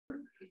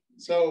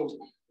So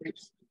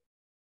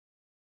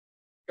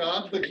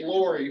God the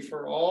glory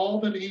for all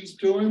that he's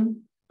doing.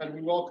 And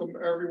we welcome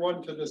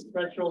everyone to the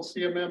special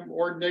CMM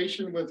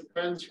ordination with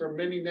friends from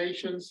many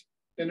nations,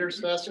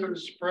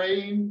 intercessors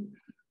praying,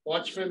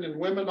 watchmen and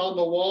women on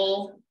the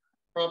wall,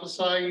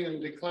 prophesying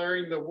and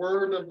declaring the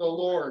word of the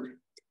Lord,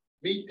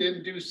 meet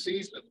in due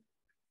season.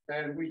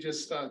 And we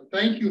just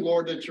thank you,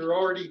 Lord, that you're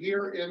already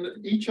here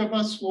in each of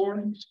us,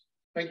 Lord.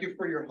 Thank you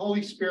for your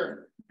Holy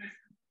Spirit,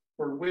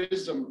 for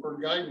wisdom, for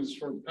guidance,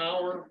 for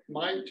power,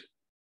 might,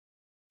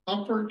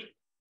 comfort,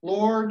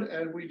 Lord,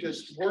 and we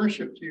just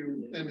worship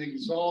you and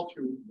exalt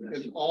you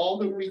in all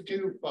that we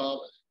do,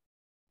 Father,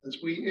 as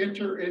we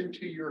enter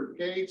into your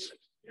gates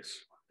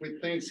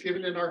with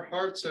thanksgiving in our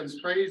hearts and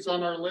praise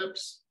on our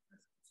lips.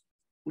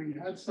 We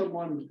had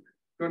someone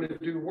going to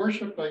do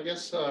worship. I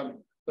guess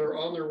they're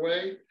on their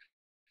way.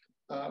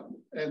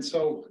 And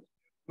so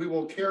we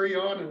will carry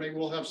on and maybe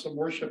we'll have some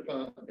worship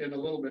in a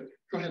little bit.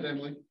 Go ahead,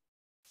 Emily.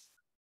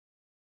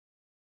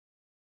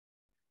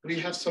 We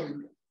have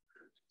some,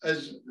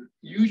 as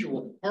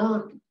usual,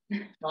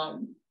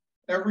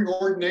 every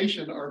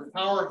ordination, our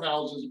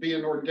powerhouses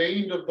being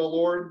ordained of the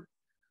Lord.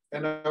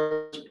 And I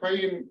was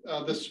praying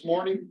this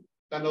morning,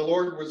 and the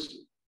Lord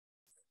was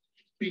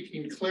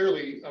speaking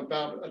clearly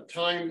about a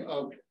time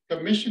of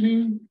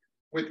commissioning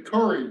with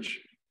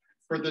courage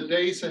for the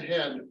days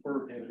ahead,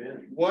 for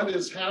what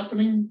is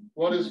happening,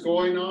 what is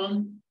going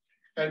on,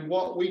 and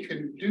what we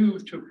can do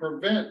to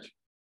prevent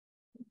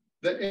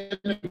the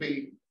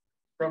enemy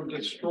from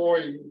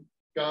destroying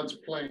God's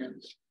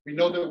plans. We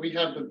know that we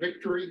have the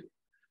victory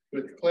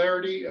with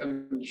clarity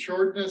and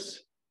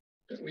assuredness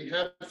that we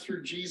have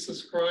through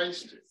Jesus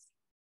Christ,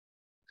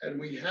 and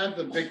we have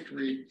the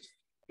victory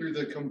through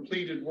the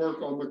completed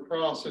work on the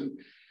cross. And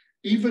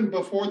even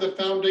before the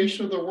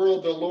foundation of the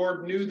world, the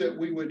Lord knew that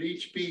we would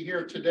each be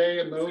here today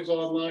and those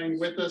online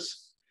with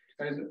us.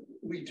 And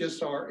we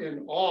just are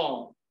in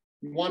awe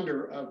and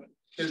wonder of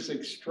his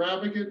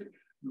extravagant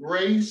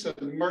grace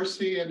and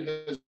mercy and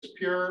his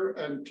pure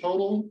and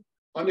total,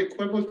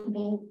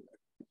 unequivocal,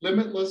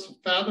 limitless,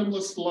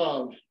 fathomless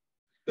love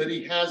that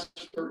he has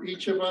for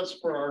each of us,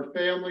 for our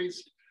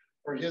families,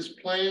 for his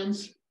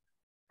plans,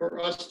 for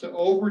us to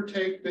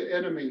overtake the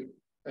enemy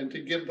and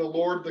to give the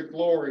Lord the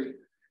glory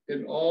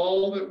in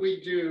all that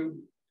we do.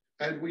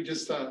 And we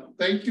just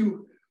thank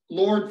you,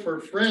 Lord, for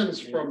friends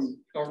from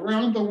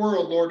around the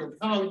world, Lord, of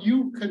how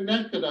you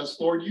connected us,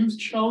 Lord. You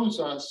chose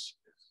us.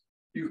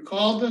 You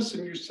called us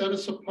and you set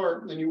us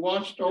apart and you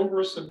watched over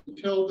us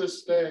until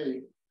this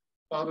day.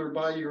 Father,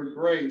 by your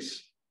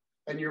grace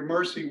and your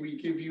mercy,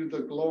 we give you the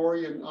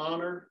glory and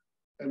honor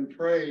and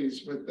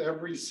praise with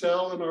every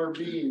cell in our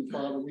being,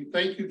 Father. We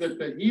thank you that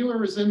the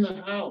healer is in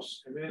the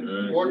house.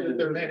 Amen. Lord, that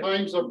there's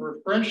times of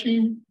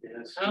refreshing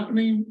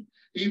happening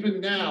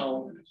even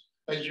now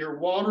as your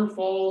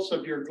waterfalls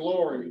of your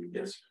glory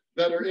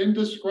that are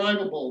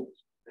indescribable,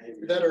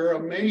 that are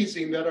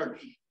amazing, that are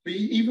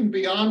even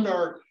beyond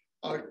our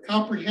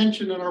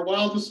comprehension and our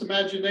wildest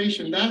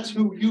imagination. That's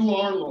who you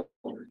are,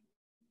 Lord.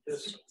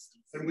 Yes.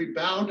 And we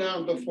bow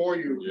down before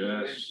you.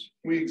 Yes.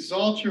 We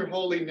exalt your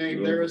holy name.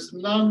 Lord. There is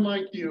none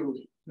like you.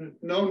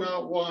 No,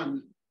 not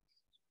one.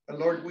 And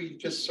Lord, we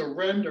just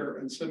surrender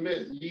and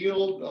submit,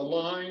 yield,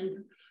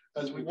 align,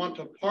 as we want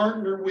to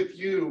partner with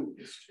you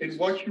in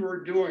what you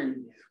are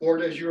doing.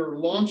 Lord, as you're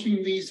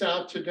launching these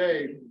out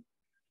today,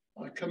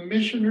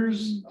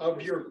 commissioners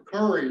of your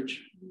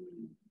courage,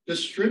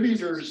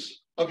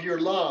 distributors of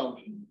your love,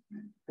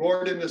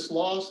 Lord, in this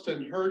lost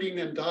and hurting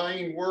and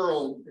dying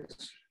world,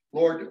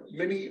 Lord,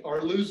 many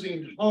are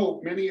losing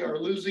hope, many are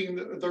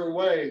losing their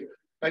way,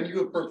 and you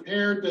have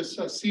prepared this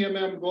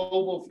CMM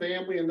Global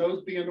family and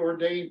those being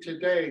ordained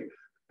today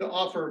to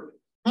offer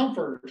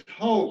comfort,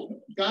 hope,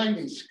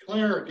 guidance,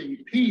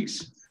 clarity,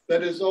 peace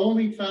that is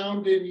only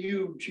found in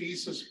you,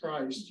 Jesus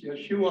Christ,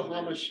 Yeshua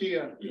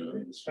HaMashiach.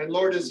 Yes. And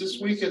Lord, as this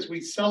week, as we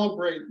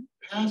celebrate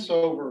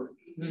Passover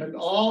and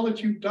all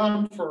that you've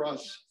done for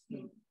us,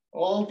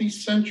 all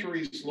these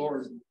centuries,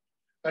 Lord,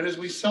 and as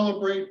we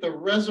celebrate the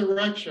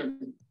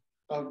resurrection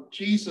of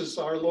Jesus,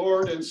 our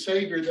Lord and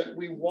Savior, that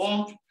we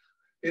walk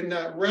in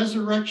that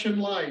resurrection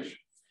life,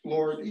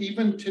 Lord,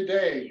 even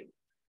today.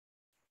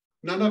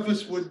 None of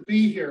us would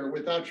be here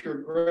without your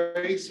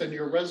grace and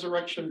your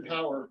resurrection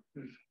power,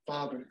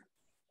 Father.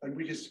 And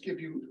we just give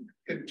you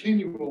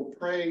continual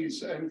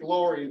praise and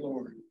glory,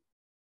 Lord.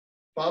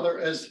 Father,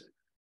 as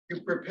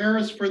you prepare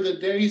us for the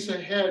days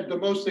ahead, the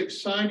most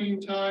exciting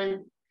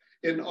time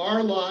in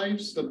our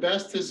lives, the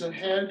best is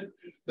ahead,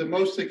 the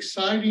most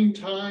exciting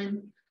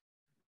time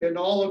in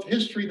all of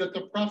history that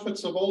the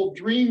prophets of old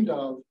dreamed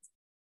of,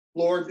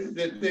 Lord,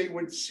 that they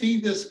would see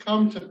this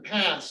come to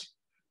pass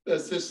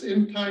as this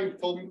end-time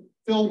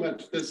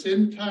fulfillment, this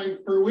end-time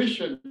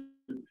fruition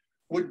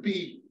would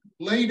be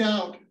laid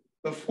out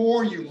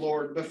before you,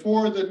 Lord,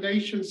 before the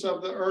nations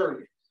of the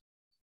earth.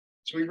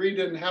 As we read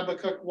in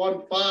Habakkuk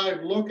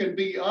 1:5, look and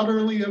be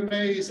utterly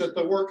amazed at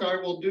the work I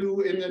will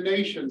do in the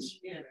nations,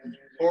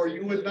 or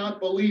you would not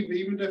believe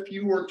even if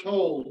you were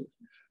told.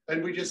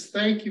 And we just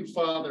thank you,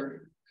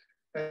 Father,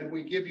 and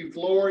we give you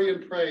glory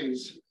and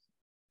praise.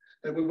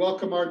 And we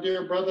welcome our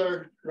dear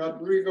brother,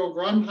 Rodrigo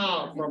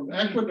Granja from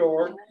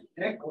Ecuador,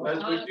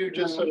 as we do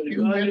just a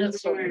few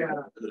minutes of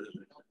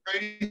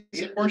praise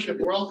and worship.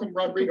 Welcome,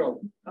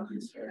 Rodrigo.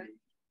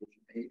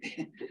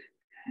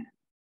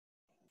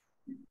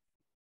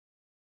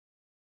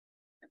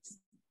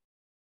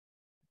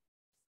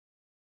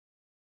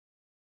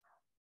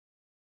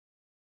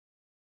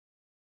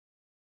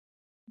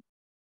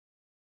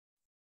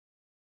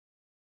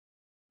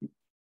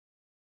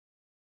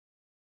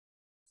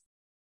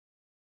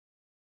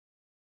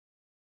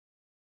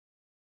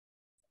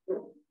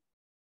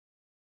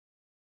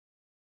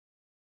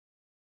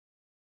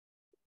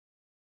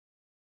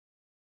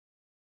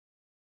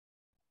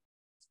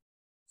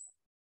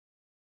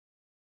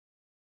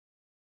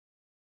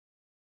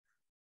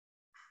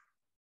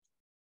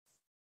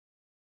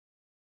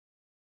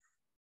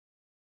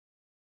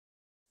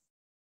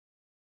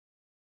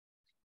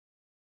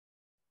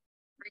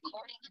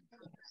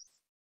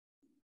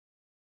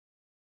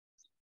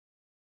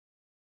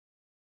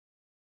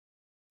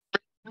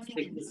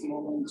 Take this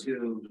moment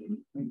to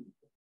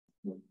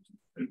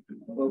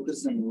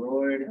focus on the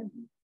Lord,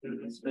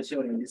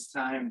 especially in this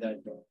time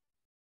that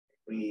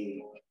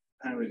we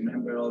kind of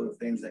remember all the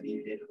things that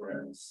He did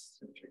for us.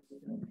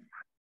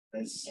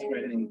 Let's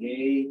try to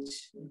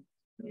engage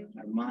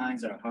our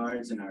minds, our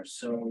hearts, and our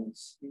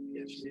souls,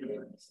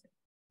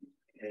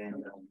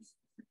 and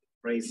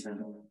praise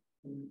Him.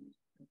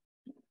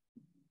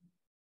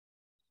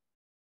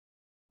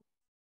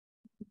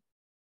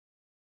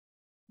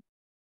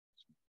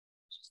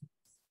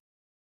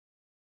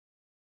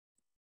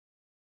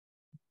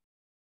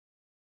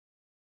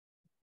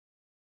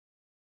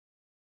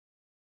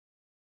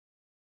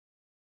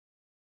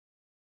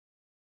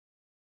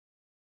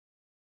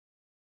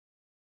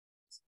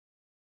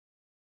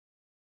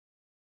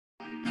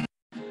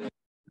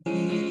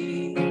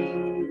 We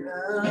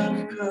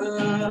have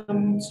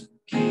come to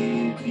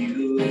give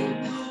you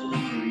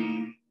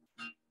glory.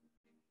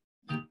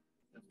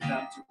 We've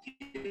come to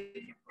give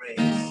you praise.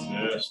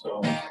 Yes,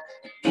 Lord.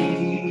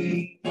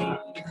 We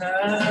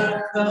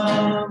have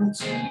come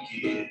to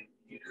give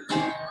you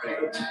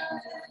praise.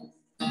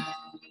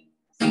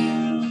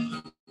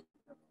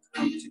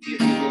 Come to give you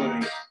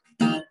glory.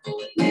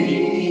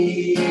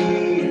 We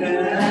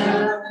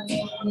have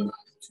come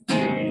to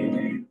give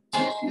you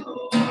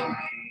glory.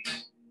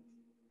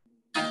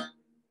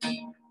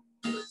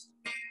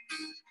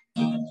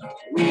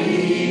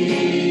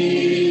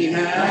 We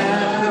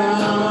have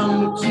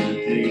come to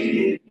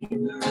give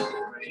you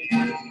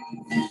praise.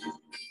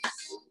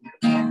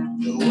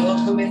 You're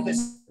welcome in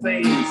this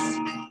place.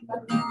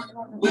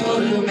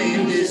 Welcome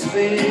in this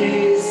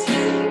place.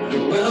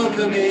 You're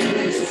welcome in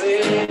this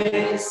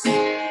place.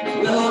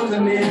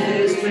 Welcome in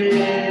this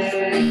place.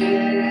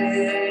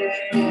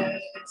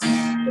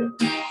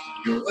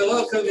 You're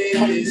welcome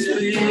in this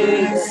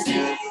place.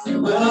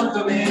 You're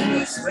welcome in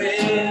this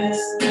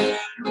place.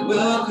 You're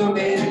welcome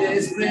in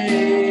this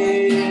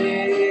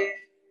place.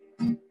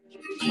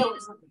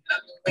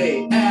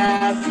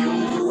 Have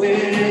your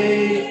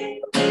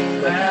way.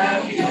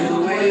 Have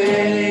your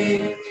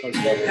way.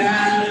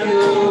 Have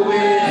your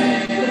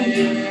way.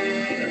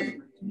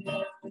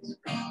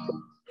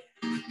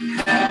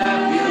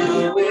 Have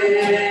your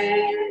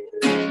way.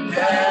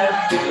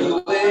 Have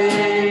your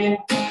way.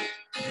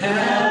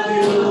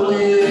 Have your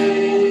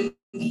way.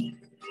 We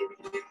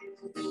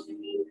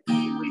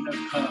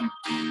have come.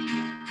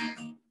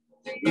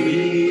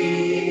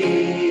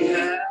 We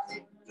have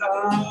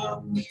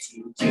come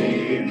to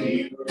give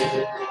you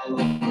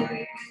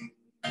glory.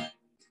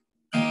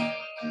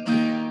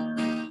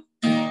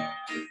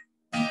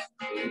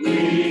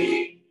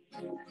 We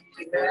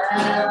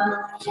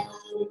have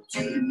come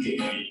to give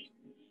you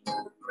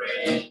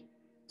praise.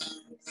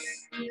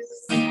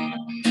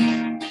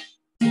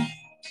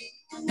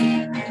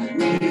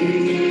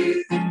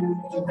 We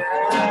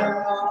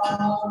have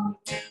come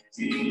to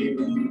give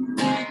you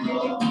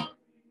glory.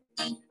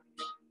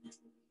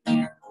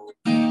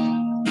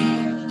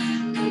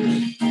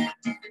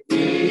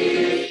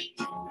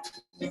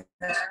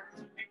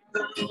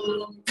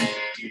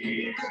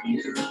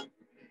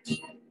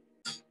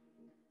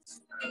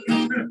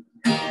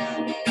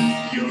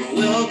 You're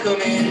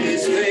welcome in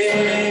this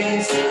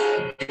place.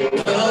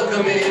 You're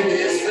welcome in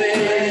this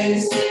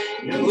place.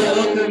 You're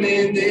welcome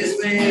in this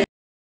place.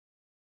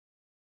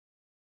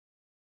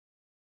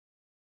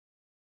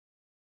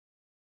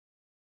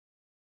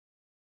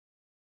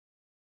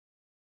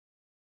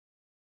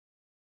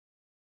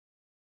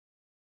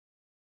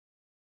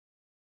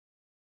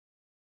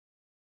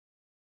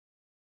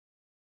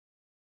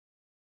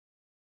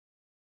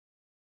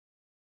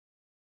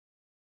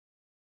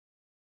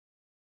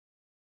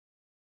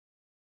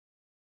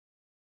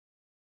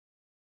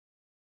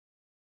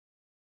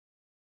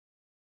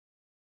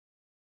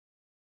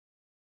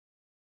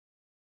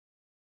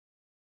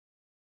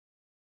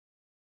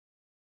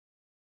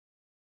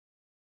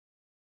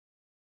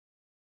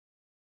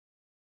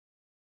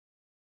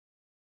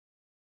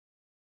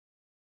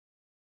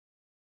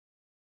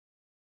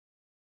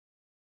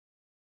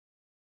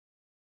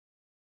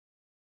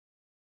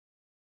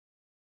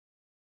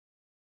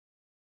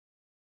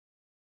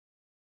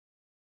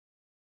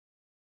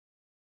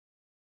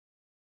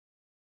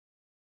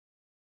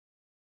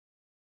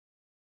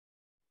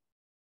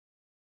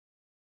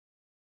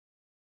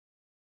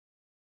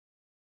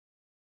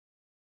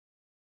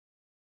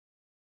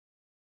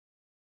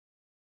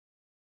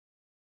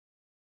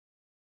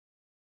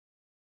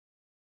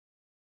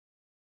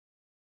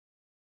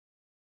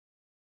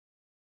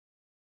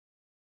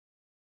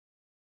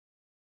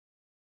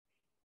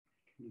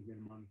 Can you get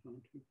him on the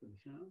phone too for the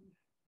sound?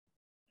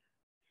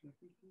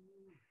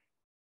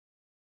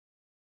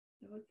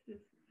 So what's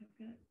this? I've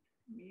got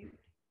mute.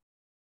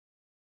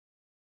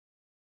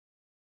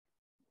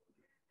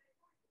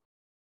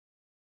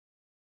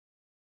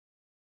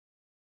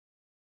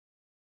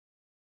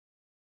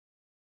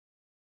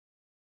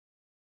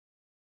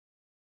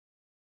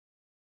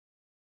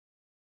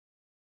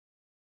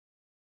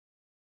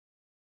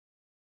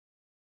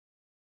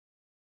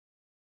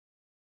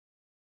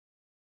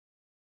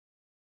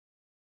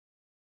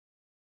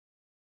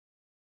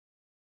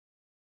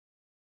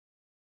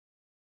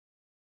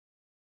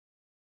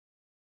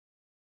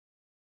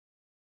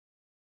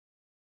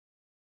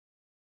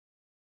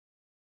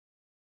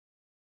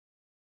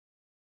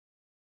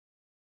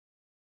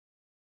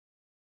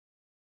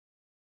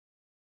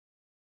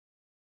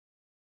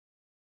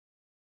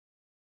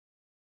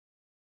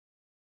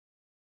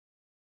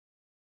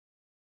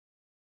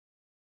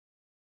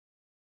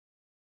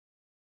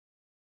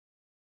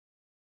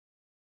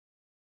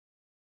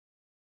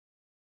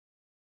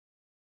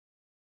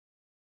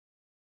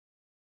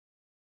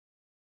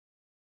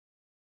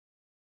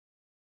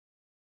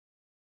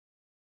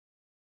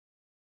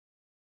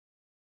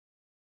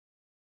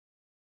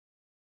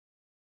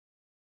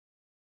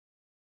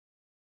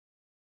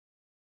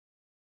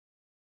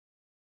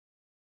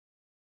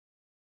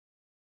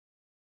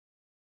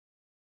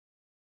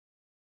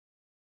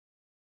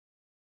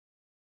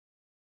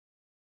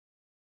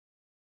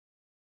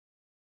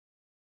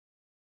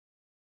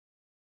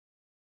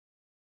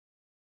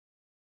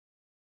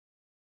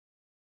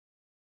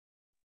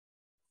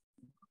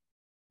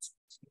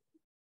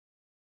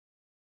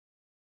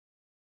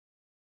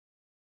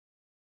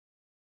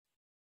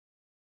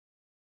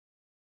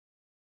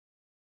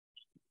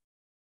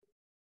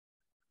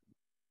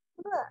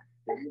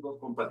 Queridos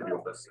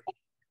compatriotas,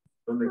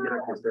 donde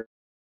quiera que estén.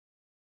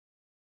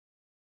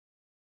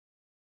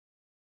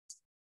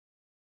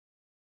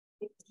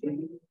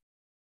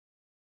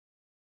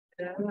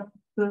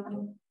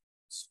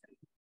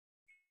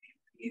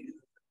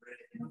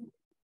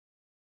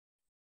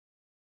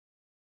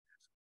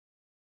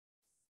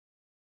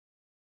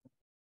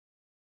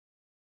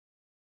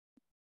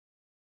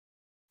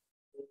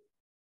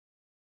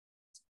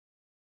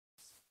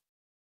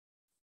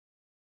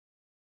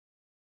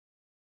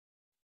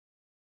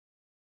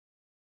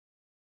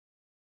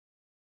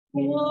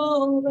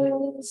 All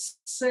the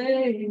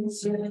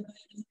saints and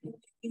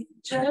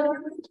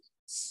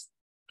angels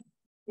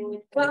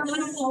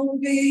bow before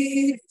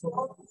thee.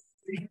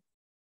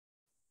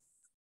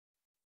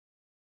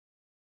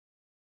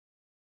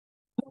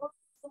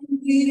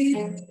 The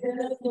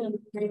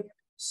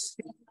elders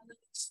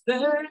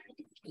stand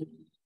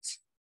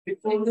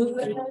before the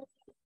Lamb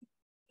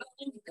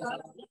of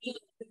God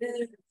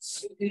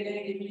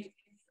today.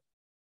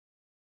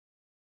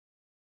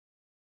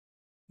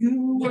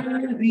 You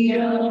were the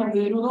of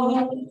it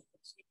all.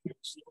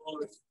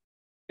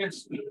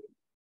 Yes, Lord.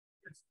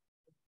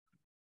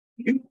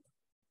 You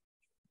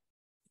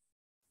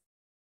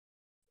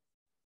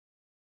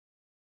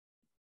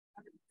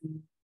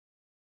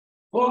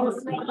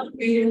for from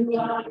the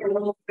water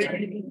of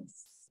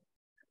things.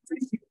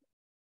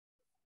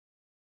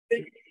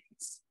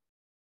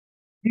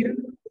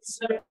 You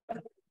deserve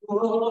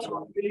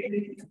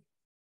glory.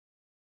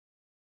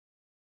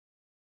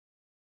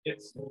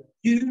 Yes,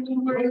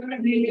 you were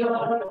the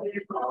of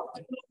it all.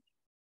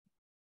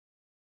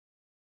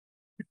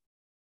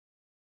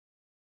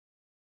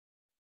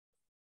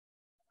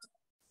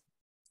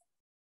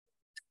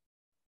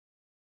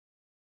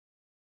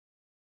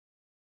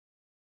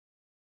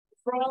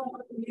 From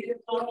the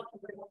water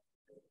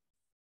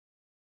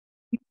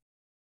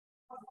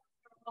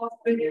of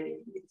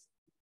things.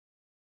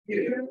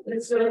 You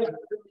deserve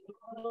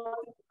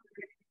glory.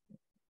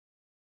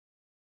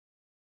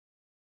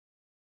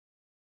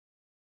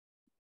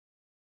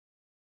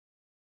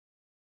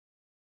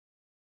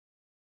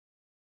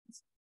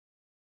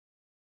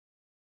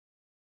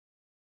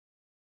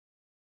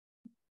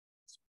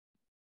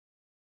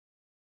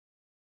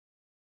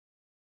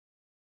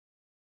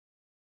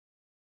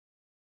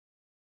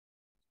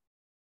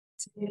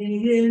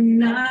 Day and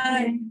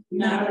night,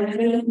 night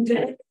and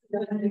day,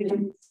 day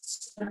and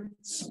night.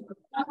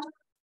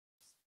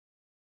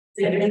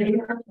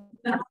 Day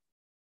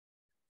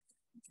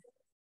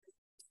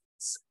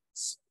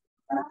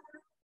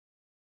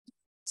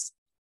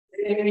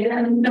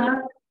and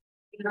night,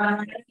 night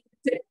and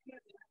day.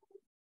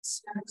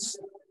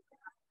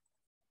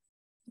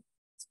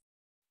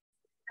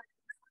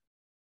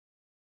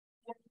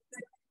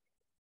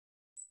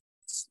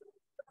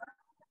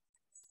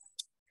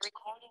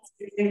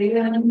 Day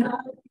and night.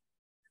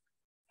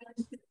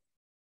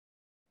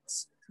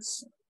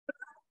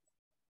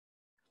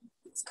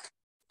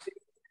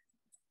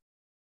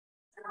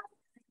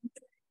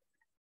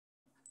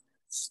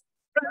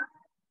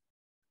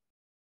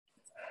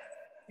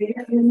 Day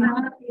and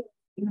night,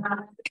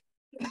 night.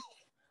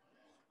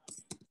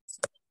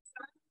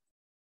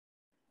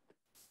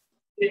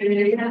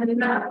 Day and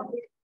night.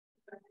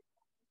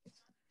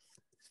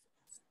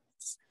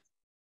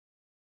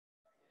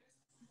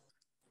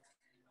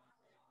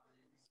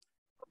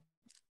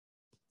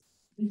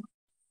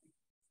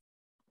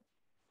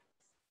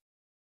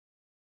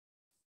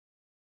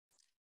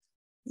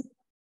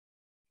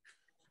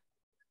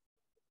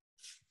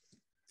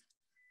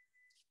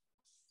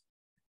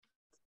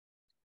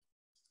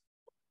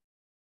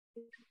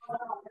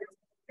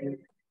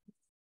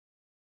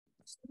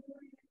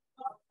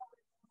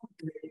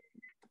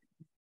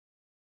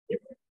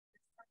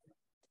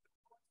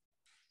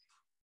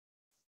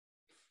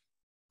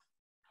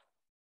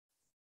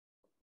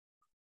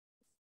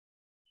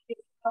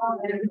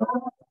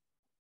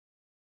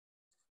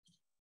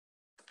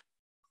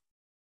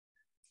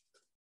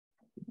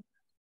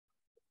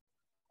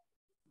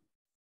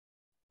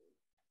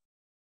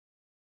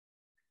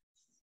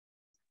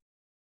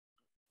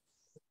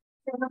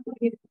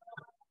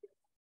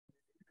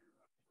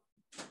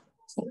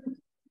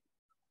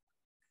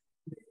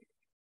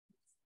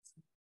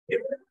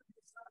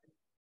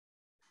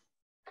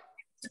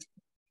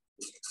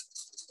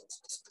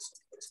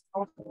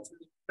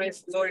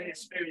 Praise the Lord in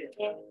Spirit.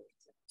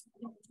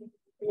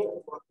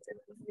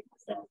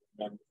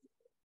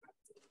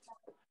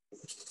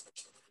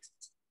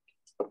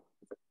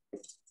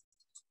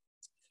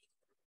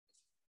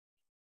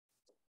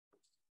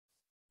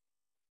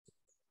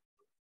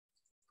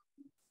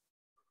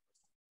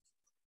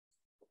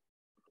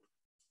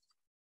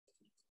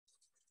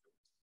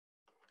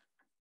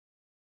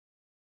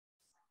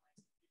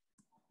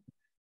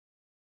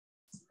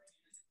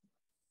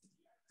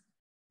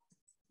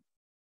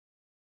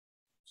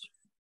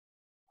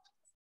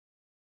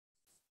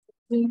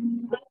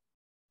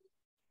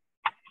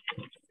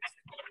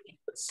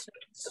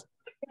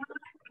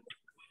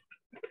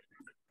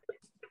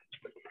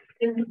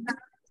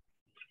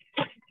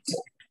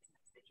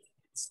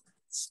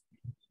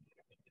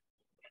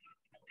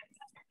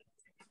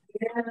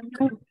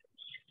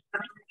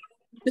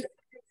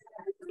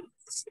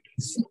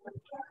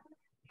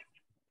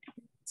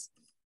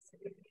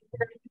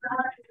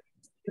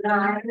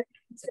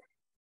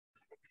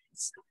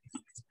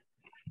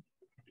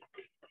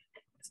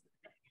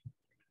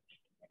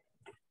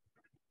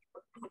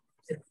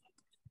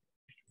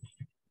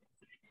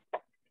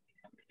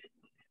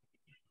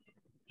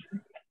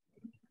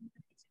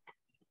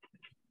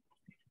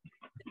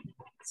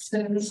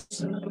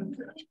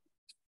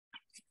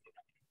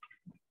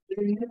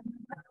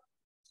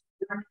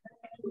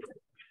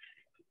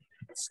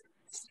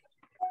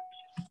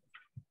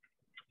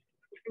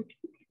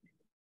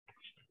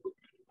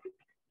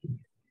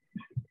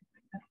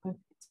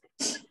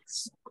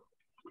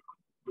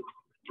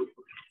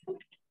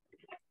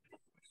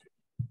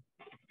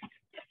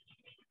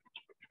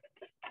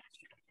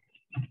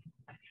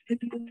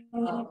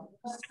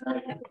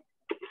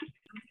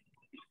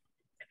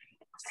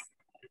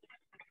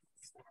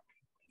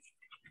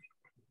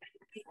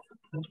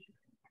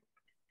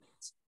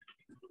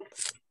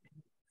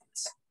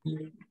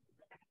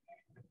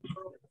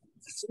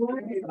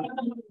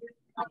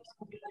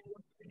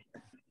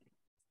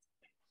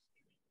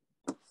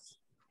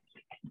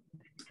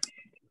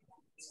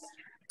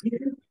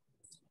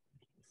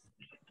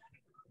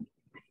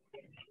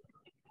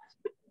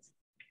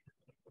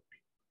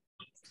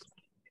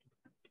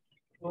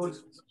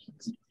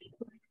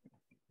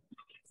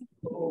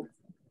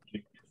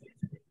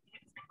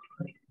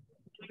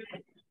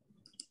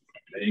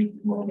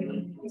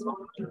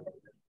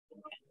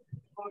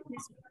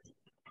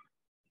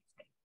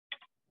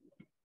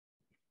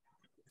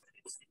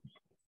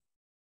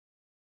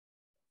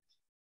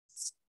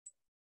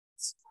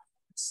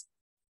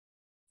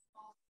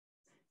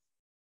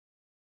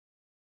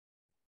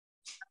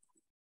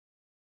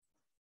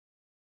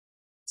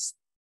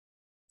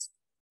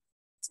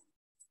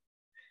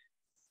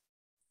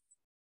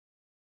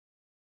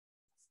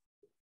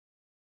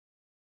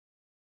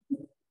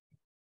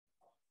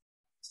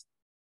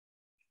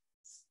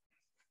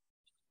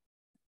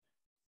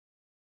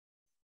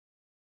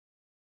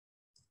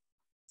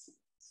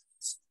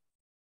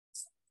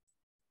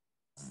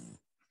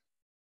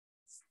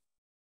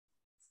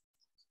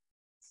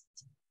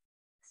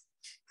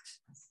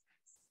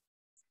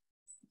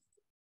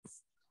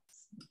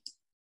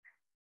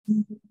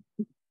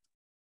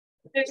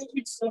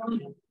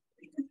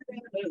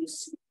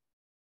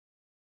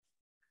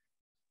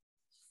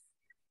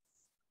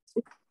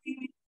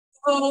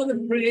 All the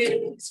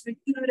praise we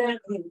could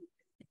ever,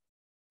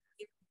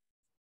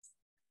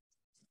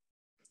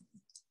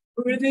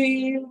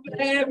 worthy of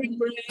every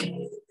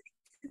praise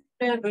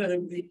ever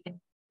be.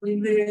 We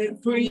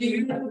live for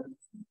you.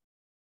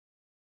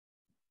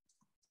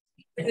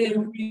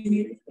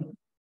 Every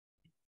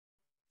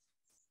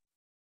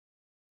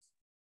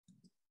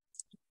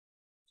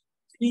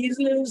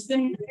Jesus, the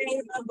name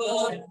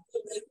above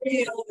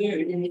every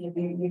other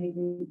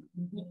name.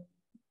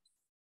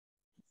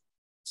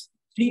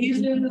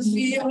 Jesus,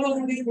 the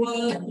only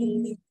one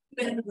who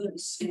never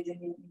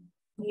sin.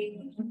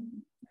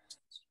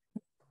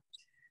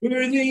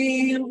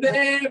 Worthy of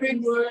every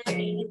word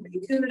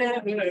we could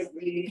ever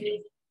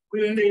read.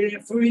 We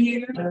live for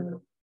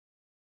you.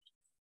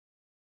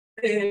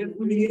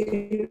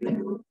 Every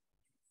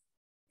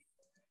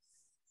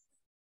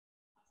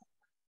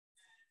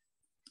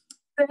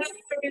there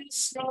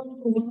is no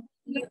one,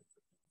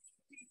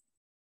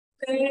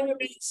 there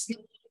is no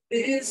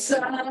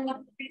beside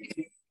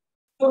me.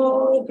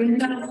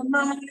 Open up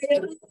my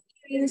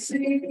eyes,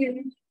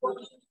 see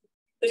what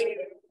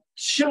there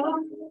Show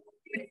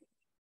me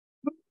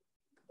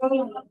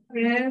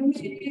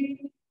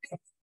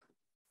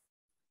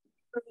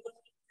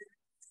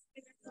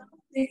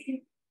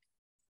me.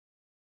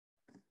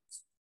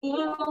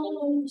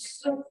 Oh,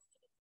 so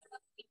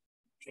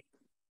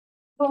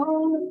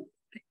oh,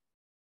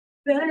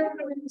 there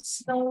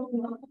is no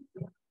one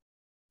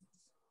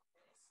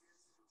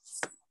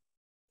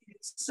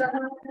inside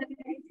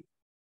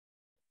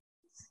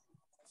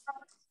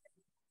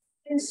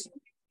this.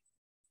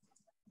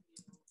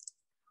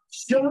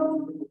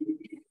 Show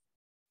me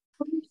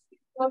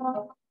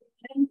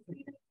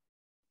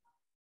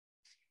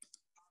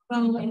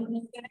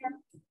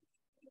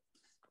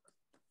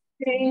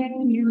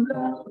can you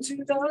go to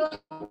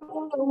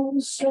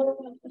the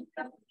soul?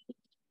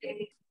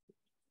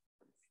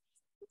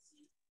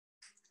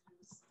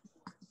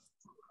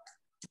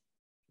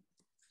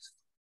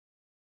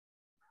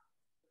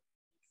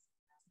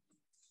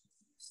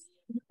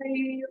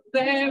 The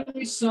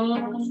very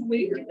song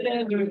we could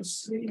ever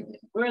sing,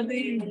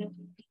 worthy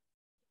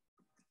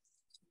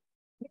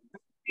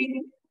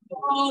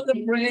all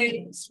the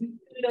praise we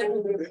could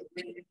ever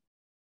give,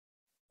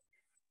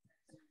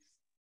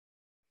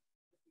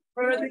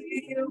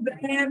 worthy of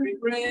every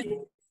breath,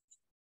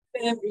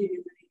 every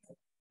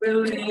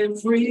will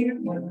live free,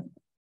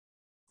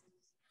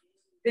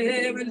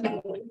 every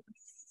Lord.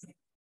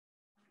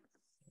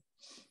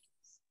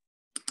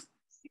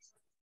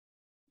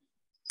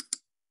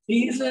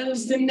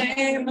 Jesus, the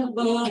name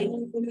above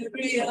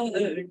every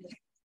other.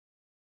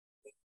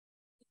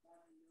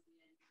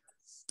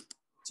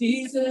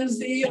 Jesus,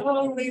 the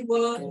only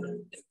one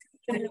that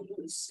could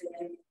ever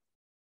save.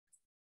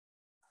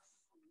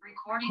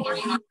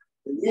 Recording.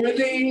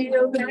 Worthy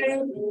of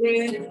every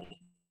will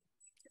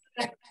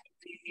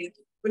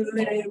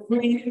every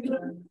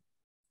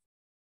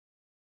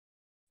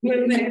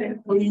will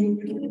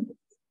every.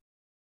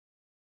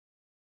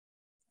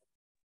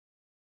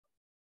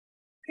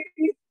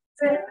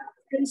 There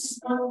is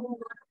no one.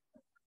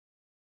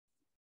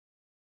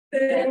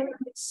 There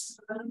is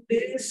none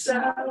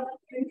beside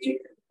you.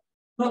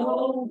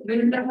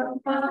 Open up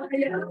my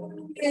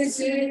eyes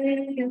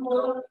in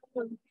your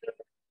wonder.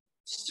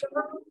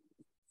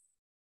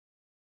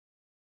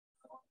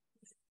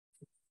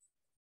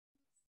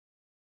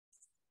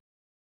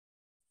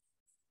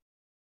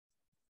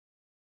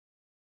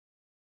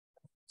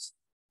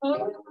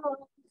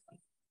 Oh,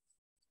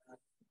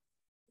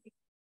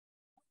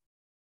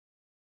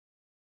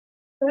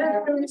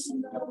 there is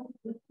no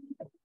one.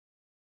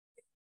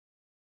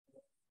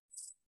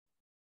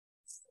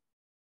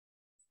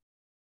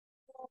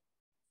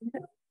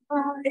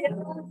 My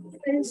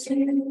eyes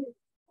in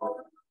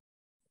your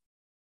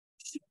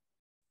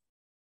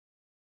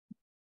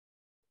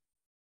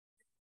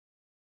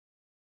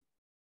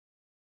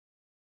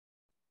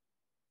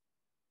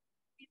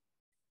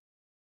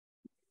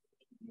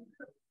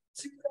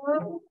to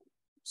go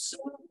so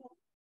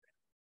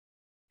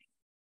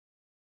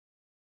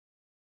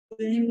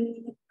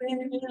we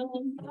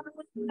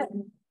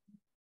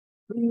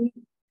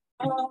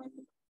are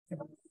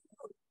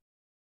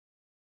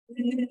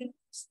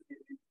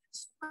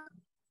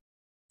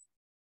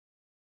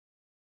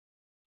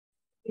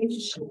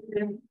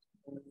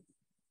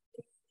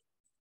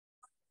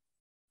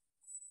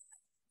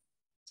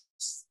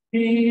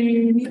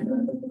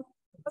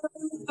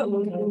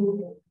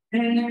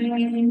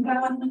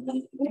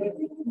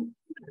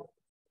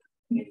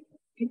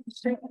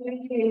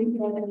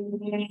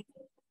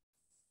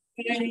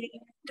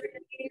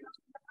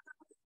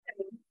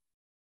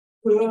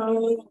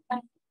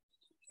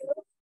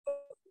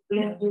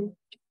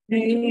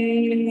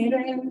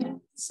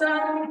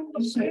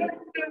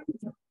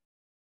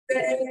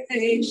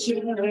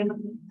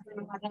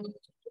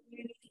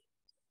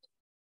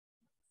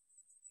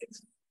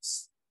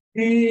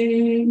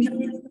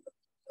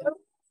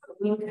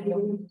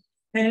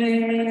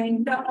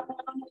and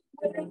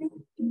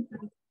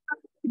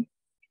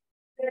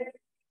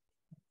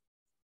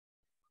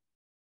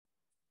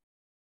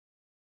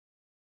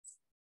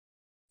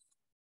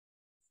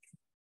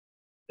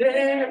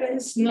there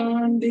is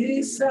none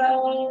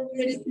beside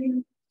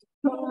you.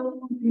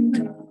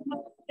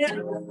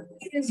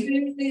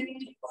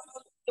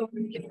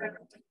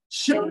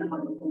 Show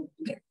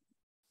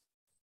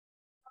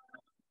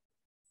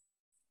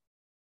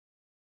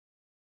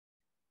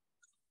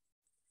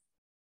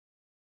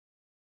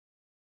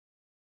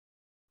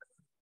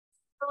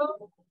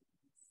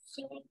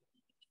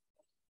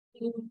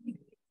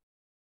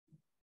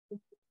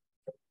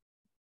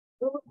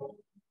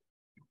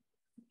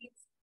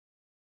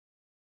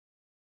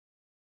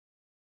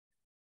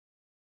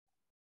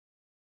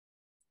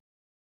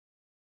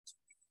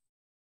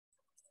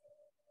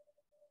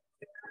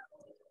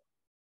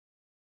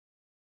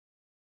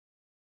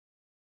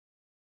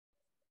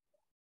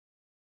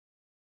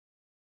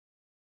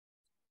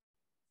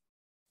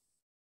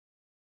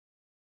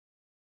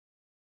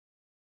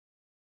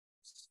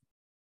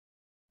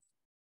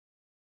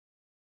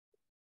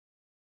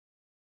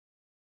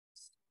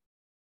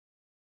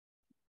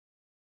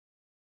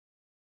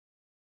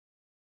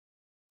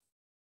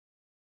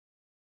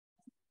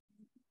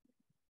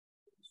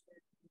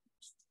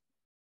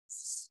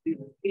Oh,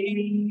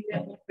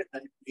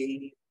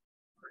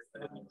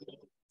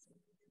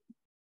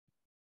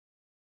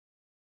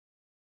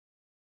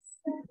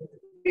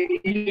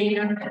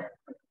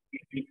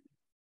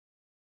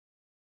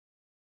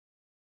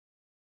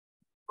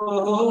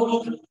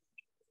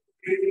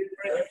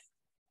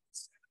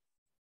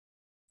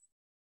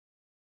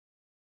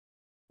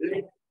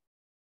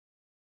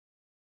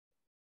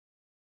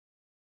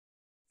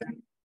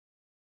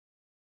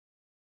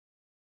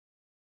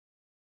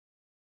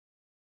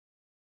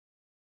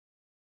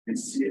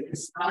 this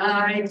is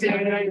my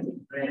day.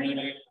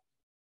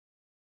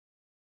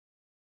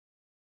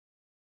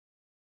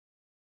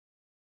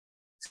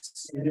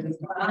 This is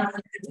my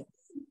day.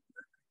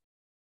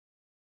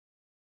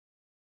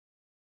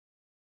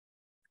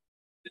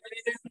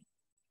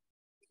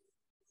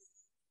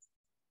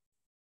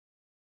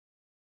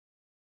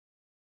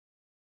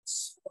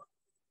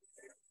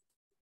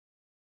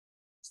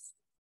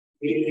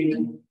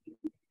 In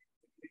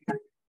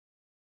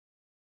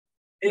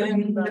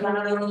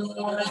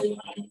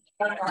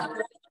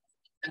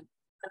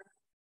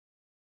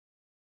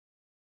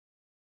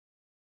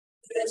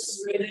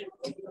this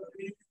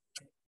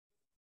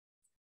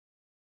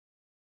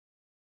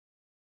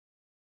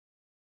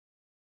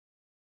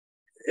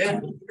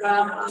and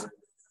God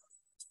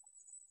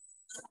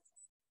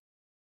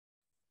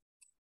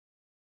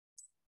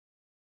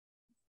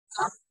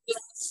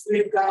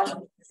with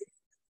God.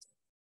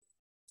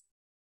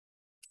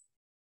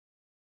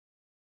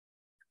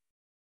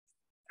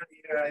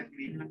 Here I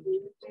be.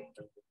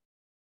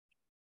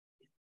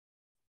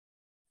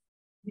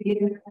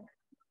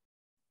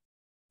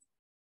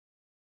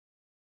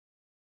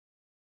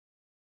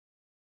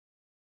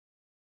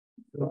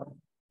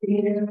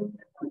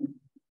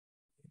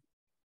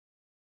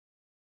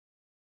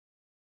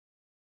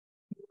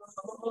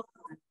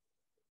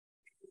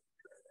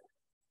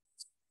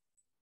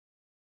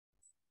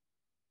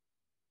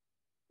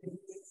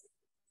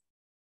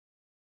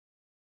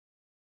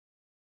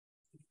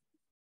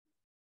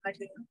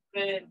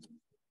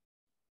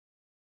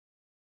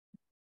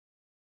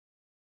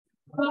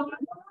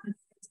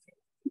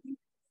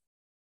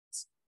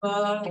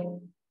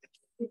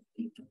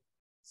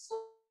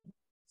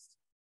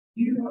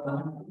 You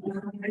are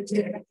my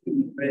daily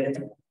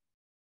bread.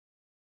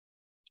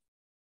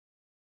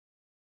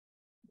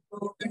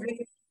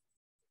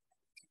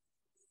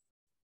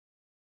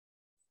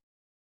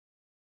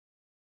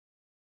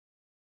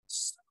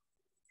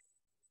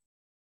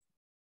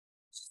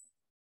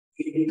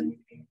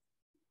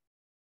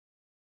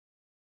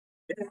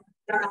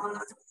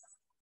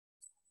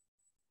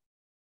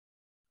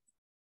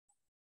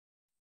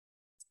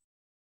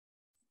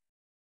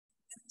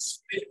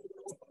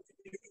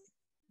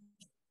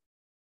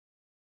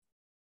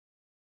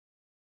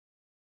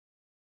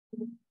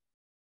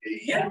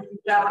 Yeah.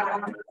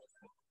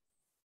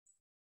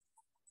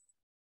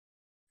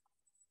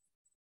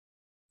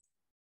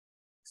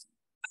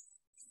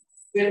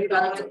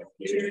 And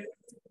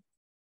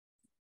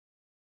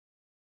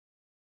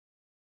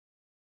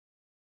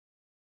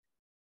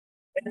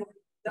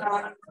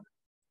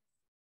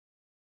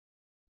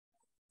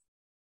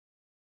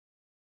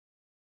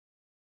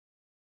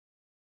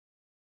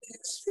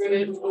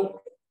Spirit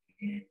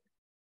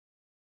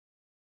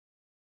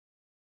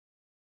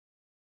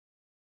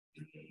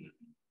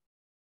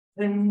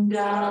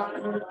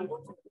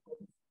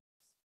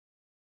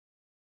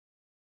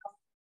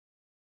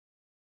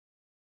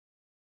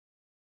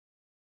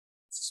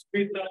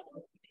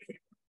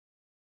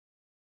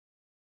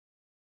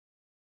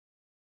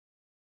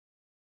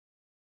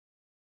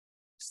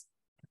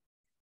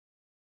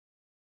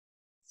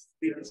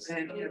we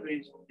present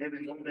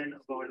every moment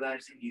of our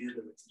lives in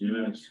you.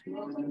 Yes.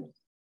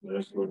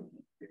 Yes, Lord.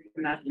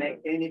 Not make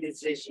any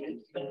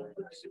decision.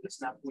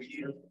 It's not for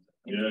you.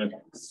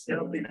 Yes.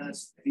 Helping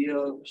us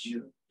feel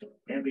you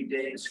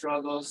everyday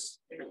struggles.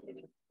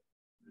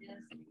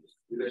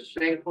 We're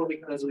thankful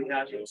because we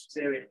have your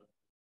spirit.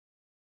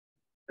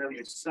 Of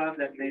your son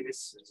that made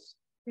this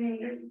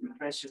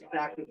precious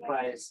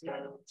sacrifice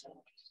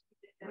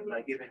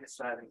by giving his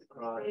life on the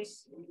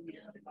cross.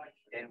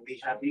 And we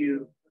have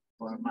you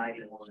for a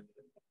mighty one.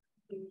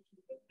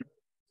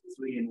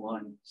 3 in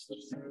 1.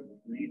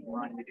 3 in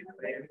 1, we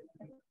declare.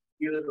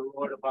 You're the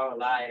Lord of our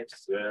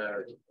lives.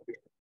 Yes.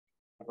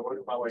 Lord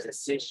of our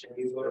decisions.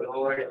 You're the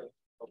Lord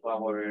of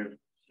our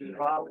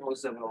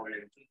problems, of our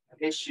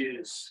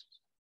issues.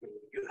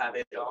 You have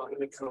it all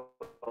in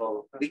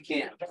control. We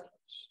can't.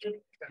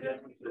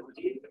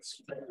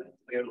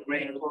 We are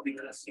grateful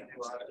because you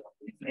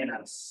are in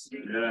us.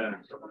 Yeah.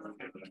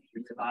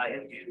 We rely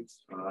on you.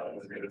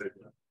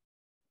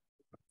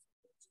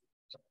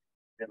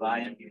 Rely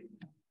on you.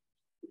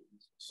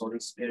 Holy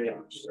Spirit,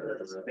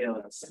 fill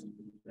us.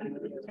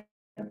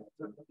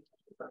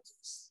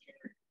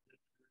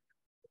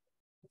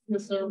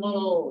 Yes,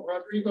 hermano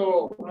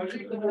Rodrigo.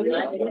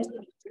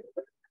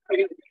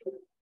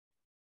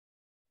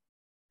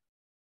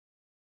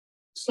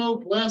 So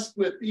blessed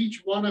with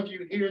each one of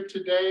you here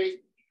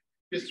today.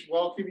 Just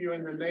welcome you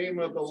in the name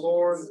of the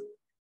Lord.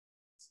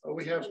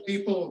 We have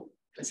people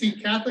I see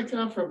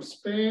Katharina from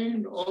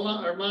Spain,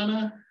 hola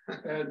hermana,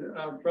 and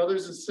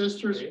brothers and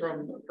sisters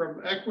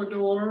from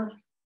Ecuador,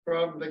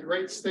 from the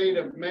great state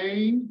of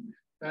Maine,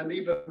 and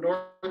even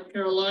North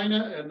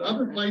Carolina and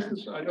other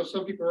places. I know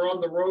some people are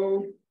on the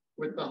road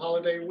with the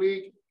holiday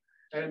week,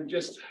 and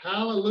just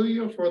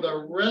hallelujah for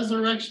the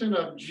resurrection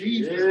of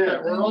Jesus. Yeah.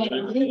 That we're all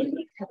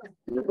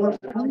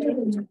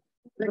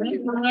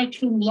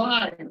resurrection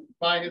life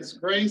by his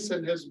grace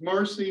and his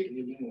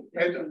mercy.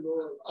 And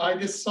I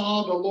just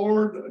saw the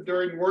Lord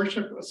during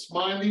worship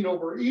smiling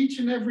over each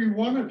and every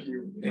one of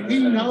you. And he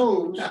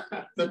knows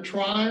the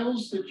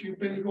trials that you've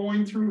been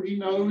going through. He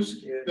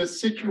knows the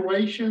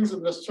situations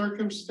and the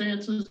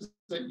circumstances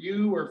that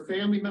you or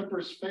family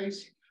members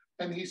face.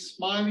 And he's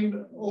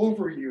smiling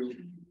over you.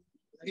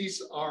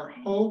 He's our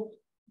hope.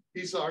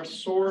 He's our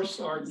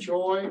source, our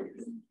joy.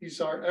 He's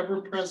our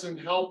ever-present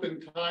help in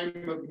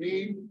time of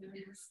need.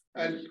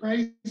 And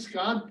praise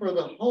God for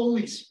the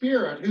Holy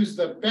Spirit, who's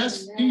the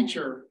best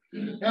teacher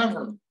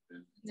ever.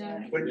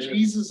 When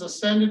Jesus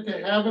ascended to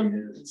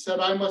heaven and said,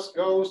 I must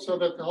go so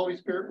that the Holy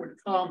Spirit would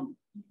come,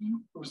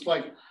 it was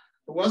like, it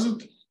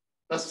wasn't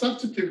a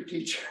substitute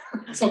teacher.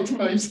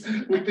 Sometimes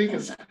we think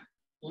it's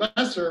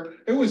lesser.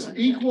 It was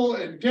equal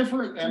and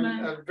different and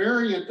a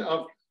variant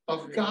of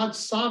God's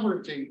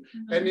sovereignty.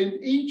 And in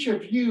each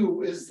of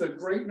you is the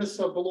greatness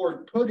of the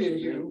Lord put in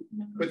you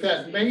with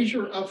that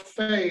measure of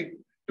faith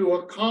to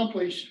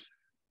accomplish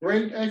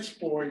great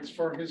exploits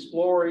for his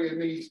glory in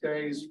these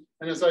days.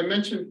 And as I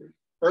mentioned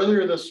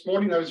earlier this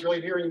morning, I was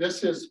really hearing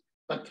this is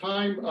a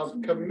time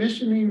of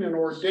commissioning and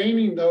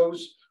ordaining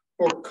those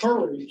for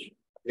courage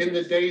in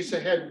the days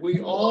ahead.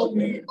 We all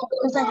need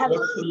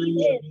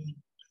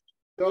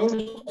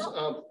those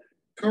of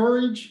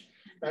courage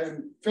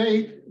and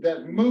faith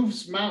that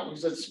moves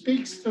mountains, that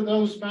speaks to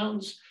those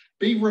mountains,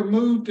 be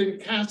removed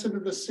and cast into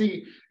the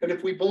sea. And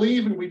if we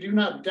believe and we do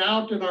not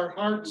doubt in our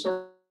hearts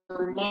or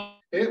minds,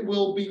 it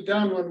will be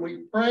done when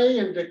we pray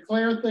and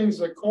declare things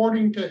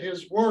according to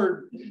his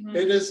word.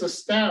 It is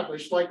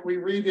established, like we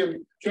read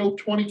in Job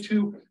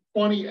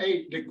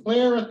 22:28,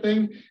 declare a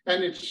thing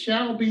and it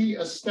shall be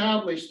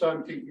established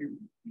unto you.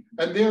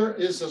 And there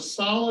is a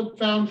solid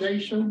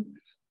foundation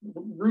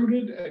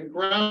rooted and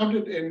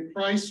grounded in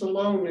Christ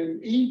alone in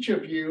each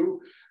of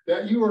you,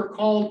 that you are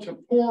called to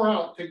pour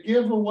out, to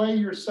give away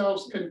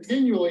yourselves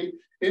continually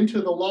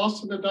into the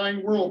lost and the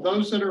dying world,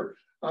 those that are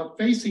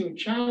facing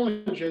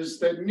challenges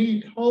that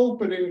need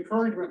hope and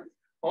encouragement.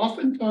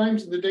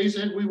 Oftentimes in the days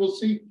ahead, we will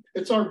see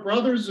it's our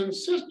brothers and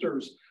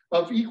sisters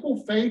of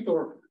equal faith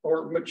or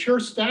mature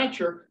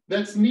stature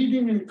that's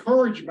needing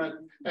encouragement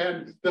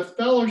and the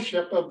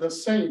fellowship of the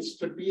saints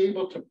to be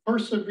able to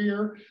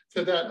persevere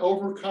to that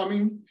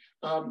overcoming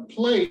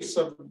place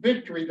of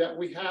victory that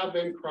we have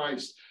in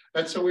Christ.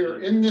 And so we are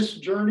in this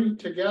journey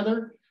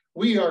together.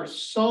 We are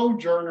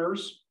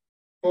sojourners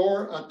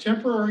for a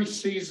temporary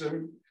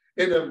season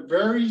in a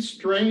very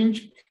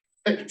strange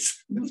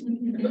place.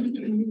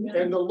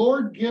 And the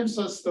Lord gives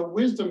us the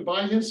wisdom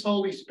by his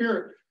Holy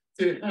Spirit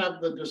to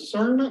have the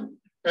discernment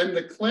and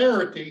the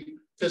clarity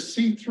to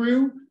see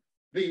through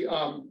the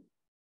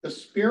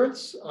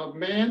spirits of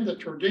man, the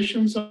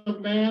traditions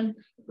of man,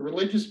 the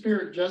religious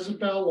spirit,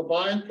 Jezebel,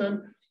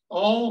 Leviathan,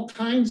 all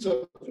kinds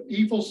of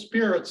evil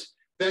spirits,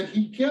 that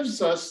he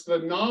gives us the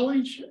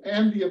knowledge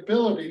and the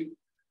ability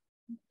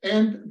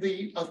and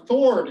the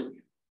authority.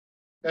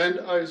 And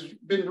I've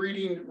been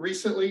reading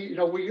recently,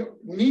 we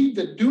need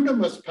the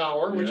dunamis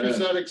power, which is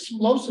that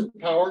explosive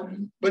power,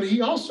 but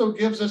he also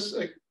gives us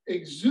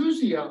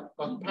exousia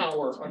of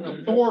power, an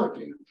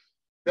authority,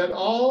 that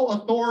all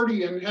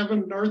authority in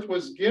heaven and earth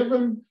was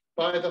given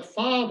by the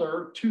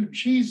Father to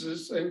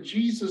Jesus, and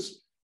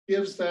Jesus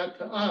gives that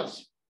to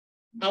us.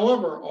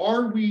 However,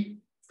 are we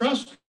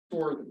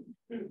trustworthy?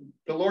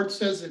 The Lord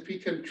says if he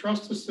can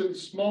trust us in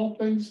small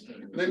things,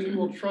 then he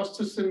will trust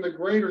us in the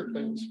greater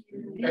things.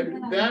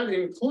 And that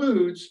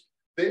includes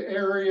the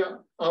area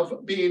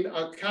of being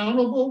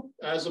accountable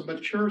as a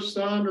mature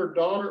son or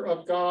daughter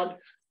of God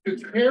to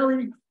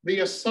carry the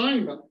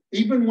assignment,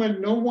 even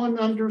when no one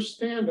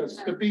understands us,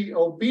 to be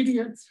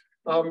obedient.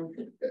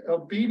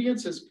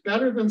 Obedience is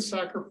better than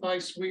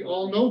sacrifice. We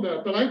all know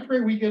that. But I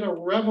pray we get a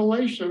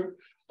revelation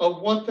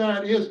of what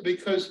that is,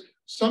 because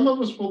some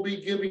of us will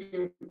be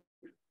giving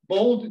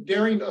bold,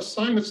 daring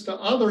assignments to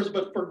others,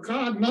 but for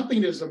God,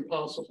 nothing is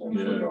impossible.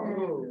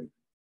 Yeah.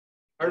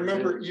 I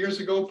remember years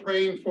ago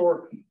praying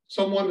for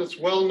someone that's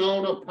well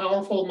known, a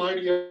powerful,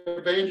 mighty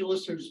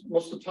evangelist who's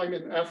most of the time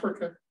in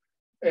Africa.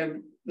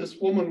 And this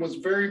woman was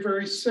very,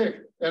 very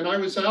sick. And I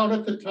was out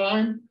at the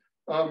time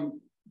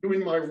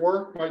doing my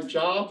work, my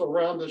job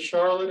around the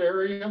Charlotte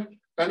area.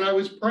 And I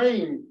was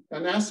praying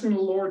and asking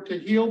the Lord to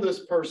heal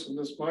this person,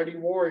 this mighty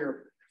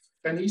warrior.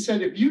 And he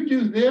said, if you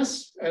do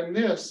this and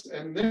this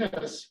and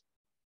this,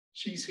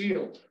 she's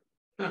healed.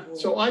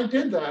 So I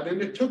did that.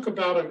 And it took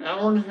about an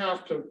hour and a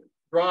half to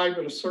drive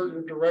in a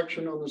certain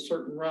direction on a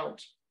certain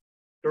route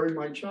during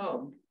my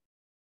job.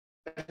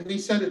 And he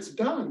said, it's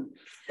done.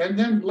 And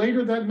then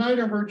later that night,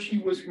 I heard she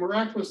was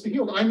miraculously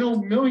healed. I know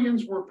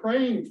millions were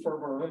praying for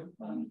her,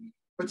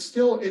 But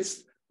still,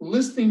 it's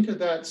listening to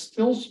that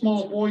still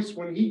small voice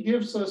when he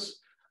gives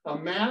us a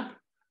map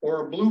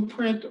or a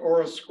blueprint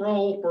or a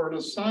scroll for an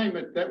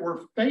assignment, that we're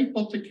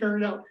faithful to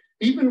carry it out.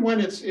 Even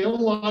when it's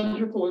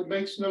illogical, it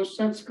makes no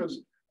sense, because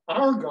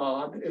our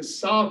God is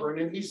sovereign,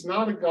 and he's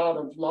not a God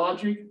of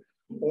logic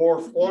or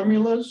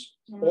formulas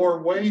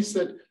or ways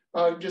that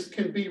just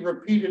can be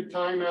repeated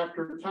time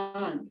after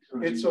time.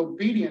 It's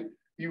obedient.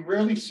 You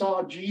rarely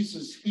saw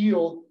Jesus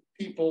heal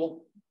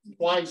people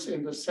twice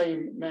in the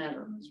same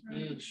manner.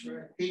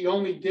 He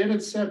only did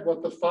and said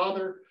what the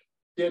Father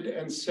did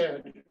and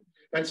said.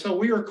 And so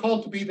we are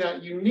called to be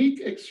that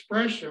unique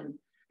expression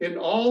in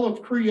all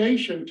of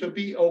creation, to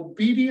be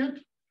obedient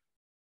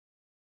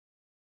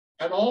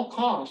at all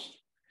costs.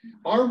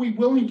 Are we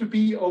willing to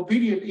be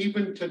obedient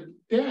even to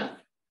death?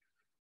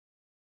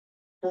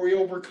 For we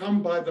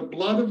overcome by the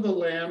blood of the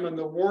Lamb and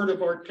the word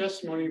of our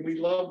testimony. We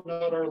love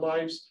not our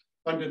lives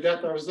unto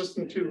death. I was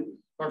listening to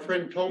our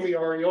friend Tomi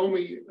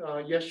Ariomi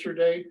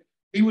yesterday.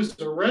 He was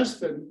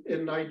arrested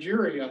in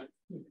Nigeria,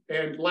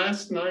 and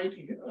last night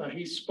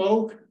he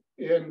spoke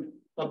in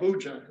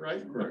Abuja,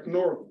 right? Correct.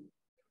 North.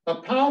 A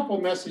powerful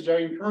message. I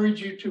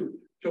encourage you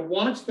to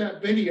watch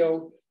that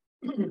video.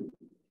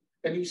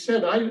 And he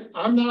said,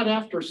 I'm not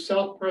after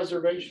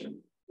self-preservation.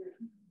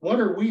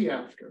 What are we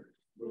after?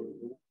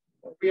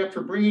 Are we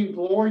after bringing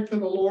glory to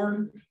the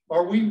Lord?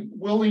 Are we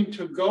willing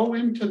to go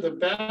into the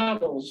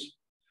battles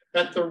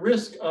at the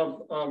risk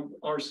of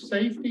our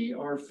safety,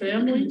 our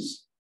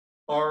families,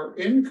 our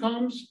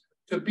incomes,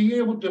 to be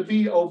able to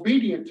be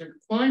obedient, to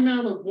climb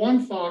out of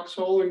one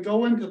foxhole and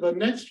go into the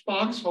next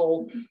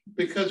foxhole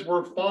because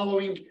we're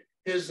following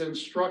his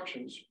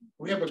instructions?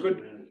 We have a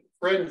good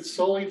friend,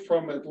 Sully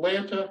from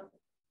Atlanta,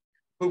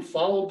 who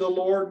followed the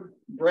Lord,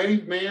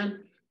 brave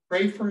man,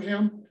 pray for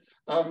him.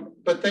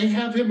 But they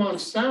have him on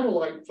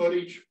satellite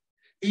footage.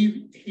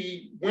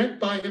 He went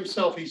by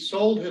himself. He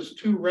sold his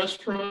 2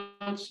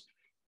 restaurants,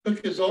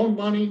 took his own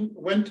money,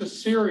 went to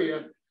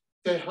Syria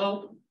to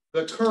help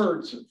the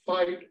Kurds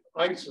fight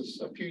ISIS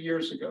a few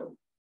years ago.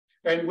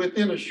 And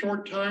within a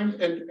short time,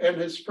 and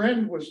his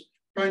friend was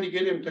trying to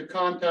get him to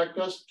contact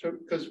us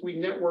because we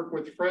network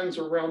with friends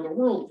around the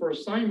world for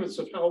assignments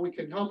of how we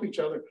can help each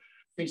other.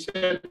 He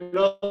said,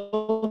 no,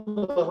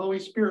 the Holy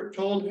Spirit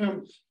told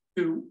him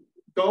to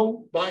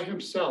go by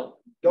himself.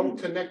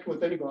 Don't connect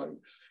with anybody.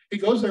 He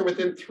goes there.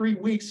 Within 3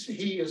 weeks,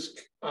 he is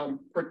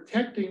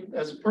protecting,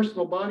 as a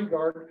personal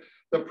bodyguard,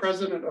 the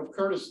president of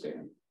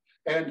Kurdistan.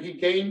 And he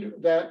gained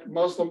that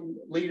Muslim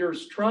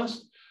leader's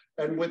trust.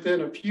 And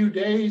within a few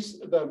days,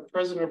 the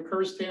president of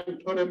Kurdistan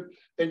put him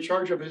in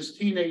charge of his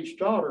teenage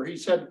daughter. He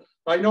said,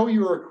 I know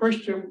you're a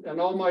Christian and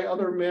all my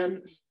other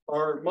men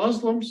are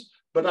Muslims,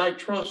 but I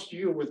trust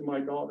you with my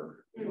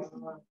daughter.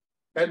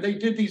 And they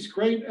did these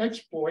great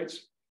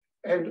exploits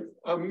and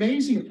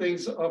amazing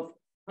things. Of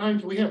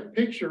times we have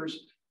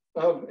pictures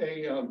of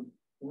a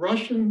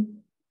Russian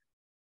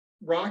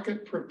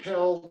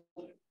rocket-propelled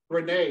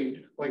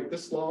grenade, like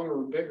this long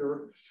or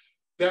bigger,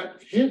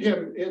 that hit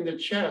him in the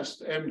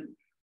chest. And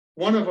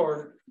one of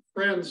our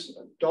friend's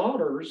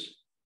daughters,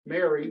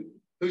 Mary,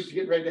 who's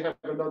getting ready to have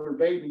another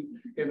baby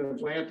in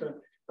Atlanta,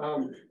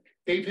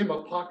 gave him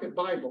a pocket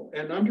Bible.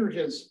 And under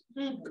his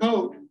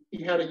coat,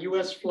 he had a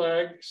U.S.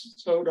 flag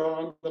sewed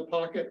on the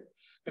pocket,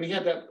 and he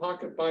had that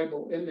pocket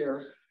Bible in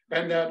there.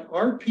 And that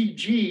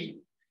RPG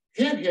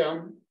hit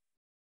him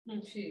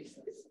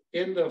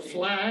in the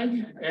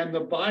flag and the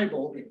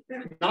Bible,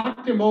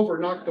 knocked him over,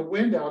 knocked the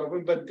wind out of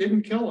him, but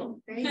didn't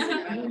kill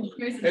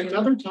him.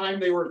 Another time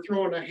they were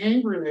throwing a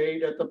hand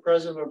grenade at the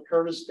president of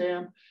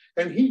Kurdistan,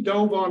 and he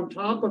dove on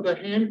top of the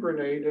hand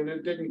grenade and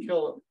it didn't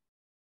kill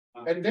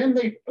him. And then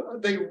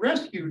they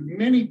rescued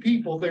many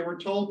people. They were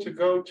told to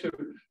go to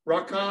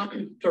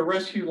Raqqa to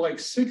rescue like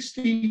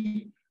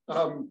 60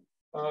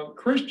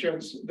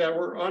 Christians that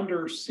were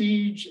under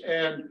siege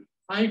and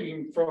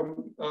hiding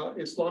from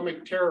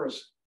Islamic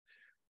terrorists.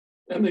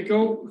 And they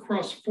go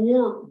across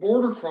 4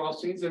 border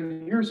crossings,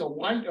 and here's a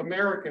white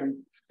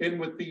American in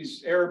with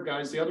these Arab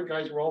guys. The other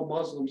guys were all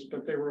Muslims,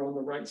 but they were on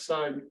the right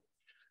side.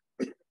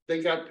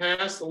 They got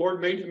past. The Lord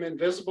made him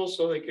invisible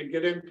so they could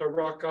get into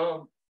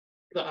Raqqa,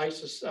 the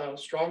ISIS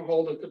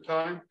stronghold at the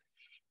time.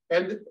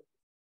 And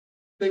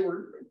they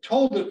were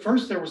told at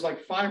first there was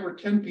like 5 or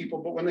 10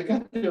 people, but when they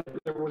got there,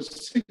 there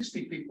was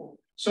 60 people.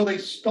 So they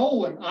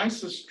stole an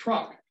ISIS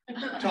truck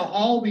to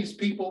haul these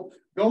people,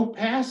 go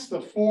past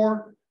the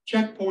 4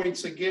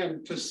 checkpoints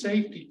again to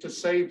safety, to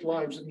save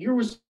lives. And here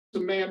was the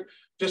man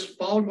just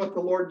following what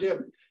the Lord did.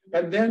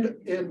 And then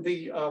in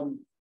the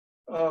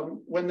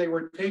when they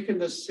were taking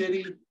the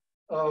city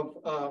of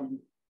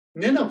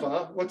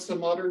Nineveh, what's the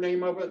modern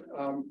name of it?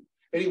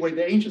 Anyway,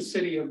 the ancient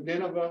city of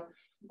Nineveh,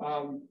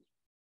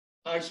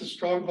 ISIS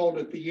stronghold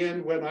at the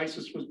end when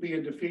ISIS was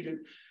being defeated.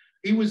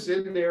 He was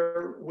in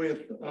there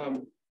with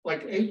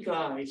like 8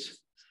 guys,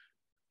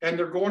 and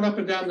they're going up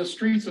and down the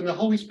streets, and the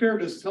Holy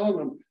Spirit is telling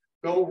them,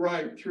 go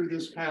right through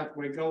this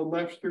pathway, go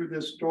left through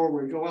this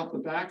doorway, go out the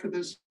back of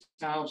this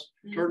house,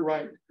 turn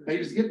right. And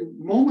he's getting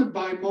moment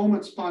by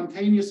moment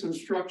spontaneous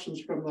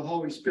instructions from the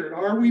Holy Spirit.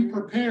 Are we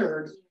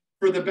prepared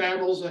for the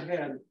battles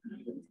ahead.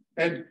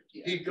 And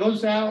he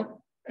goes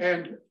out,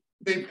 and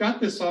they've got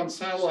this on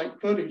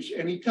satellite footage,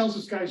 and he tells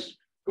his guys,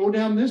 go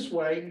down this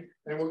way,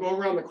 and we'll go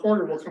around the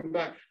corner, we'll come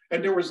back.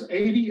 And there was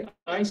 80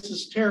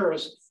 ISIS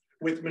terrorists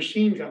with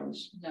machine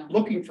guns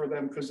looking for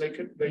them because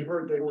they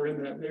heard they were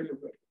in that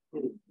neighborhood.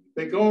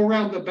 They go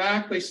around the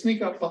back, they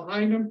sneak up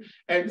behind them,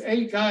 and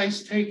 8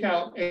 guys take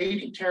out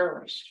 80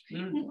 terrorists.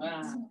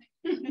 Wow.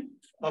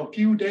 A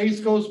few days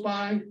goes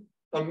by,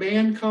 a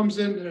man comes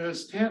into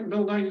his tent,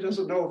 middle of the night, he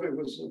doesn't know if it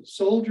was a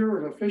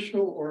soldier, an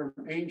official, or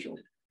an angel.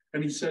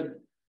 And he said,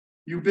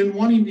 you've been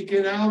wanting to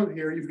get out of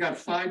here, you've got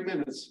 5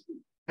 minutes,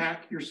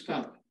 pack your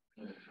stuff.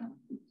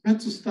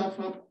 Puts the stuff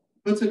up,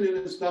 puts it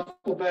in his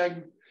duffel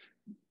bag.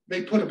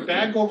 They put a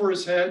bag over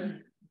his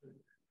head.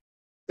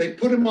 They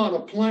put him on a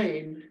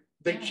plane.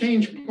 They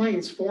changed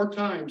planes 4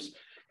 times.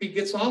 He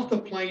gets off the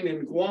plane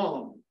in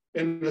Guam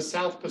in the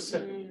South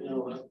Pacific.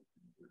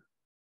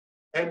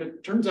 And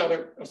it turns out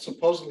it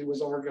supposedly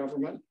was our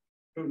government.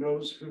 Who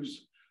knows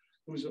whose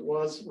it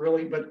was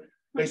really, but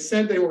they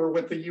said they were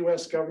with the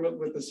US government,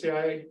 with the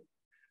CIA.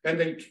 And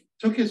they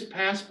took his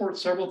passport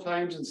several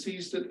times and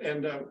seized it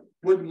and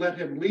wouldn't let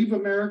him leave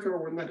America or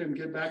wouldn't let him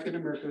get back in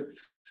America.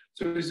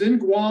 So he's in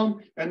Guam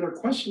and they're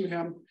questioning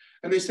him.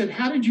 And they said,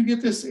 how did you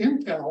get this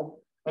intel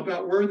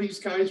about where these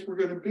guys were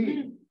going to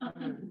be?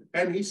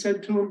 And he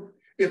said to him,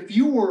 if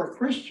you were a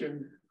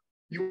Christian,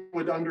 you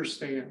would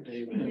understand.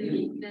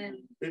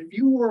 Amen. If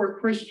you were a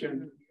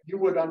Christian, you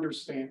would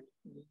understand.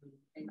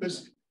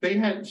 Because they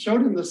had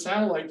showed him the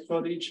satellite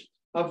footage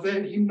of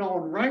them, he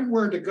knowing right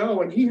where to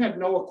go, and he had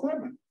no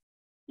equipment.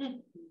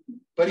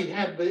 But he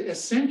had the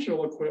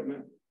essential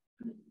equipment,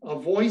 a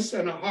voice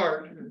and a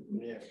heart,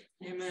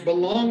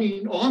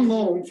 belonging on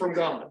loan from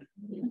God,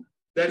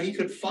 that he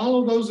could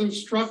follow those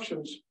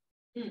instructions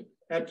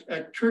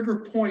at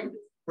trigger point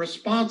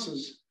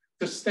responses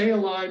to stay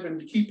alive and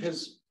to keep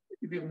his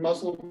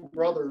Muslim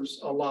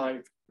brothers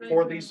alive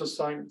for these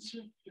assignments.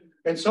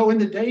 And so in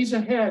the days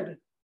ahead,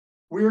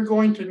 we're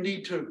going to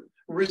need to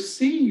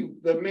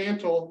receive the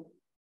mantle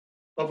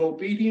of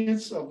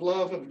obedience, of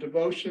love, of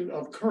devotion,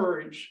 of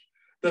courage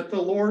that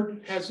the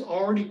Lord has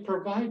already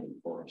provided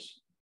for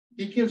us.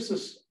 He gives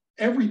us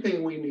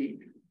everything we need,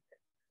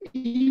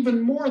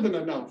 even more than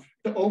enough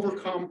to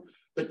overcome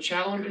the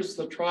challenges,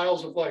 the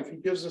trials of life. He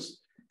gives us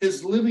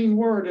his living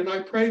word. And I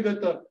pray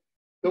that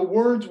the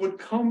words would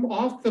come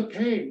off the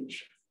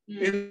page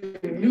in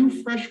new,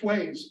 fresh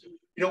ways.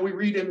 You know, we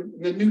read in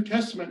the New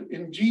Testament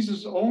in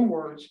Jesus' own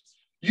words,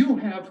 you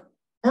have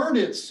heard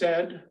it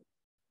said,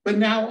 but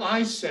now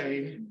I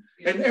say,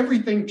 and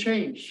everything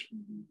changed.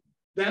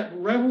 That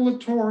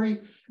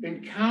revelatory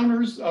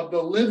encounters of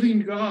the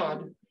living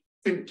God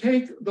can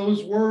take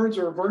those words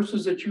or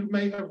verses that you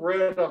may have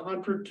read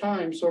 100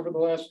 times over the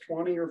last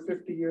 20 or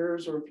 50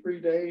 years or 3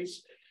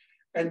 days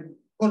and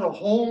put a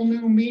whole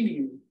new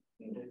meaning,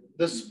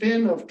 the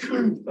spin of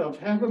truth, of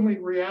heavenly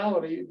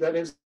reality that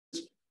is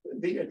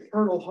the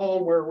eternal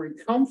home where we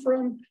come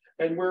from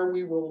and where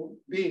we will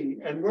be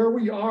and where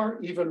we are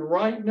even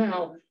right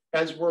now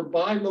as we're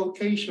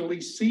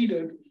bilocationally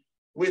seated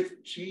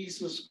with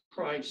Jesus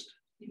Christ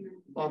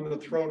on the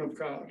throne of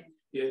God.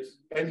 Yes.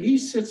 And he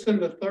sits in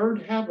the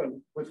third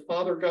heaven with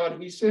Father God.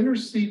 He's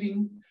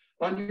interceding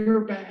on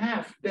your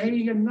behalf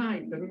day and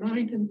night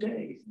and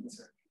day.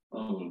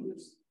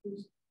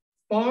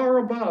 Far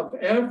above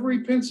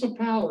every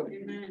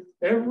principality,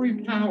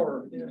 every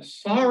power,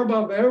 far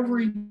above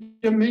every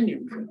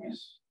dominion.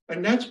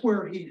 And that's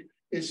where he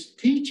is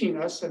teaching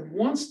us and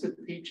wants to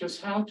teach us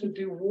how to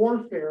do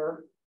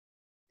warfare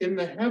in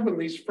the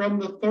heavenlies from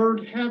the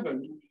third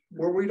heaven,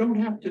 where we don't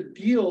have to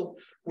deal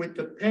with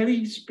the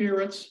petty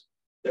spirits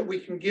that we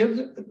can give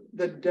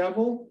the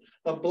devil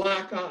a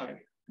black eye.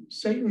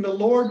 Satan, the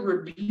Lord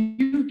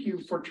rebuke you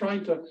for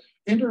trying to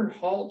hinder,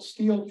 halt,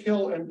 steal,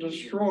 kill, and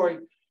destroy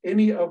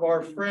any of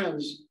our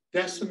friends'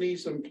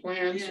 destinies and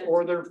plans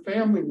or their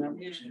family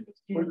members.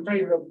 We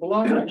pray the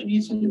blood of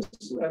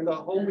Jesus and the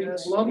holy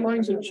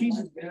bloodlines of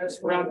Jesus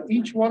around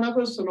each one of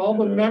us and all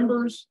the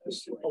members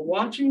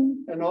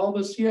watching and all the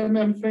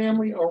CMM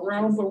family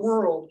around the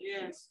world,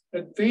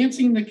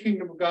 advancing the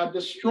kingdom of God,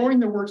 destroying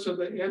the works of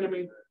the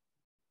enemy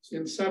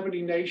in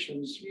 70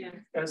 nations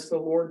as the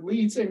Lord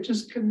leads and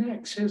just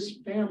connects his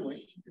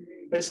family.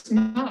 It's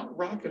not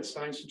rocket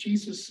science.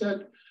 Jesus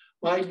said,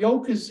 my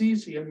yoke is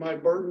easy and my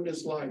burden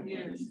is light.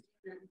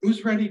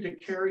 Who's ready to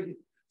carry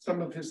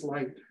some of his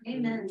light?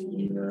 Amen.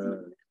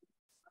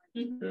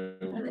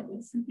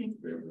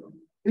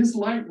 His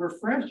light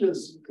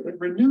refreshes, it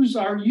renews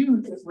our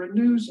youth, it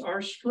renews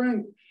our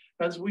strength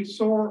as we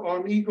soar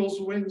on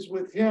eagle's wings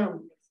with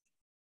him,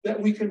 that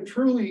we can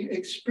truly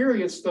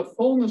experience the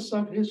fullness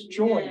of his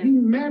joy. He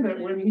meant it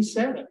when he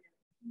said it.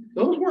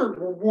 Those weren't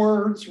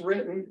words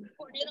written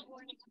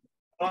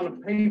on a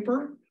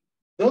paper.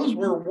 Those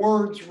were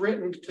words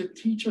written to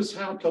teach us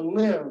how to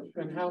live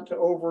and how to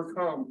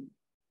overcome.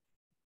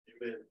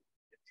 Amen.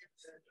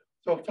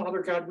 So,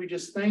 Father God, we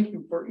just thank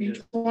you for each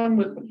one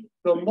with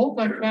the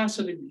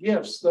multifaceted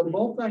gifts, the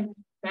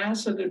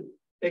multifaceted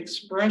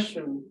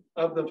expression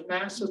of the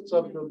facets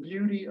of the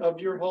beauty of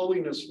your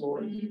holiness,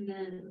 Lord.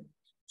 Amen.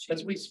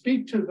 As we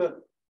speak to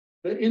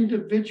the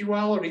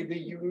individuality, the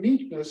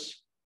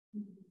uniqueness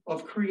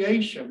of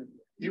creation.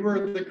 You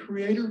are the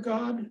creator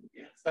God,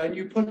 and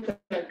you put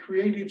that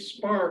creative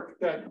spark,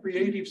 that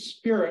creative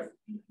spirit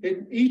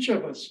in each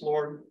of us,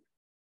 Lord.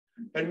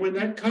 And when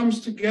that comes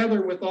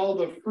together with all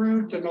the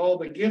fruit and all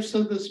the gifts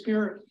of the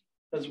Spirit,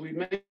 as we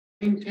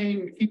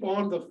maintain, keep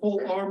on the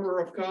full armor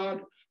of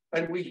God,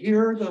 and we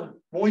hear the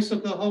voice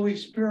of the Holy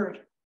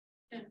Spirit,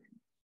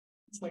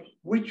 it's like,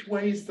 which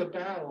way's the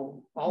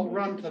battle? I'll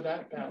run to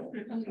that battle.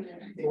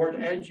 Lord,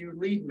 as you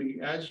lead me,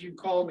 as you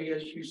call me,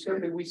 as you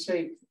send me, we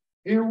say,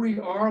 here we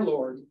are,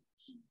 Lord.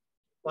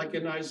 Like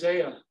in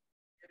Isaiah,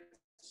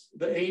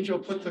 the angel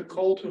put the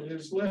coal to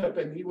his lip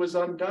and he was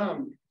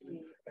undone.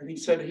 And he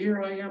said,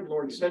 here I am,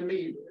 Lord, send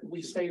me.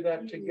 We say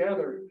that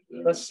together.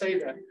 Let's say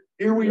that.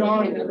 Here we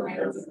are,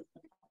 Lord.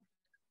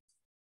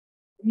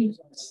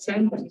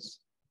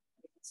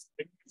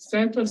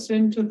 Sent us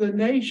into the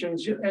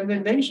nations, and the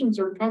nations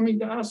are coming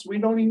to us. We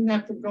don't even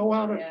have to go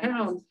out of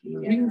town.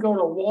 We can go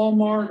to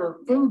Walmart or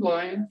Food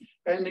Lion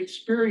and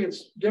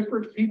experience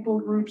different people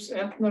groups,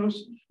 ethnos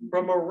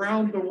from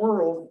around the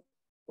world,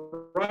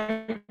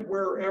 right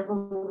wherever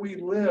we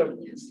live,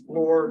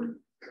 Lord.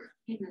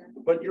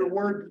 But your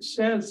word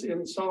says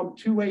in Psalm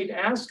 2:8,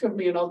 ask of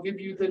me and I'll give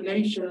you the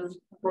nations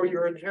for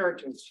your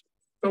inheritance.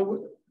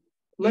 So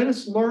let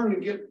us learn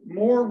and get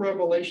more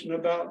revelation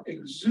about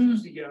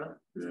exousia,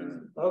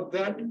 of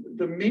that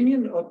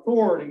dominion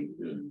authority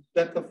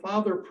that the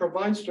Father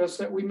provides to us,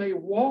 that we may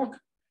walk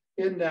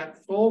in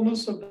that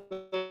fullness of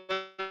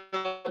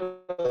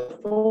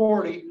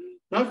authority,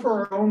 not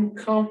for our own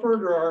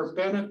comfort or our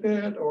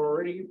benefit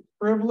or any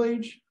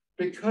privilege,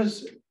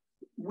 because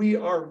we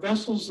are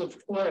vessels of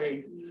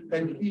clay,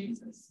 and he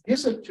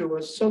gives it to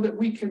us so that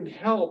we can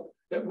help,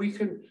 that we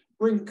can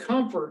bring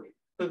comfort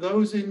to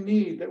those in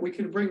need, that we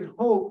can bring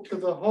hope to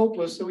the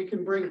hopeless, that we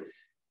can bring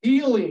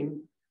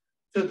healing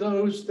to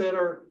those that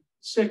are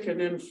sick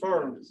and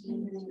infirm.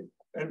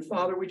 And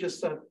Father, we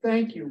just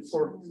thank you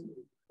for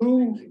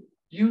who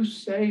you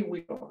say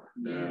we are.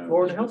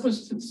 Lord, help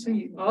us to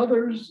see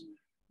others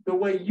the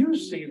way you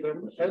see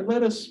them, and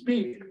let us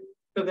speak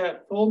to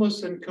that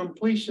fullness and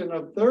completion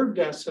of their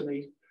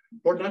destiny,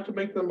 Lord, not to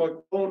make them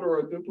a clone or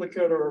a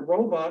duplicate or a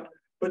robot,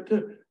 but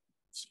to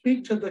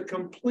speak to the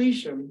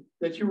completion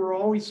that you were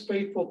always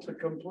faithful to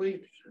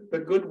complete the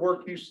good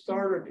work you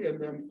started in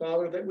them,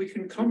 Father, that we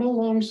can come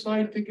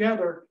alongside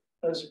together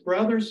as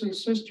brothers and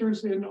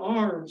sisters in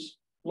arms,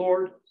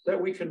 Lord,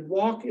 that we can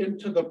walk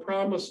into the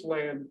promised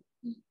land,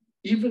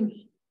 even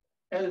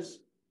as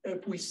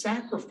if we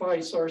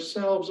sacrifice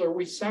ourselves or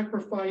we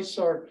sacrifice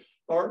our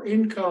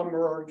income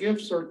or our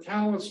gifts or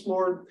talents,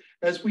 Lord,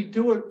 as we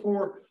do it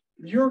for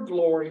your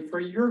glory, for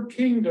your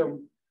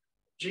kingdom.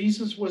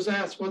 Jesus was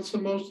asked, what's the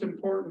most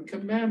important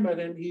commandment?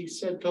 And he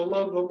said, to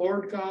love the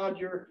Lord God,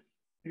 your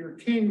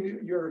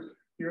King,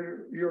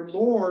 your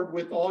Lord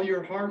with all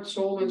your heart,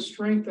 soul, and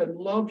strength, and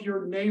love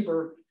your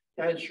neighbor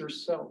as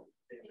yourself.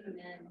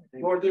 Amen.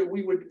 Lord, that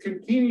we would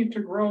continue to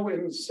grow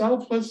in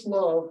selfless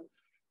love,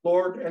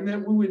 Lord, and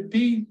that we would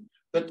be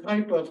the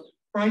type of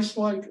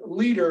Christ-like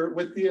leader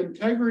with the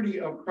integrity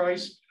of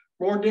Christ,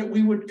 Lord, that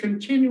we would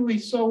continually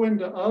sow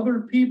into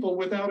other people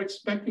without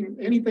expecting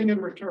anything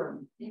in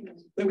return. Amen.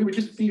 That we would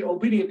just be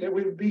obedient, that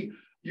we would be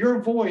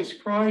your voice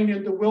crying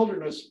in the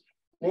wilderness,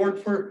 Lord,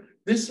 for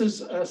this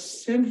is a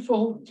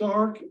sinful,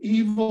 dark,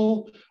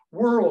 evil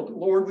world,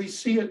 Lord. We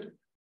see it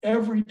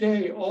every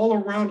day all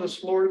around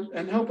us, Lord,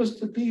 and help us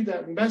to be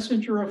that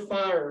messenger of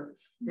fire,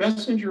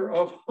 messenger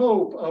of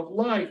hope, of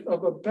life,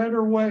 of a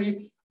better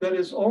way that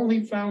is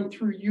only found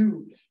through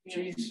you,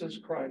 Jesus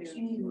Christ.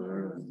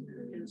 Amen.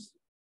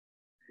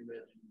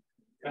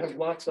 I have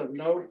lots of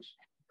notes.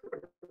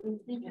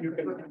 You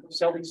can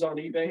sell these on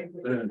eBay.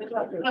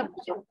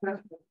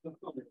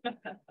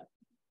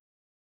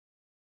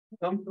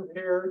 Come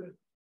prepared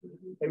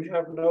and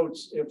have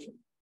notes if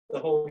the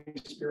Holy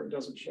Spirit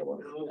doesn't show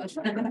up.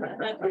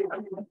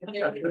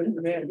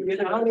 Amen. Get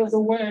out of the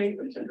way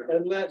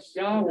and let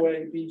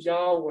Yahweh be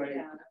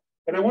Yahweh.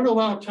 And I want to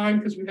allow time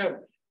because we have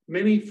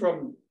many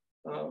from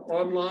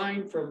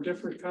online from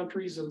different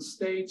countries and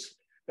states,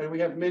 and we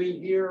have many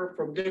here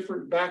from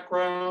different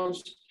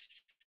backgrounds.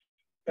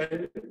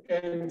 And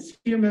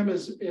CMM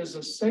is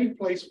a safe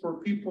place for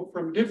people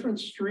from different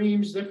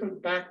streams,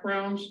 different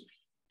backgrounds,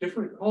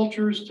 different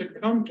cultures to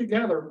come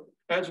together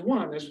as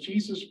one, as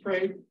Jesus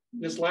prayed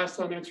this last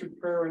unanswered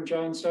prayer in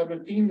John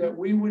 17, that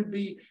we would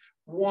be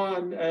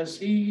one as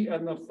he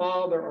and the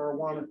Father are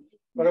one.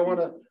 But I want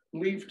to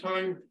leave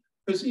time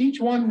because each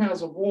one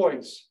has a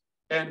voice,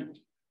 and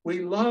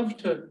we love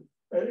to,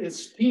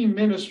 it's team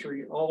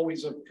ministry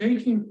always of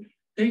taking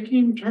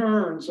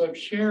turns of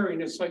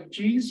sharing. It's like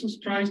Jesus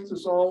Christ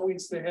is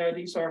always the head.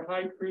 He's our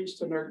high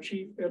priest and our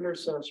chief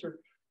intercessor.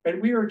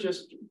 And we are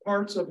just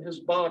parts of his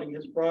body,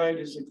 his bride,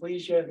 his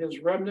ecclesia, his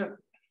remnant,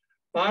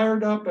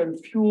 fired up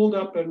and fueled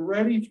up and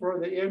ready for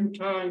the end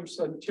times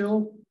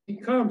until he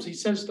comes. He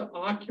says to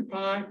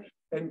occupy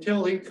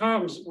until he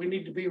comes. We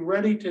need to be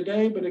ready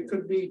today, but it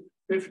could be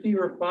 50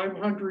 or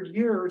 500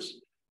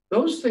 years.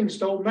 Those things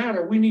don't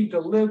matter. We need to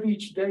live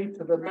each day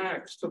to the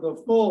max, to the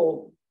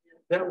full,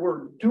 that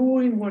we're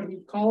doing what he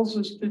calls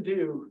us to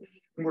do.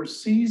 And we're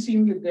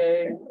seizing the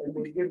day and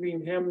we're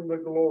giving him the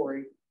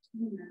glory.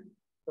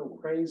 So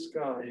praise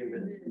God.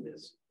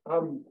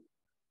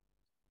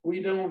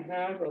 We don't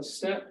have a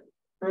set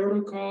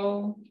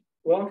protocol.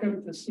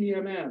 Welcome to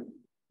CMM.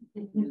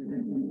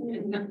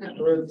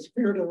 Where the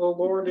Spirit of the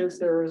Lord is,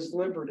 there is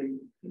liberty.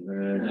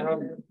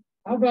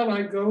 How about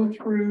I go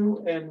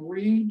through and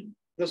read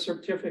the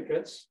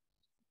certificates,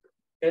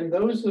 and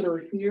those that are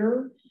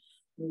here,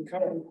 you can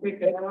come and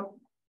pick it up,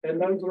 and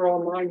those that are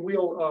online,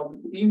 we'll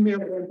email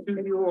them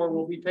to you, or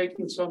we'll be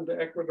taking some to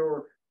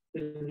Ecuador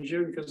in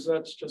June, because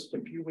that's just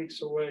a few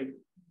weeks away.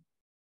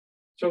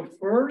 So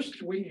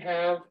first, we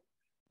have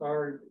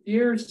our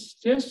dear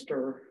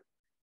sister,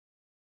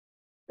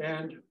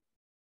 and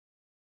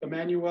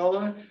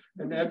Emanuela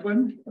and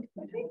Edwin.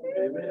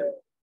 Amen.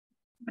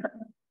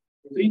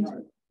 These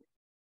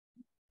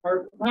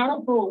are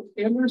powerful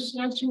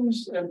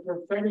intercessors and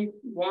prophetic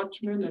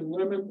watchmen and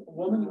women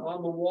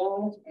on the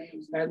wall.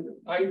 And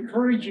I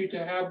encourage you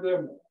to have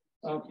them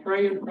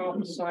pray and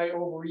prophesy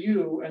over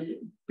you and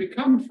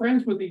become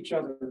friends with each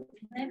other.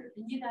 Can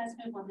you guys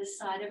move on this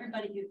side?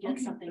 Everybody who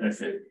gets something,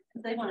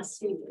 they want to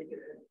see you.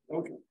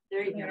 Okay.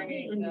 There you go.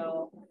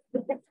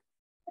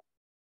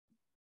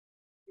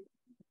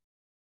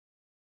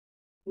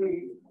 There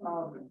you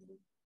go.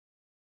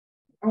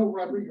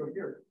 Rodrigo,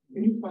 here.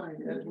 Can you find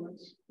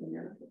Edwin's in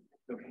here?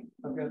 Okay.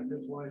 I've got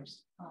his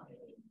wife's.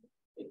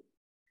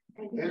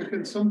 And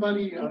can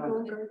somebody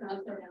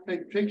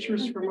take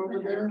pictures from over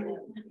there?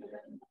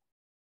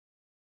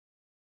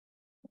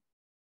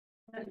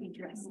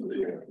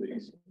 Yeah,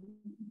 please.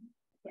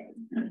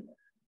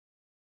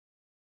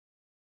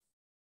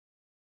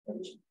 I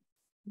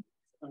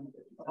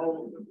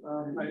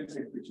didn't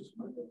take pictures.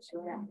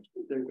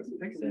 There you go.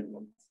 Take it.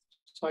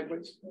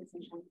 Sideways.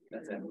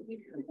 That's it.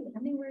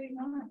 Anywhere you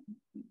want.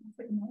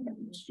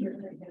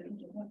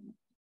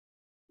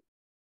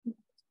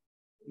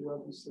 You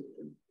love the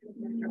system.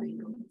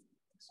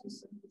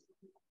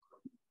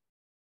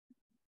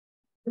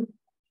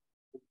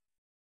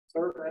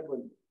 Sir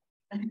Edwin.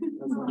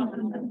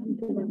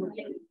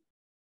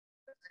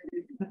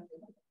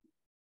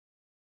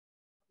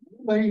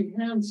 Lay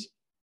hands.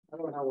 I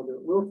don't know how we'll do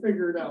it. We'll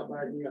figure it out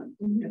by the end.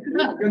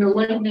 We're going to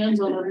lay hands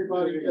on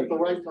everybody at the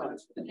right time.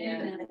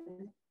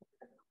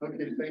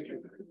 Okay, thank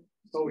you.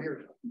 Oh,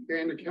 here,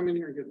 Anna, come in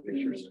here and get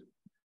pictures.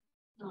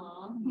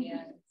 Oh,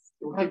 yes.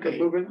 We'll keep it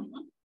moving.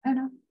 I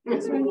know.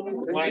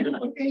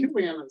 Okay, two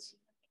Annas.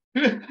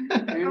 Anna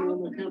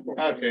in the temple.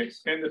 Okay,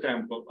 in the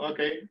temple.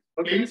 Okay.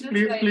 Please.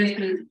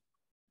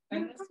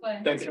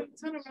 Thank you.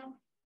 Turn around.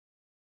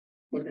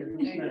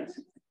 Okay.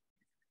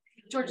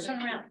 George,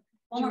 turn around.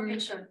 One more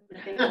picture.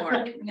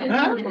 Okay.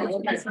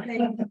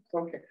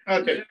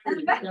 Okay.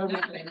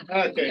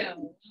 Okay.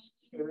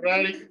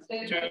 Ready,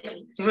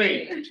 2,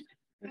 3.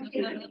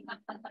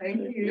 Thank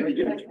you.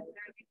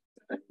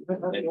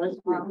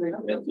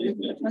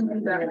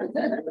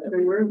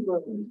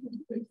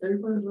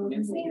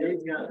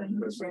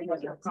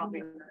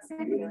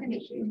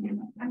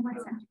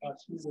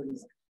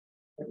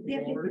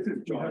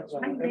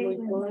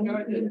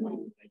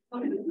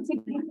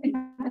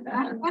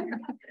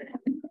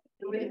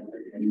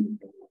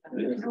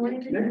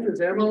 Next is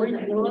Emily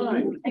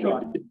Klein,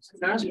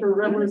 Pastor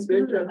Reverend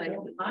Bishop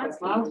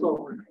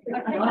Apostle,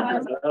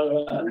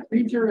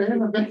 teacher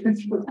and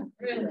evangelist.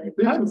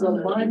 This is a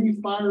mighty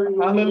fiery.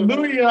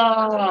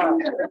 Hallelujah!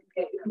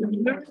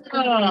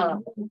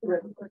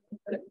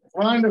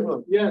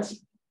 Wonderful.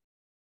 Yes.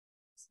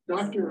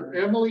 Dr.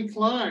 Emily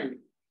Klein.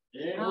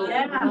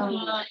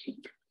 Yeah.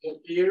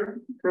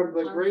 Here from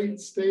the great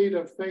state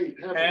of faith.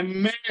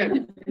 Amen.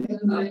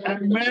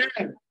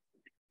 Amen.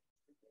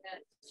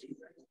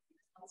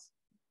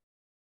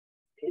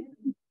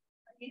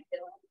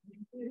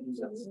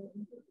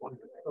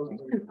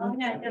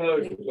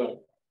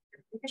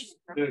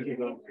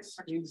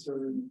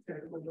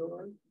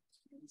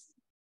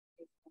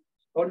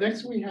 Oh,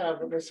 next we have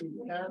Kathy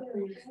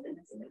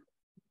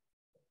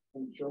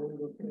and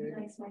Joel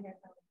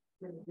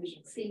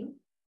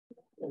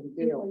and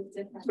Gail.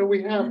 So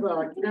we have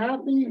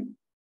Kathy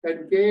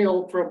and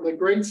Gail from the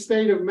great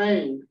state of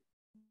Maine.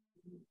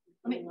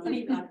 Let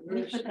me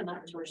put them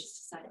up, George,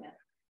 just a second.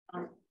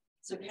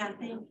 So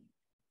Kathy.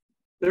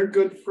 They're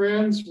good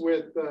friends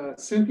with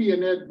Cynthia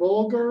and Ed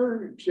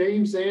Bulger,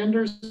 James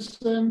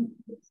Anderson,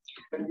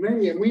 and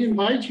many. And we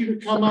invite you to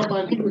come up.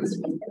 I think it's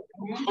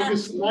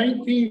August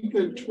 19th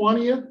and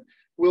 20th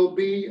will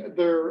be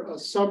their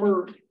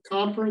summer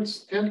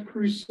conference, 10th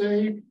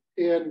Crusade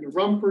in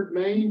Rumford,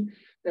 Maine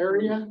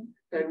area.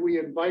 And we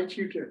invite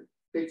you to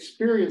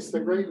experience the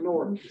great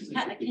North.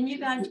 Can you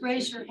guys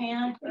raise your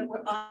hand?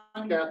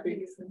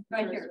 Kathy.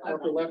 Right here.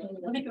 Upper left.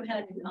 Let me go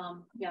ahead and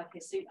yeah, okay.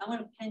 So I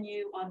want to pin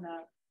you on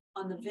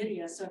the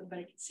video so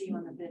everybody can see you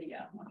on the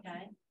video.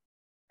 Okay.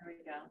 There we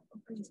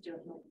go. Just do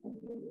it.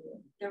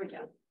 There we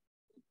go.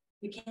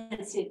 You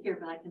can't see it here,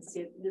 but I can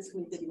see it this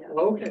new video.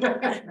 Okay.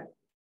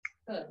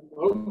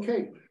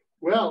 Okay.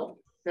 Well,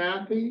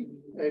 Kathy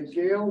and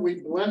Gail,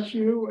 we bless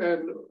you,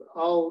 and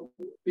I'll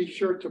be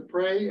sure to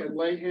pray and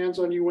lay hands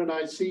on you when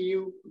I see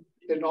you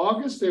in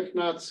August, if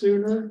not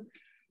sooner.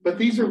 But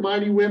these are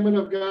mighty women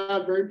of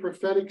God, very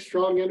prophetic,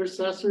 strong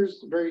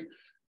intercessors,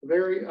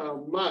 very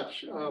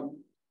much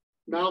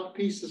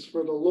mouthpieces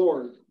for the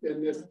Lord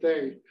in this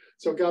day.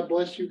 So God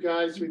bless you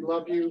guys. We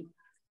love you.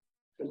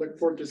 I look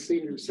forward to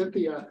seeing you.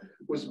 Cynthia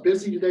was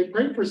busy today.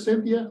 Pray for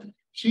Cynthia.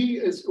 She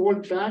is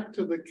going back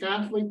to the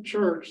Catholic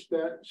Church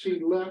that she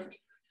left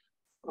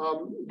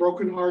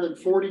brokenhearted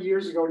 40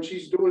 years ago, and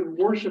she's doing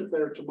worship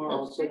there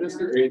tomorrow. So this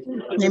is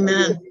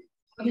Amen.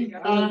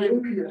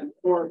 time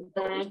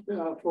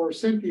for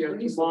Cynthia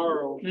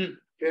tomorrow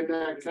in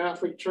that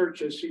Catholic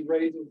church as she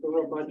raises the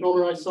roof. I told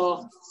her I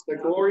saw the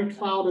glory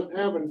cloud of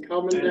heaven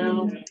coming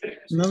down.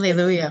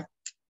 Hallelujah.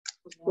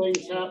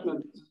 Things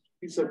happening.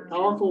 He's a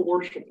powerful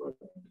worshiper.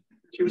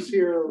 She was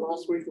here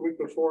last week, the week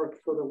before,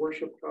 for the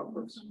worship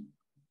conference.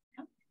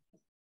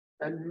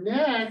 And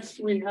next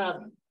we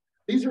have,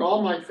 these are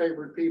all my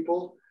favorite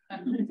people.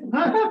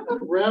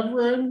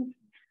 Reverend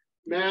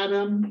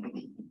Madam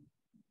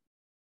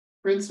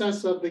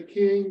Princess of the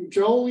King,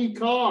 Jolie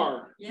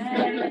Carr.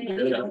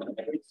 Yay.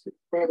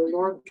 From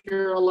North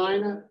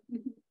Carolina.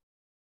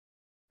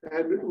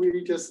 And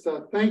we just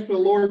thank the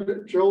Lord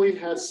that Jolie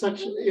has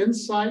such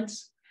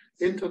insights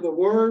into the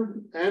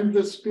Word and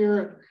the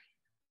Spirit.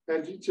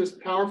 And it's just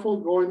powerful,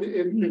 going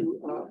into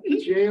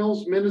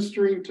jails,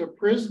 ministering to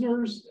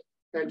prisoners,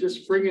 and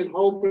just bringing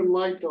hope and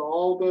light to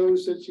all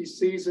those that she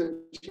sees. And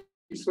she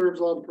serves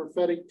on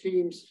prophetic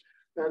teams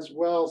as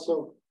well.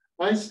 So,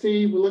 hi,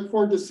 Steve. We look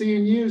forward to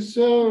seeing you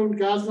soon.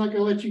 God's not going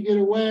to let you get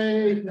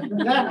away.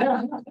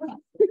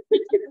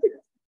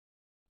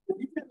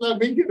 Let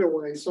me get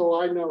away,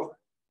 so I know.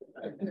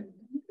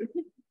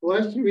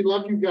 Bless you. We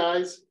love you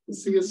guys.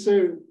 See you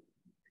soon.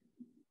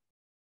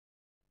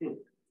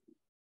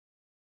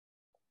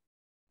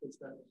 What's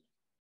that?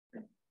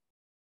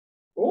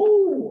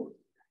 Oh.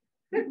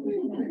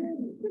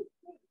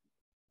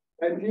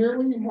 And here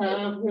we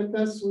have with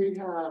us, we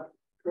have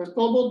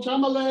Cristobal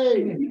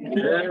Chamale.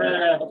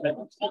 Yeah.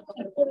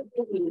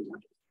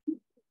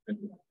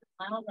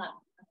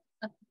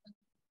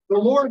 The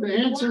Lord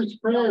answers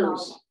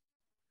prayers,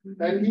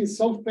 and He's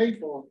so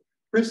faithful.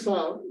 Chris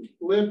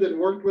lived and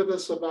worked with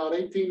us about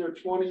 18 or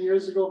 20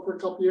 years ago for a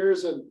couple of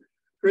years, and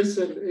Chris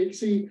and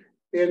Ixie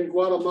in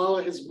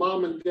Guatemala, his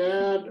mom and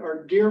dad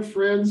are dear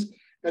friends,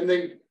 and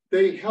they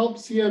help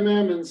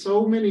CMM in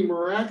so many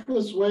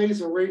miraculous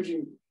ways,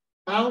 arranging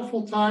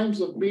powerful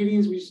times of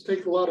meetings. We used to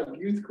take a lot of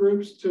youth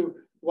groups to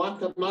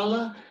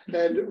Guatemala,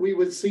 and we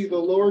would see the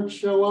Lord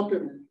show up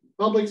in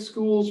public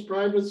schools,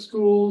 private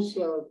schools,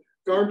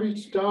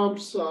 garbage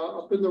dumps,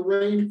 up in the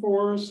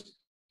rainforest,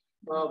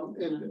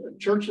 in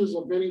churches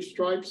of many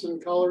stripes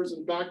and colors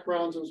and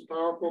backgrounds. It was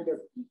powerful.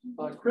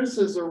 But Chris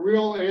is a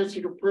real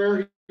answer to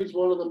prayer. He's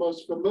one of the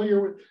most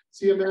familiar with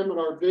CMM and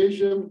our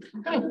vision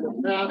and the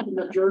path and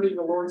the journey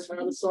the Lord's had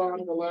us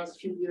on the last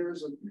few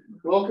years. And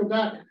welcome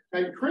back.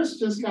 And Chris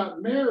just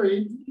got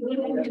married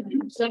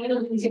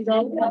Saturdays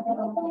ago.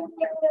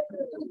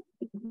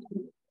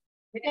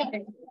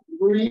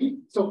 Bree,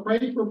 so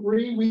pray for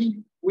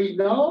Bree. We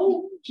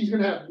know she's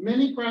going to have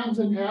many crowns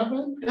in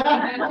heaven.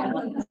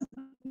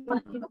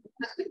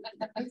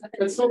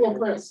 And so will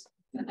Chris.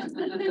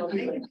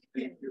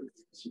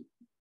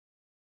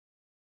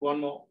 One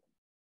more.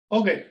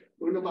 Okay.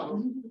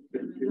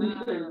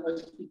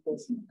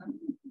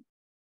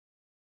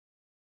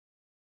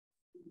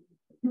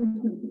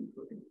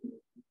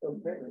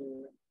 Okay.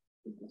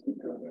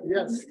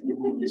 Yes.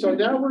 So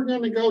now we're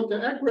going to go to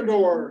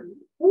Ecuador.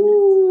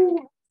 Woo!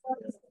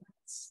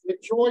 The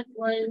joy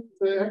plane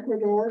to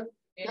Ecuador.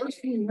 First,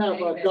 we have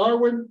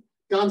Darwin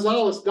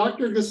Gonzalez.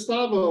 Dr.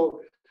 Gustavo,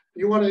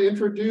 you want to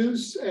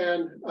introduce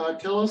and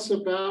tell us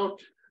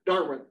about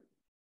Darwin?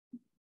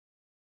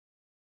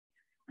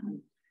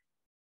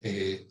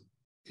 I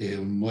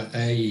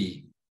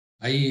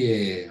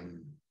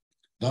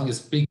don't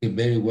speak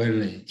very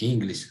well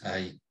English.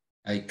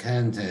 I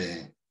can't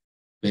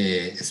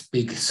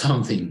speak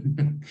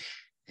something.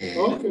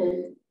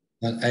 Okay.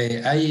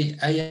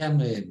 I am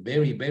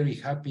very, very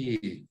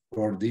happy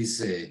for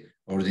this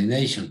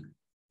ordination.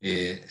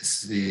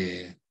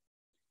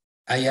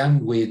 I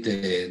am with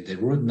the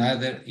root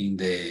mother in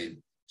the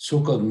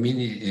Sukkot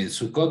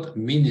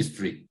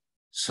ministry.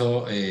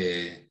 So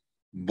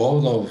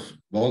both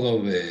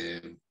of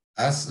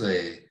us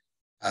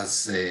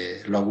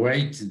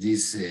elaborate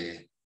this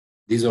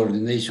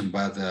ordination,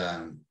 but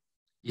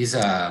it's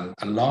a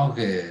long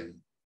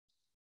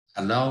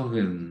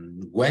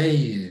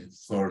way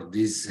for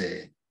this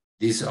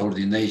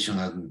ordination,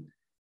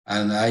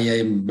 and I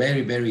am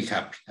very, very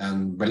happy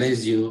and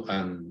bless you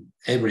and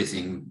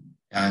everything,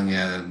 and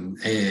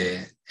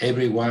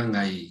everyone.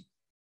 I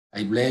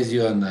bless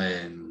you and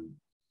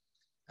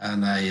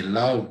I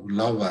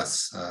love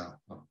us.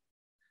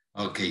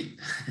 Okay.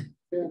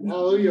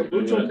 Hallelujah.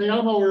 Mucho te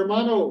amo,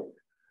 hermano.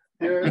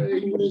 Your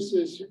English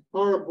is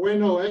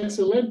bueno,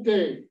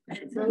 excelente.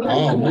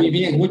 Oh, muy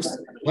bien.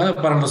 Bueno,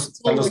 para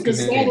los que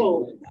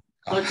Gustavo,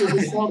 Dr.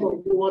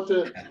 Gustavo, you want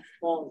to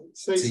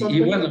say sí, something?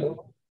 y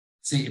bueno,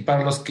 sí,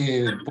 para los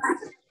que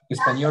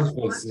español,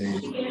 pues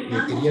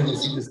le quería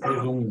decirles que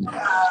es un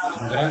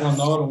gran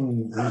honor,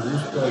 un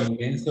gusto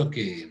inmenso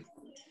que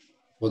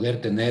poder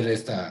tener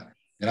esta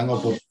gran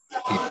oportunidad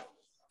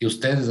que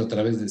ustedes a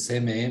través de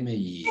CMM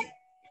y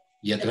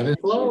a través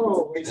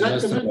Claro,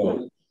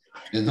 exactamente.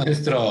 de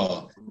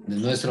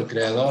nuestro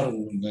creador,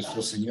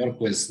 nuestro Señor,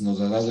 pues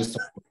nos ha dado esta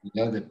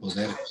oportunidad de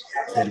poder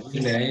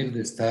servirle a Él,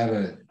 de estar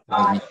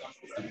transmitiendo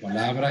su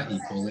palabra y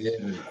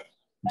poder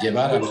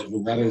llevar a los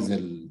lugares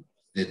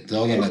de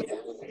toda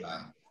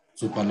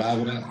su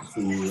palabra,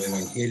 su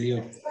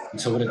evangelio y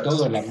sobre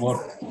todo el amor,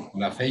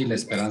 la fe y la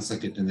esperanza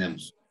que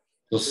tenemos.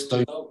 Entonces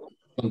estoy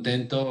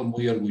contento,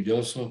 muy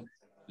orgulloso,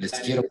 les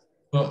quiero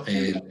mucho,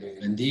 les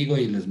bendigo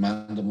y les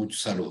mando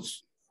muchos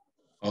saludos.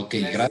 Ok,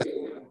 gracias.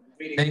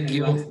 Thank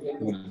you.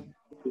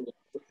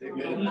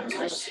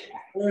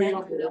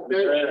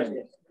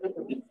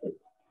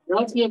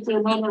 Gracias,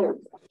 hermano.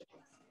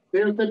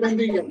 Dios te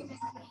bendiga.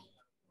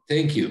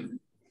 Thank you.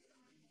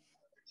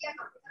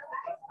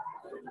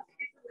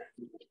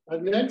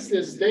 Next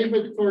is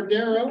David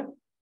Cordero.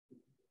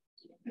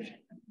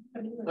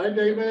 Hi,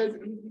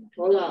 David.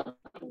 Hola.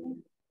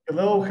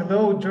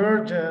 Hello,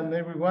 George and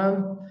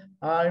everyone.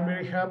 I'm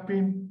very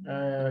happy.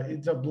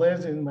 It's a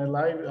blessing in my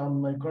life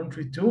and my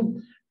country too.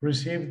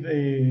 Received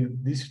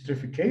this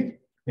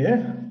certificate.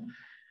 Yeah,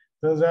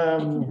 because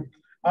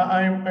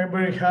I'm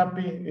very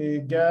happy.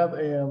 God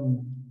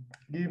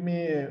give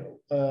me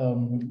a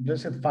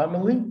blessed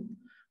family,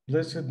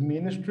 blessed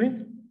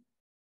ministry,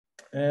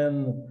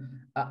 and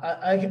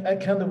I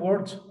can't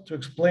words to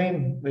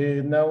explain.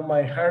 Now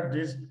my heart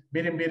is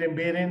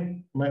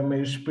beating.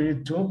 My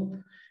spirit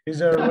too.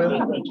 It's a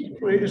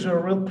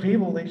real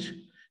privilege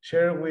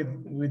share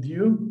with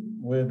you,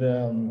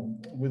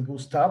 with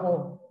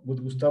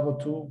Gustavo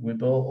too,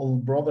 with all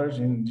brothers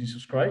in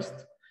Jesus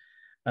Christ.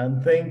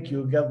 And thank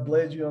you. God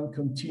bless you and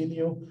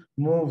continue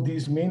move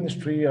this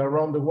ministry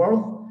around the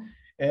world.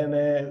 And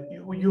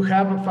you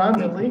have a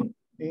family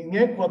in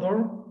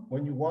Ecuador.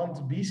 When you want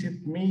to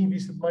visit me,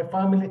 visit my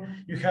family,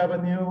 you have a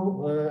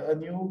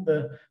new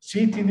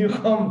city, new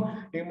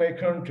home in my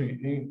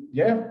country.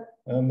 Yeah,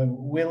 and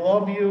we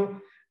love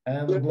you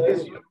and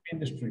bless your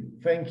ministry.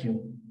 Thank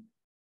you.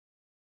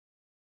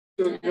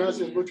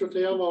 Gracias, mucho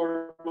te amo,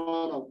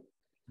 hermano.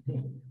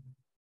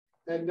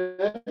 And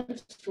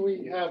next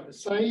we have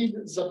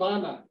Said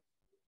Zabana.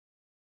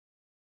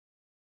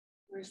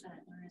 Where's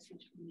that? Where is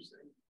it?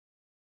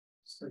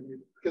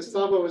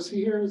 Gustavo, is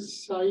he here?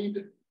 Said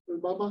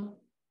Baba?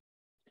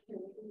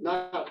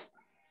 No.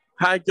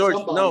 Hi, George.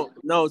 Zabana.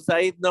 No,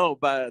 Said, no,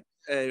 but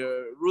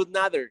Ruth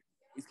Nader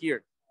is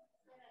here.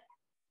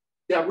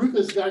 Yeah, Ruth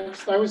is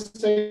next. I was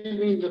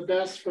saving the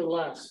best for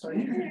last.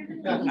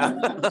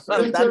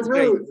 That's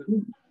great.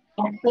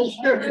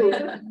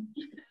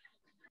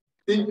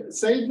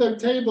 Save the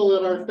table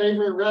at our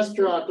favorite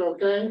restaurant,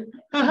 okay?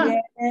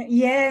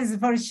 Yes,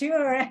 for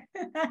sure.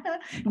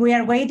 We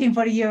are waiting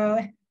for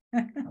you.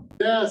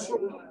 Yes,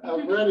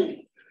 I'm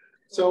ready.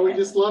 So we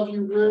just love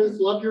you, Ruth,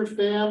 love your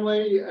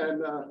family,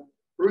 and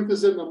Ruth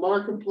is in the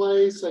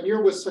marketplace, and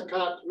you're with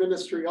Sakat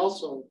Ministry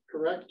also,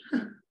 correct?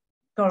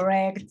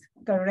 Correct.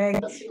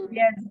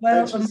 Yes,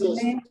 well,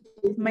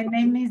 my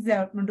name is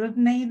Ruth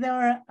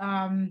Nader.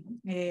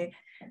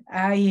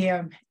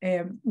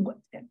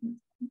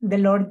 The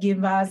Lord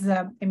gave us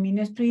a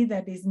ministry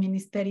that is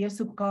Ministerio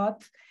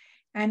Sukkot.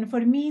 And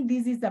for me,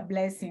 this is a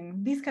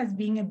blessing. This has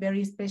been a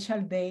very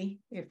special day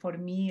for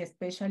me,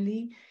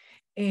 especially.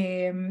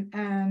 It's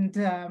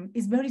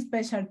very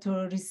special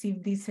to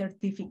receive this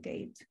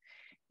certificate.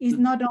 It's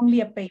not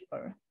only a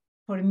paper.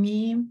 For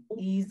me,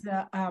 is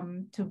to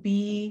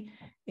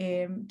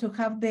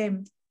have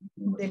the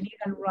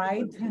legal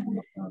right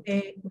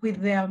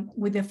with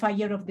the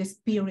fire of the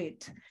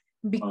Spirit,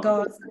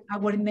 because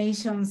our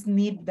nations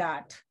need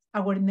that.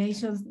 Our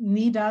nations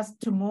need us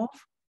to move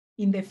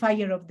in the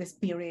fire of the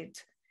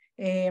Spirit.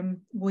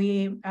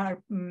 We are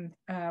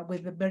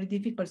with the very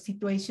difficult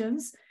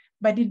situations,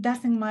 but it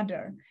doesn't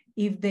matter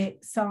if the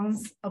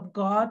sons of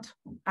God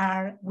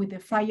are with the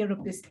fire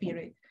of the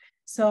Spirit.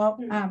 So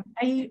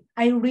I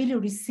really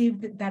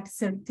received that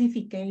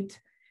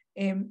certificate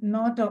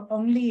not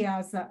only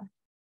as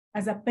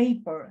a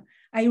paper.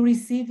 I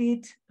received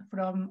it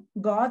from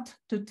God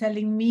to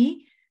telling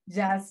me,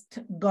 just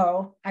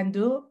go and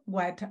do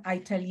what I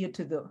tell you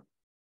to do.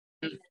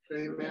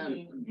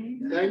 Amen.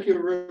 Thank you,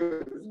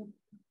 Ruth.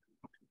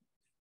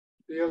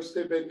 Dios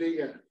te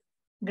bendiga.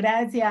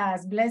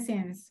 Gracias,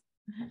 blessings.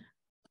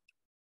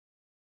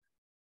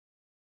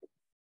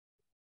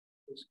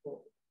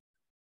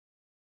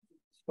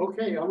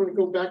 Okay, I'm going to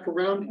go back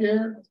around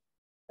here,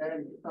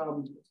 and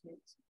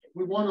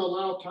we want to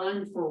allow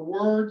time for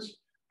words,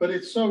 but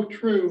it's so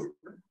true.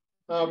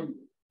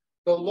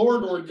 The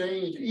Lord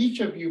ordained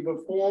each of you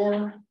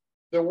before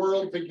the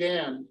world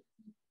began,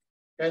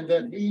 and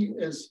that He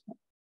is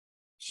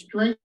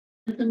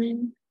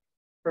strengthening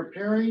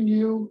preparing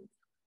you.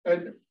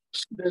 And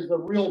there's a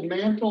real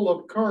mantle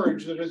of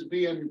courage that is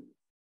being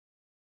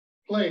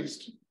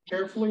placed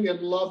carefully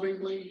and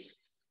lovingly,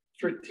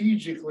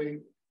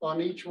 strategically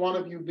on each one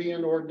of you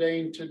being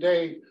ordained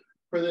today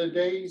for the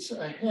days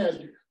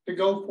ahead to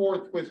go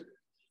forth with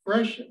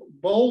fresh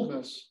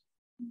boldness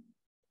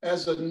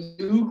as a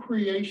new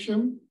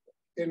creation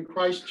in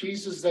Christ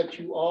Jesus that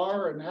you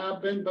are and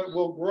have been, but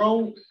will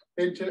grow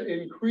into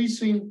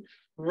increasing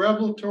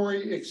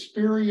revelatory,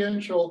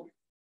 experiential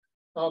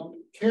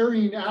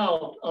carrying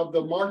out of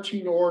the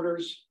marching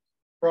orders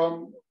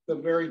from the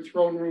very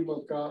throne room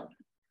of God.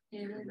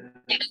 Amen.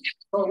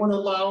 So I want to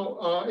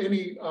allow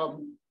any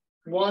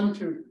one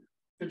to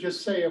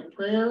just say a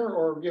prayer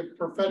or give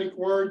prophetic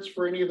words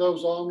for any of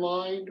those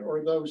online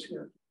or those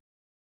here.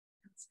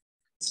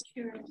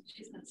 Sure,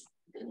 Jesus.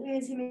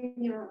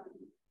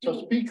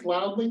 So speak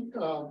loudly.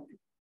 Well,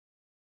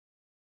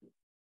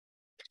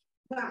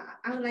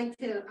 I would like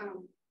to,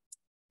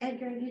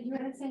 Edgar, did you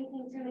want to say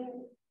anything to me?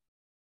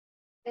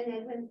 And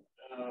Edwin?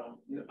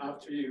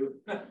 After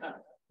you.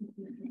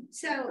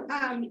 So,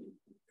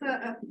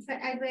 for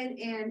Edwin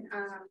and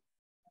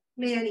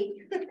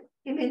Manny,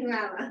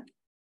 Emanuela.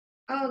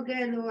 Oh,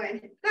 good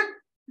Lord.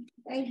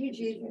 Thank you,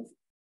 Jesus.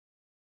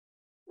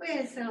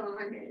 We're so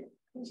honored.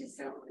 I'm just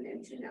so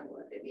honored to know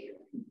both of you.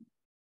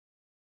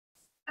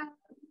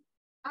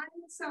 I'm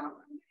going to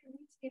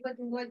see what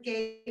the Lord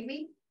gave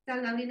me. Is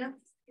that loud enough?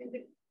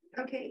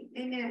 Okay,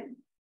 amen.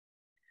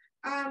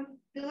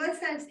 The Lord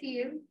says to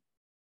you,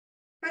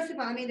 first of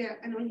all, I made an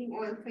anointing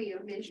oil for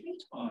your ministry.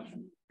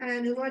 Awesome.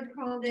 And the Lord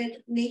called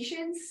it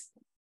Nations,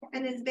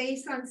 and it's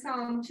based on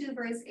Psalm 2,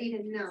 verse 8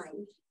 and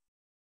 9.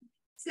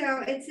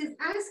 So it says,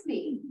 ask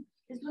me,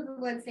 is what the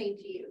Lord's saying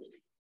to you.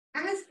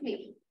 Ask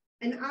me,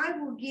 and I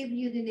will give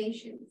you the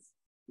nations.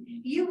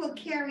 You will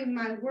carry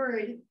my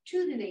word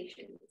to the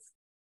nations.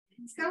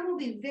 Some will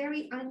be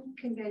very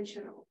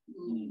unconventional.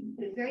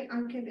 There's very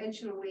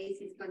unconventional ways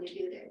he's going to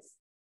do this.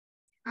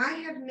 I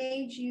have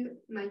made you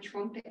my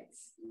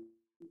trumpets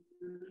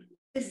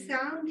to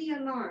sound the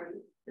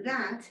alarm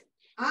that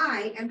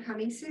I am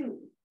coming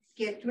soon.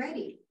 Get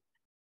ready.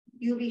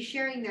 You'll be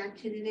sharing that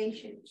to the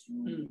nations.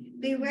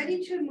 Be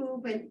ready to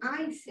move when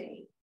I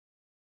say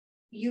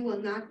you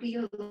will not be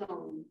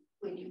alone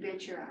when you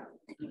venture out.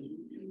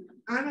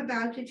 I'm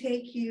about to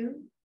take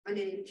you on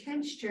an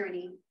intense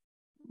journey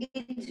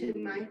into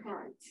my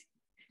heart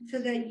so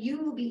that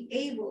you will be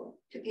able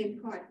to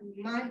impart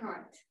my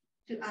heart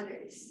to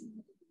others.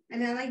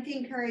 And I'd like to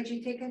encourage you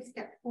to take a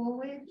step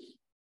forward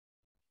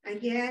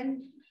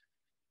again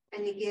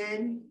and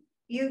again.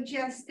 You've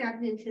just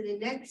stepped into the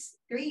next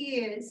 3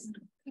 years,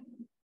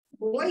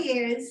 4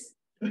 years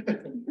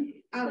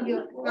of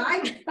your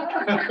life.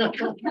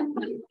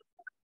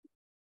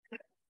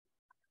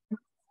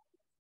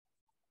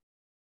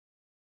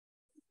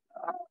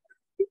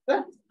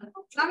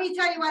 Let me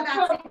tell you what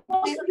that's.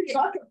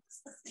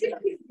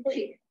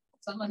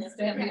 Someone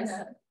standing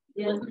there.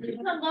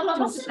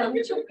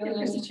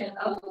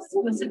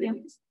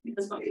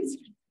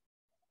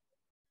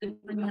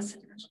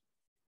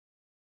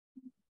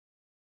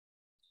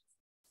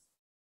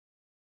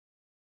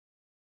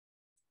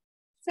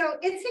 So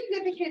it's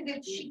significant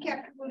that she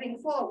kept moving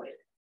forward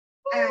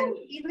and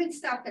even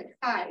stopped at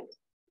 5.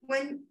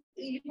 When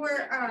you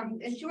were,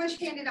 and George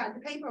handed out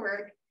the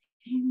paperwork,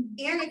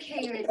 Anna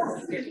came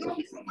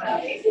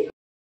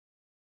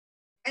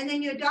and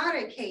then your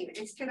daughter came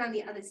and stood on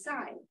the other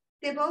side.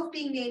 They're both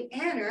being named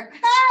Anna.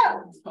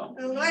 Oh!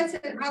 The Lord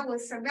said, I will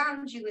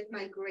surround you with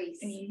my grace.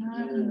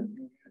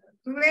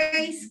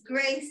 Grace,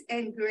 grace,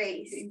 and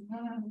grace.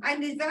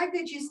 And the fact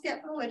that you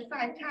step forward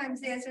 5 times,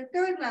 there's a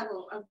 3rd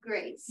level of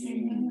grace.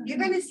 You're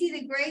going to see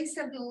the grace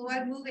of the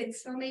Lord move in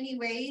so many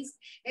ways.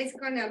 You're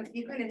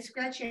going to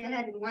scratch your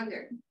head and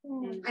wonder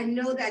and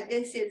know that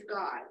this is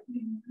God.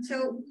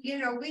 So,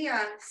 we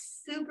are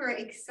super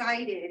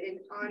excited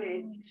and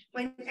honored.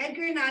 When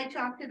Edgar and I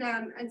talked to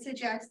them and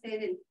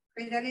suggested and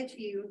presented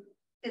to you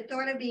the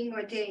thought of being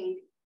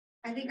ordained,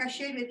 I think I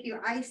shared with you,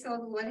 I saw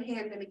the Lord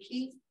hand them a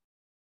key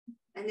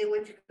and they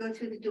went to go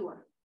through the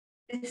door.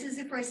 This is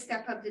the first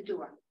step of the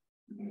door.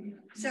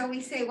 So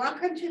we say,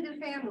 welcome to the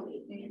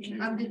family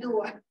of the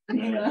door.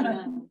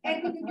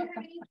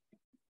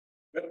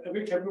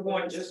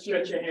 Everyone, just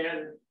stretch your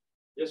hand.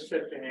 Just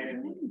stretch your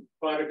hand.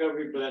 Father God,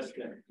 we bless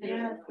them.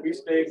 Yeah. We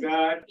say,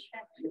 God,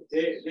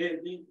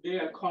 they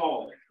are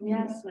called.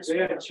 Yes. They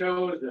are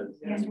chosen.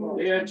 Yes.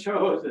 They are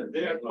chosen.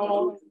 They are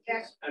called.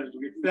 Yes. And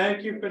we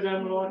thank you for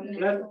them, Lord.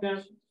 Bless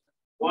them.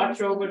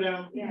 Watch over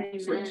them.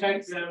 Yes.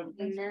 Protect them.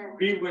 Amen.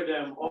 Be with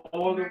them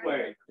all the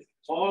way.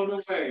 All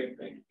the way.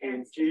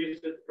 In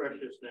Jesus'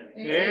 precious name.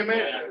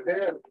 Amen.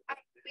 Amen.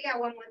 We got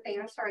one more thing.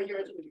 I'm sorry,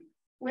 George.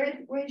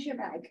 Where's your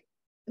bag?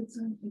 It's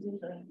So,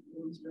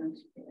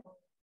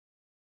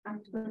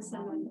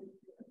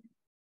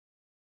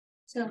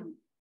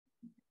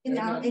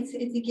 it's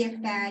a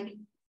gift bag.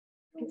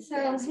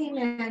 So,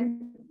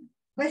 amen.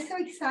 We're so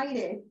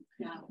excited.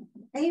 Yeah.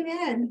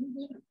 Amen.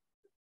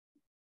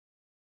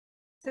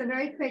 So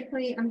very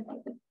quickly,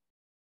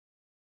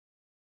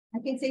 I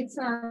can say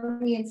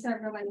sorry in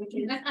several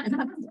languages.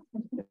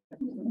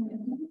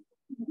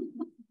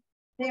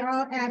 They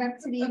all add up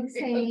to be the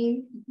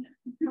same.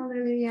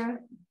 Hallelujah.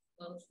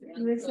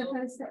 We're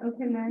supposed to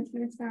open that to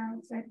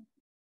ourselves.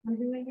 I'm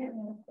doing it.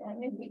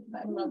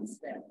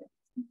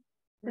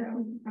 So,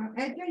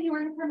 Edgar, you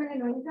want to come and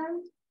anoint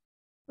them,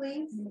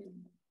 please?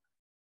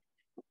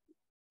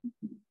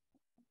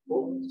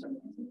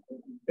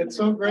 It's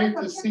so great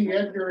to see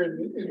Edgar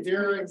and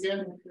Dara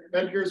again.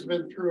 Edgar's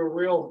been through a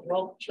real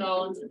health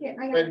challenge,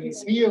 and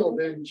he's healed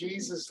in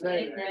Jesus'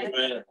 name.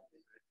 Amen.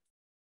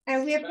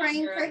 And we're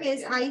praying for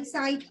his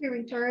eyesight to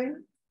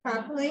return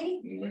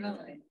properly.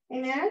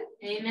 Amen.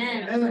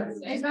 Amen.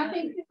 There's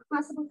nothing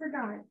possible for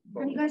God.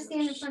 I'm going to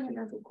stand in front of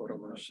them.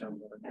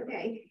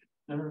 Okay.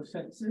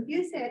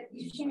 You said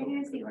you can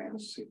use the oil.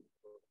 Just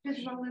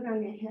roll it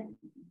on your head.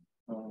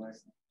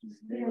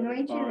 The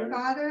anointing the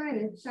Father and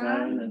the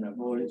Son and the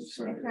Holy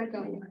Spirit.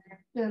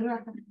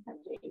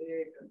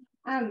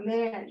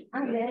 Amen.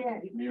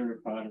 Amen.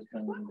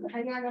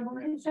 I got a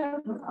voice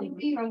of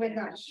oh my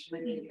gosh.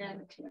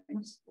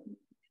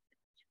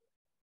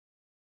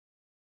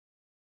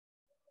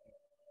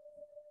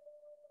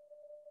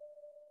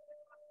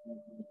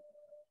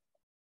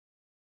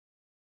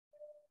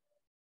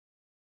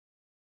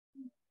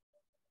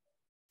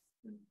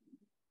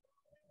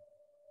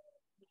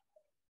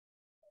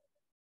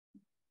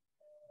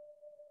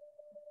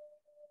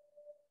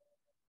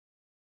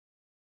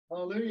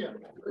 Hallelujah.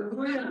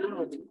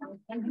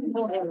 Thank you,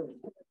 Lord.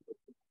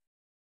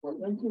 Well,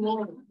 thank you,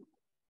 Lord.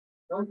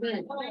 Okay.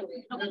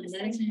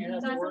 Nancy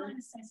has a word.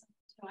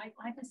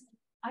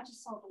 I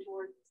just saw the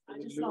Lord.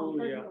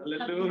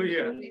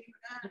 Hallelujah.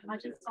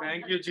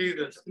 Thank you,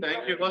 Jesus.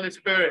 Thank you, Holy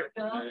Spirit.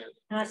 And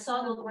I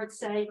saw the Lord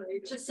say,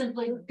 just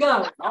simply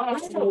go.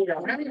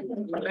 Hallelujah.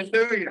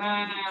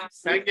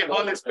 Thank you,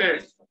 Holy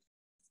Spirit.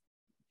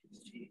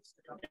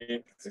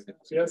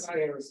 Yes,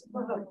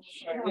 Lord,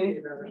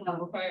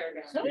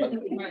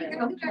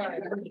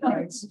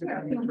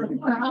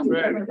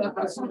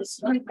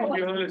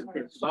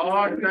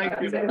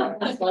 thank you.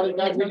 Father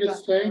God, we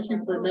just thank you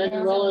for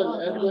Manuela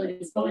and Edwin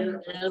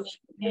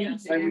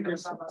and we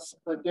just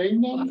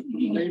ordain them in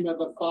the name of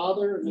the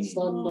Father and the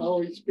Son and the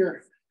Holy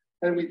Spirit.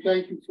 And we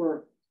thank you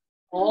for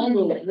all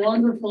the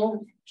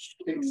wonderful,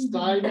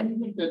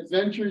 exciting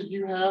adventures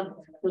you have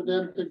for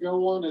them to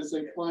go on as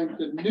they climb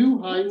to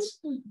new heights.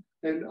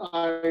 And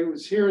I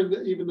was hearing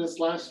that even this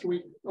last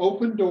week,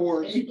 open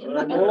doors,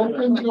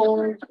 open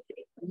doors,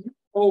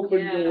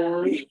 open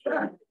doors.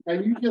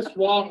 And you just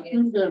walk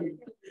through them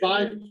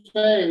by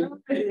faith,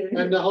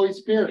 and the Holy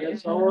Spirit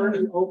has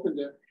already opened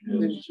it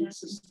in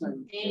Jesus'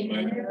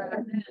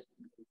 name.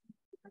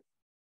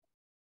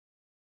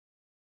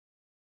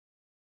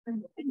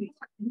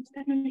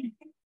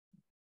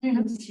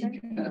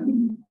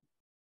 Amen.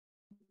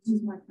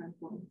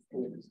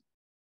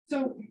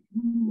 So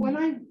when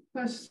I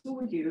first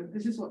saw you,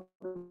 this is what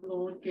the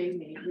Lord gave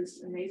me,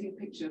 this amazing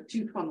picture of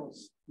two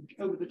funnels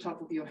over the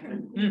top of your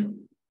head.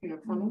 You know,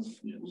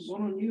 funnels,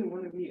 one on you and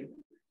one on you.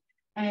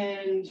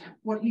 And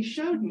what he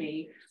showed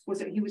me was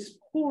that he was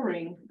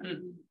pouring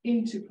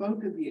into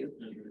both of you.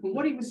 And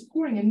what he was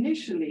pouring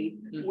initially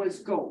was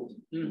gold.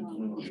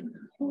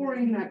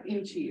 Pouring that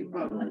into you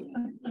both.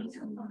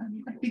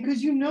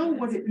 Because you know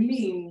what it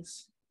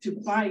means to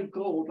buy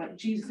gold, like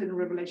Jesus in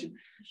Revelation,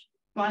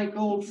 buy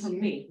gold from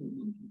me.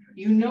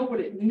 You know what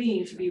it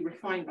means to be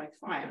refined by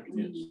fire.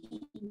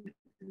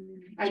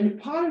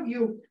 And part of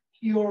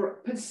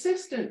your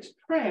persistent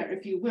prayer,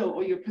 if you will,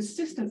 or your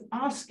persistent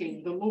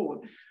asking the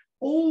Lord,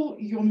 all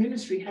your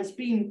ministry has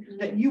been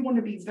that you want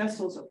to be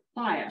vessels of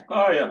fire.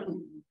 Oh, yeah.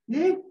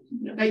 Yeah?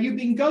 That you've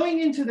been going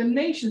into the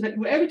nations, that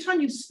every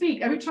time you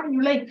speak, every time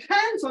you lay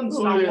hands on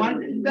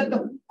someone, that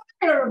the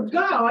fire of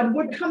God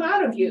would come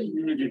out of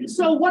you.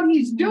 So what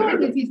he's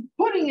doing is he's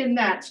putting in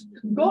that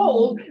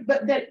gold,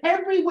 but that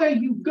everywhere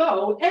you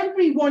go,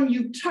 everyone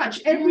you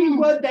touch, every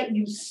word that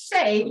you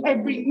say,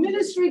 every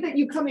ministry that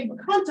you come in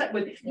contact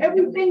with,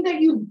 everything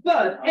that you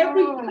birth,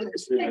 every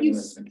person that you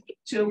speak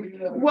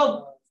to,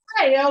 well,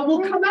 fire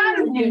will come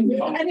out of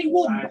you, and it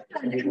will burn,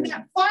 and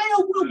that fire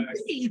will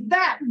be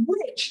that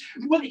which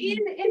will in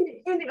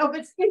of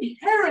its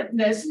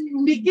inherentness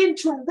begin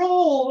to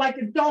roll like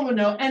a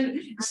domino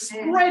and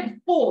spread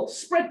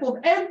forth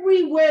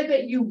everywhere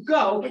that you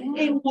go.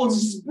 It will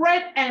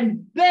spread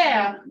and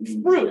bear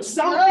fruit.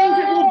 Some things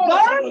it will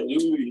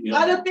burn,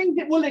 other things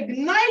it will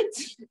ignite,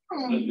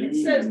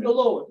 says the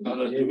Lord.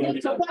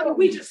 So Father,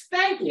 we just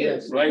thank you.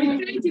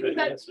 We thank you for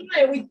that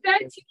fire. We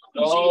thank you,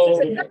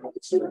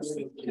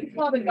 Jesus.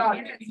 Father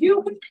God,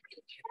 you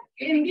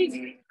in these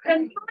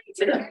anointed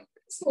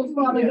vessels,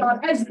 Father God,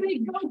 as they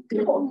go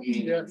forth,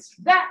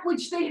 that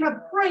which they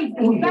have prayed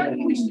for, that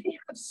which they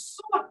have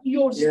sought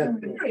your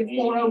spirit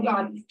for, oh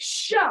God,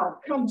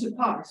 shall come to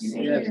pass.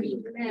 Yes.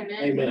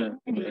 Amen.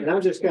 And I'm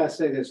just going to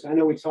say this. I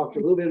know we talked a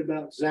little bit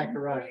about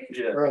Zechariah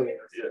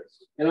earlier.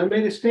 And I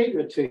made a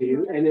statement to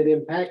you, and it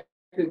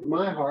impacted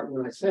my heart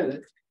when I said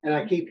it, and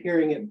I keep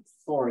hearing it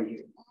for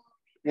you.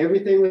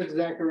 Everything with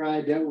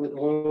Zechariah dealt with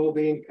oil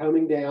being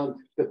coming down,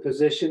 the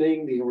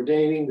positioning, the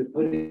ordaining, the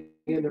putting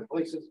in their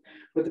places.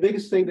 But the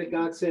biggest thing that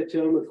God said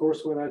to him, of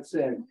course, what I'd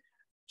said,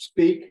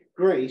 speak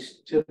grace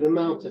to the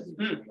mountain.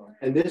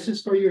 And this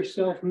is for your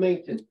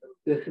self-maintenance.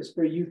 This is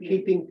for you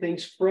keeping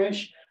things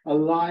fresh,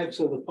 alive,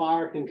 so the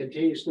fire can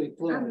continuously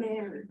flow.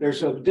 Amen.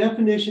 There's a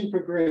definition for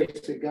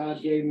grace that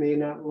God gave me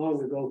not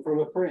long ago from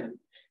a friend.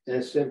 And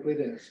it's simply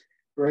this.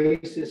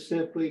 Grace is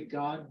simply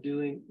God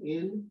doing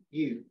in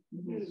you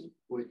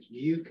what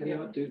you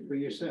cannot do for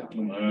yourself.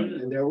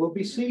 And there will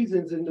be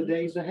seasons in the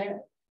days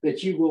ahead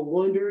that you will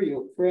wonder,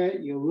 you'll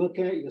fret, you'll look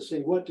at, you'll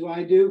say, what do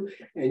I do?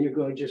 And you're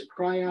going to just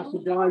cry out to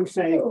God and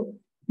say,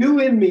 do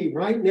in me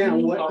right now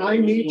what I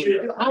need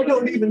you to do. I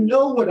don't even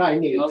know what I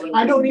need.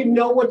 I don't even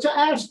know what to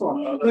ask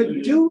for.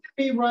 But do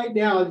in me right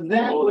now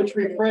that which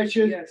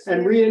refreshes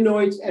and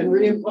reanoints and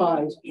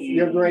reapplies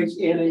your grace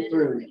in and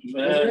through me.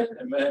 Amen.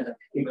 Amen.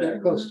 Keep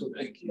that close to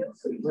me.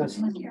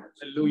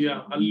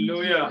 Hallelujah.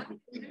 Hallelujah.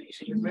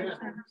 Amen.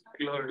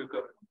 Glory to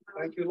God.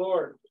 Thank you,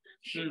 Lord.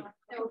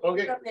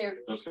 Okay.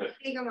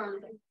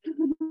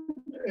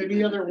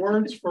 Any other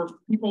words for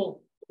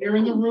people here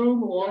in the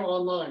room or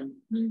online?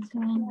 Yeah,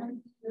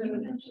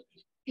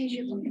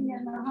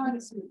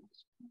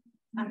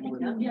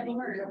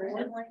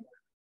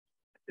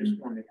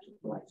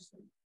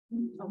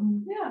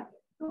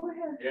 go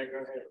ahead. Yeah, go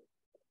ahead.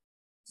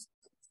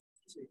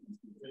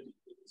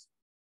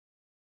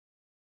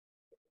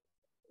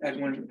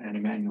 Edwin and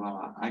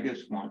Emmanuel, I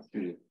just want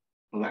to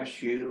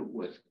bless you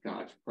with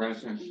God's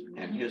presence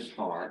and his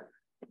heart,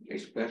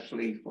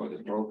 especially for the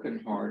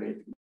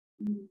brokenhearted,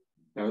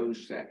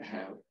 those that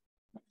have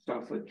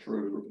suffered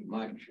through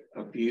much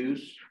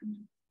abuse,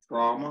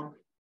 trauma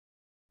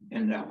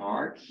in their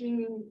hearts.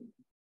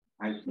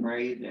 I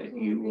pray that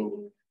you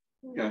will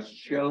just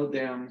show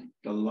them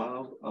the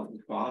love of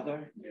the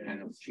Father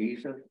and of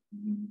Jesus,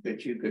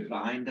 that you could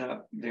bind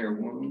up their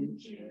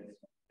wounds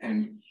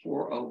and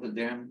pour over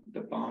them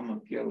the balm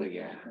of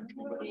Gilead,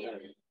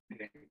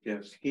 and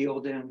just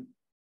heal them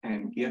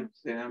and give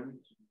them,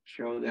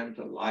 show them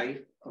the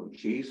life of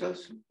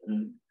Jesus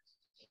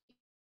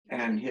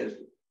and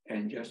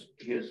just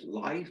his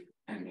life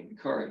and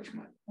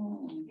encouragement.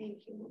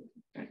 Thank you.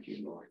 Thank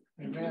you, Lord.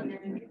 Amen.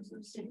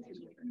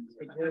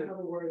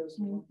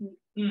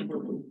 You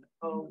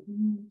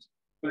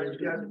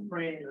guys are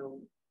praying,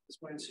 this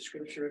points to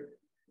scripture,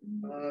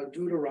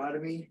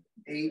 Deuteronomy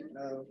 8,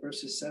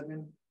 verses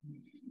 7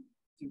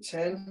 through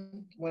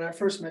 10. When I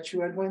first met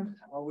you, Edwin,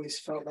 I always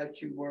felt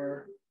like you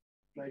were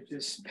like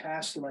this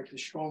pastor, like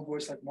this strong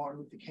voice, like Martin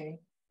Luther King.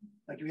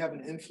 Like you have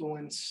an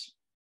influence.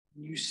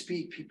 When you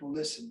speak, people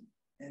listen.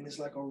 And it's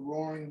like a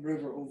roaring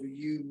river over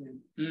you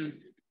and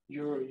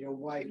your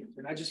wife.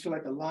 And I just feel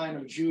like the Lion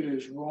of Judah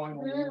is roaring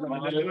over you.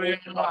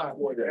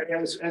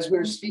 As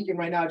we're speaking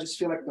right now, I just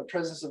feel like the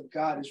presence of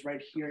God is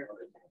right here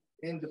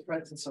in the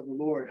presence of the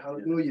Lord.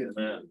 Hallelujah.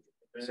 Amen.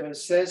 So it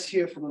says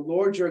here, for the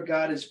Lord your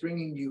God is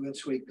bringing you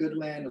into a good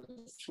land of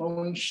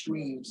flowing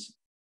streams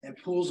and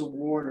pools of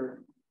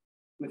water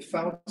with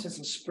fountains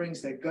and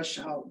springs that gush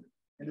out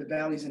in the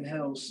valleys and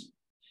hills.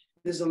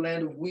 This is a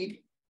land of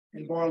wheat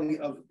and barley,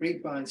 of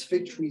grapevines,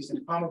 fig trees,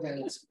 and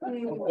pomegranates,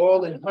 of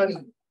oil and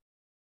honey.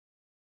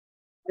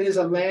 It is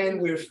a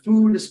land where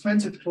food is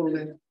plentiful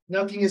and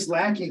nothing is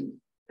lacking.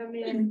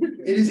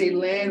 It is a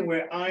land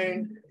where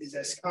iron is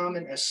as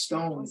common as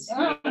stones,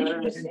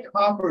 and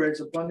copper is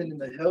abundant in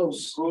the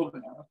hills.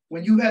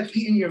 When you have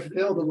eaten your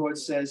fill, the Lord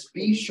says,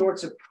 be sure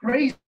to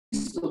praise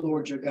the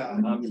Lord your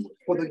God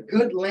for the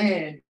good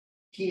land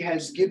he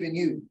has given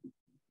you.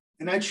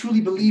 And I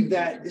truly believe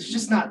that it's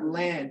just not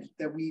land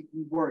that we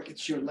work.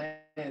 It's your land,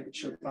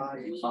 it's your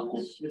body,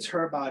 it's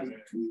her body.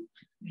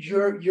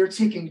 You're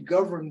taking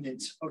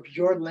government of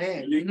your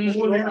land,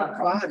 your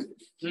body.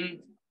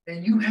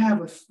 And you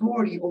have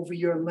authority over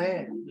your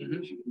land,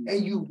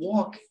 and you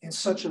walk in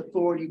such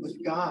authority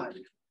with God.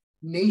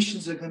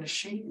 Nations are going to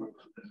shake you.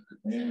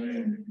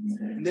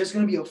 And there's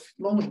going to be a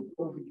flowing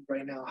over you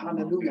right now.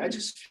 Hallelujah. I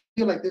just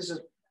feel like there's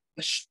a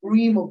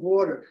stream of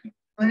water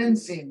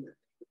cleansing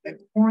and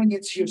pouring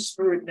into your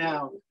spirit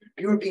now.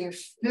 You're being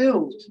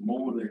filled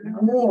more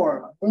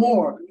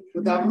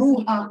with the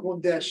Ruach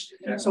HaKodesh.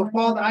 So,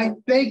 Father, I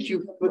thank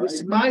you for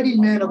this mighty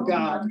man of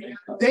God.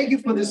 Thank you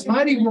for this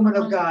mighty woman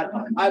of God.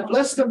 I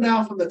bless them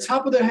now from the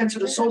top of their head to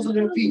the soles of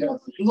their feet.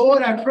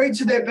 Lord, I pray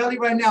to their belly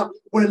right now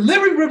where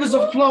living rivers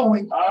are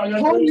flowing.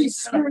 Holy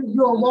Spirit,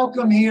 you are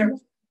welcome here.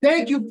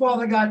 Thank you,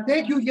 Father God.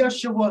 Thank you,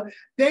 Yeshua.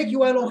 Thank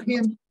you,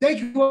 Elohim. Thank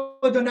you,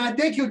 Adonai.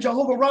 Thank you,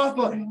 Jehovah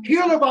Rapha,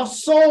 healer of our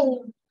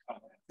soul.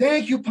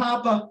 Thank you,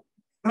 Papa.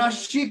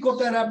 Thank you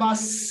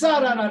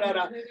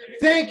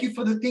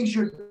for the things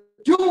you're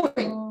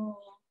doing.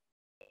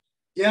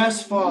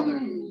 Yes, Father.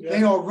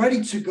 They are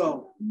ready to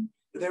go.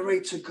 They're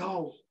ready to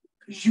go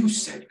because you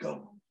said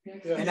go.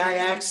 And I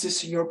ask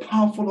this in your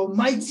powerful,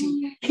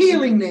 almighty,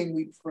 healing name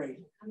we pray.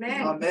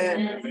 Amen.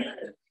 Amen.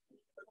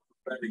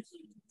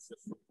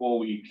 before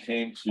we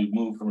came to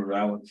move from Rhode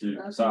Island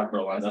to South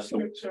Carolina. That's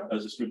the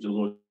scripture the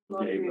Lord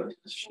gave us.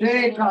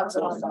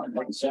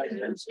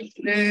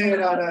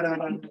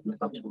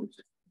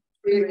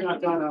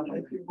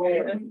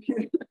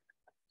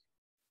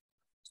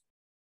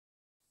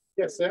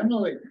 Yes,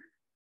 Emily.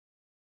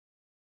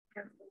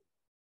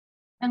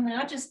 And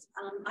I just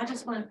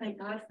want to thank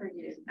God for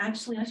you.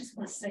 Actually, I just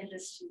want to say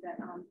this to you that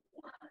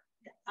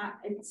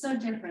it's so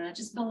different. I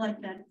just feel like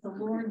that the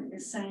Lord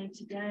is saying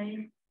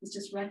today is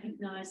just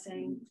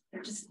recognizing,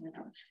 he's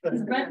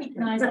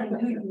recognizing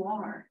who you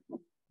are.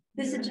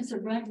 This is just a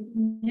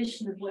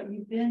recognition of what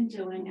you've been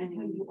doing and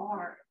who you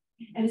are.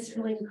 And it's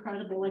really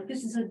incredible. Like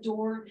this is a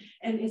door,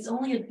 and it's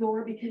only a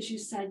door because you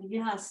said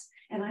yes.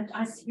 And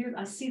I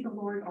see the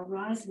Lord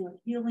arising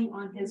with healing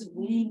on his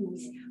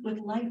wings, with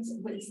lights,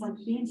 it's like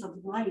beams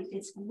of light,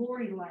 it's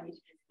glory light.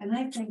 And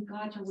I thank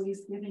God for what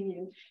he's giving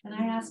you. And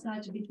I ask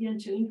God to begin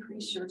to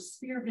increase your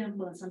sphere of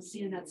influence. I'm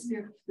seeing that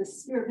the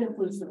sphere of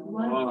influence, the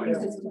blood is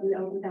going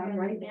over that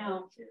right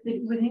now. That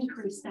you would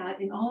increase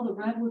that in all the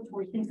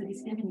revelatory things that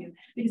he's giving you,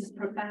 because it's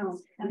profound.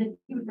 And that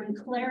you would bring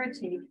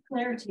clarity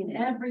in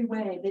every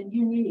way that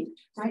you need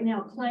right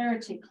now.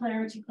 Clarity,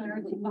 Father.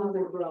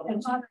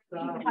 And Father,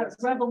 you have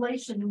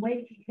revelation and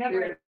way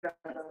together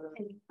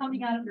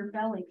coming out of your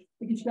belly,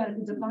 because you got a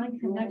divine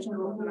connection with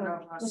the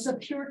Lord. It's a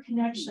pure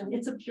connection.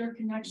 It's a pure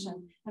connection.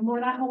 And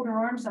Lord, I hold her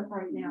arms up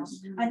right now.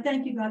 I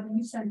thank you, God, that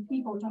you send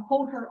people to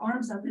hold her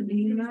arms up and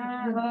be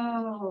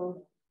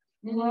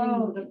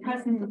whoa, the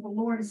presence of the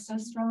Lord is so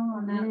strong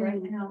on that right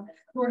now.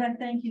 Lord, I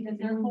thank you that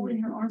they're holding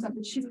her arms up,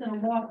 that she's going to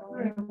walk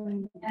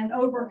through and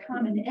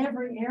overcome in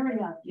every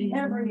area, in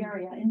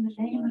the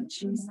name of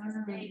Jesus.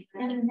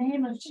 In the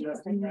name of Jesus.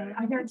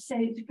 I hear it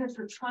say, because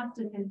you're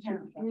trusted in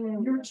him.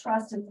 You're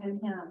trusted in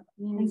him.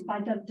 It's by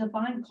the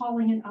divine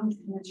calling and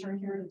unction that you're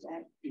here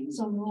today.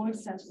 So the Lord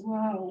says,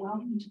 whoa,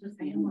 welcome to the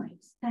family.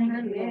 Thank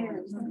you,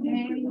 Lord.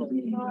 Thank you,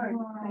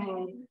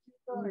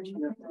 Lord.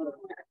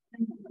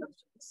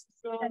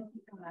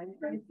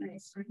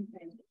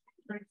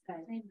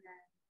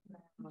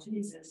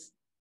 Jesus.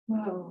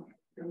 Whoa.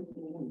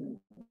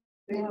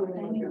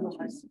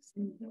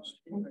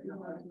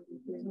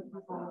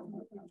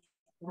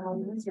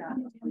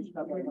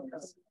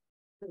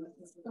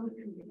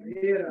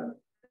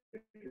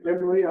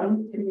 Emily,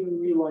 I'm thinking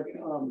you like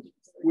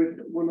with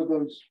one of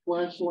those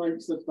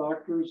flashlights that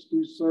doctors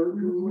do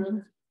surgery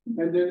with,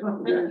 and then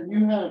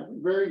you have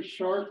very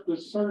sharp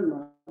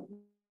discernment.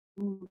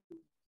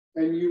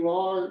 And you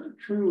are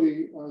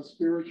truly a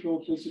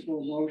spiritual,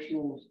 physical,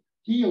 emotional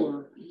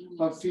healer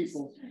of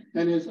people.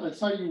 And as I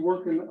saw you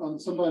working on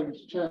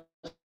somebody's chest,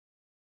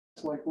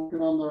 like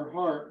working on their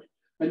heart,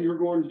 and you're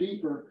going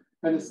deeper.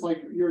 And it's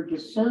like your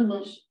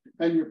discernment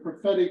and your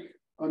prophetic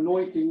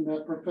anointing,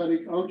 that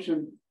prophetic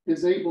unction,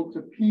 is able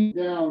to peel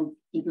down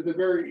into the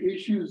very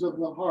issues of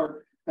the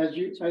heart. As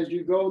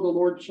you go, the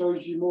Lord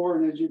shows you more,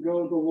 and as you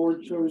go, the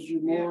Lord shows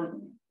you more.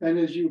 And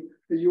as you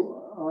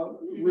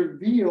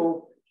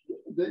reveal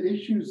the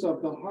issues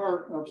of the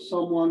heart of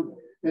someone,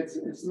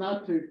 it's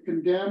not to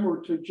condemn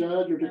or to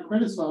judge or to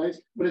criticize,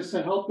 but it's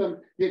to help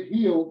them get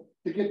healed,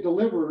 to get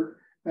delivered,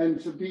 and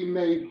to be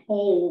made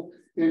whole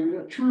in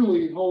a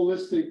truly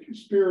holistic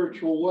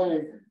spiritual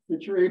way,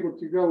 that you're able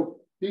to go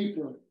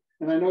deeper.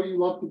 And I know you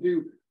love to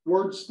do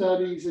word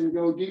studies and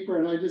go deeper,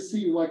 and I just see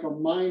you like a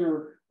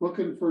miner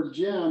looking for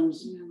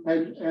gems,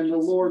 and the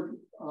Lord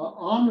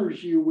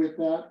honors you with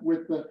that,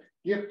 with the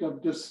gift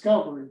of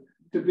discovery,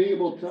 to be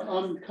able to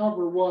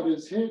uncover what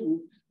is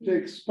hidden, to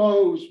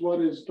expose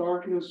what is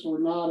darkness or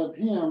not of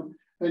him,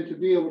 and to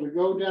be able to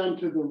go down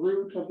to the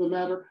root of the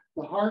matter,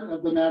 the heart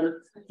of the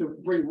matter, to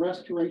bring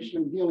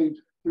restoration and healing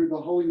through the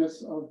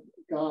holiness of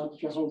God,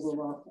 Jehovah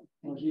Rapha,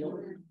 our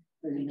healer.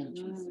 Amen.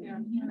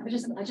 I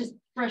just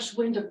fresh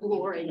wind of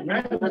glory.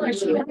 I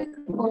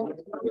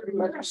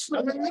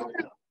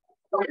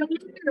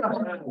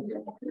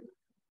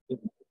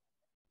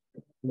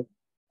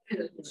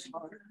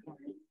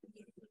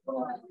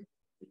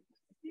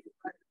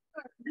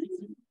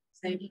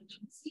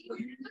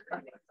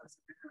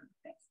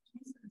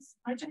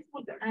just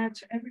want to add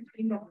to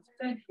everything that was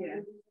said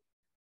here.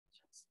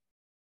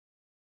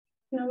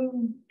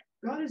 So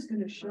God is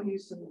going to show you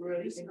some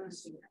really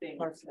interesting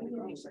things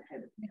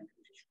ahead of you.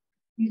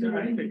 He's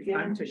already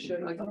began to show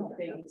you some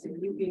things,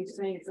 and you've been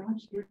saying,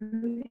 "Gosh,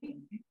 really?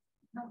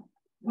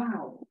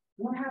 Wow,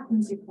 what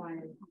happens if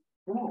I'm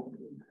wrong?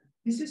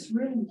 Is this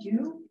really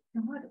you,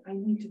 God? I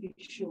need to be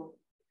sure."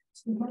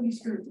 So the Holy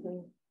Spirit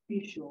saying,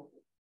 "Be sure,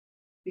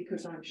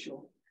 because I'm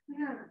sure."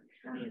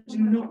 Do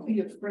not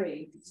be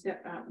afraid to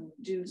step out and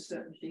do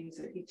certain things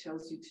that he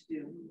tells you to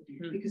do,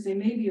 because they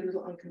may be a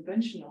little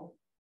unconventional,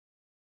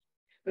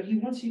 but he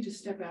wants you to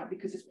step out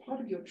because it's part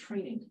of your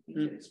training.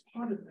 It's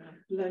part of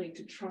learning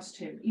to trust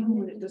him, even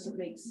when it doesn't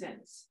make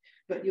sense.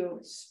 But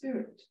your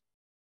spirit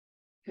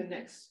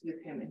connects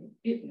with him and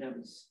it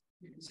knows.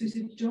 So he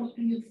said, don't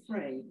be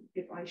afraid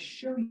if I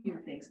show you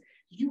things.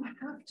 you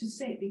have to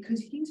say it because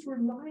he's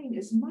relying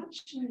as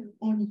much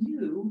on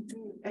you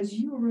as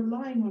you are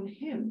relying on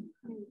him.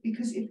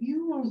 Because if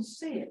you won't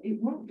say it,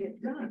 it won't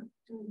get done.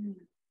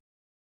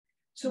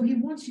 So he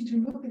wants you to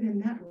look at it in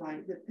that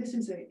light, that this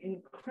is an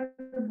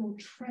incredible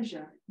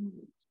treasure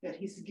that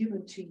he's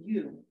given to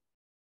you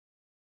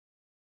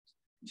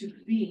to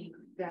be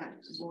that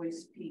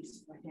voice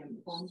piece for him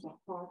on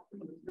behalf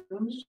of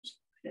those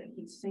that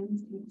he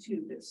sends you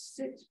to, that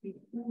sits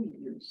before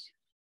you.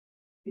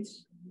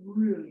 It's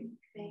really,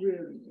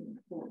 really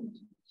important.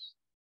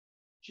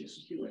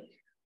 Just do it.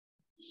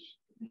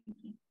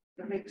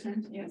 That makes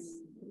sense? Yes.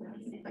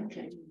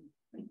 Okay.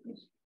 Thank you.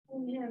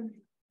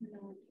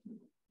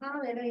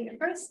 Hallelujah.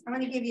 First, I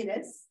want to give you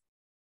this.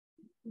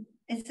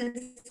 It's a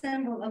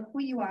symbol of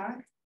who you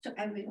are to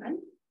everyone.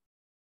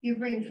 You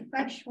bring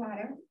fresh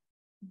water.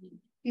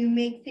 You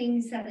make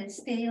things that are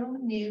stale,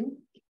 new.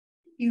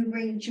 You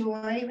bring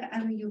joy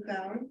wherever you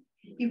go.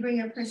 You bring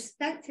a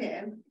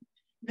perspective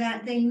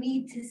that they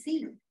need to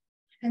see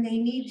and they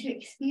need to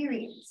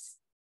experience.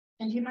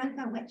 And do you mind if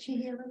I wet you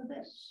here a little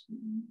bit?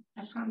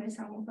 I promise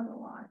I won't go a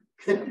lot.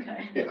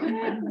 Okay.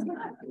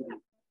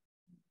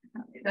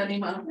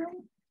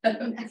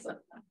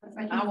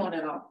 I want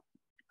it all.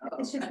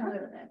 It's just a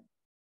little bit.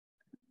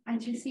 I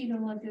just see the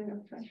Lord doing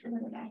a fresh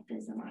little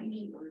baptism on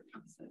me.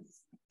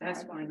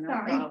 That's fine. No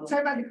Sorry, problem.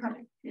 sorry about the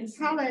comment.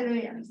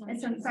 Hallelujah.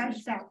 It's a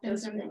fresh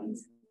baptism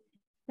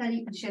that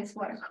you just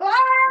want to.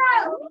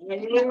 Oh!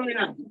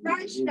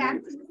 Fresh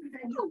baptism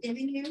that he's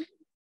giving you.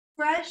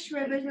 Fresh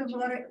rivers of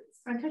water.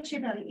 I touch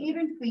your belly,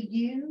 even for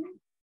you.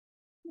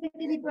 Take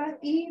a deep breath,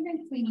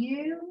 even for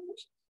you.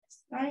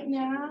 Right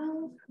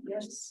now.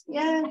 Yes.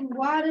 Yes,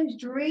 waters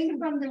drink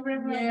from the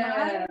river of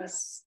life.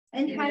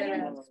 And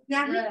heaven.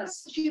 Now he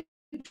calls you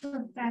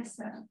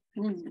professor.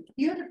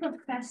 You're the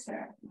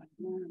professor.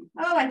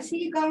 Oh, I see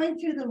you going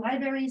through the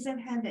libraries of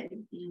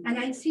heaven. And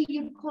I see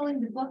you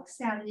pulling the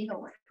books out and you go,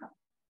 wow,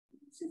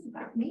 this is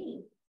about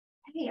me.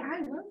 Hey,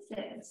 I love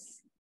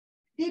this.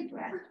 Deep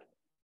breath.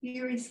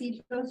 You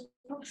receive those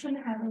books from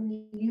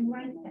heaven, you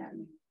write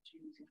them.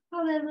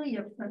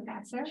 Hallelujah,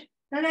 professor.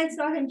 Then I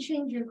saw him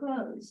change your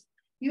clothes.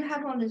 You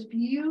have on this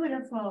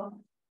beautiful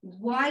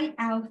white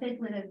outfit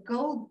with a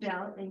gold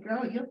belt, and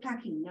girl, you're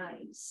packing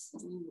nice.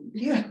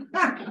 Yeah.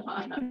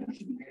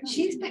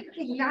 She's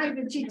packing nice,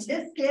 but you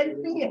just can't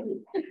see it.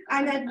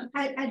 And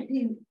at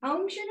the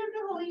unction of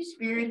the Holy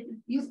Spirit,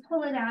 you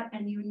pull it out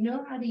and you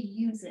know how to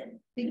use it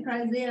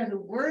because they are the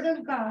word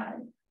of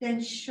God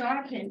that's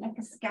sharpened like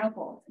a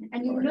scalpel.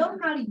 And you know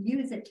how to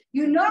use it.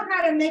 You know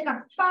how to make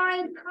a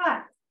fine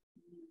cut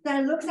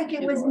that looks like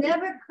it was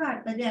never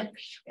cut, but then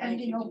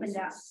everything opened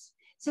up.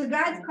 So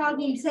God's called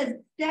me, he says,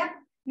 step.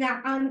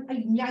 Now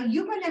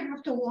you're going to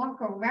have to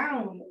walk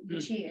around the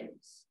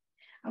chairs.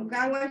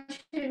 God wants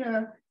you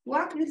to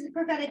walk, this is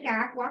prophetic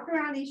act, walk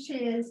around these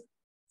chairs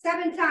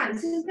 7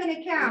 times. Who's going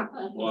to count?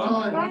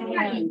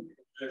 1,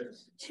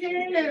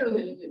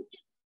 2,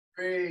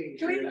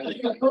 3.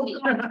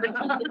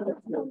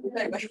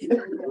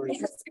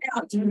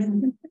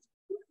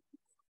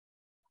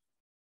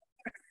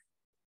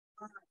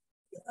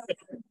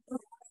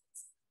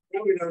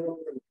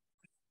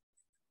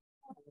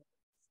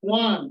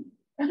 One.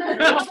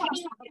 Now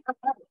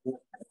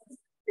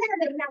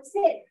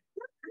sit.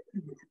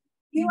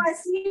 You are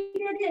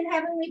seated in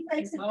heavenly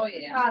places with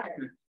the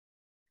Father.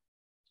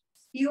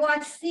 You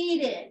are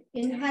seated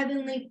in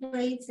heavenly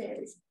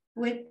places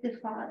with the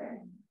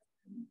Father.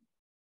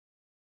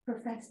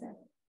 Professor,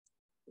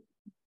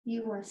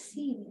 you are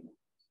seated.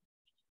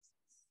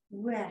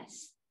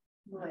 Rest,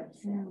 Lord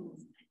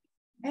says.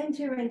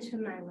 Enter into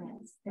my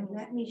rest and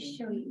let me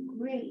show you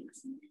great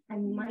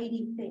and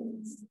mighty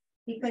things.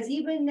 Because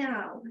even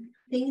now,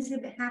 things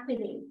are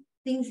happening,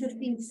 things have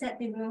been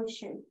set in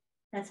motion.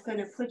 That's going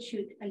to put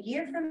you a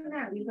year from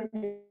now, you're going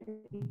to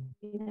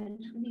be in a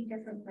totally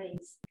different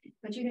place.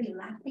 But you're going to be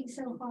laughing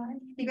so hard.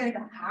 You're going to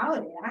go, how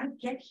did I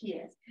get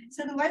here?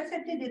 So the Lord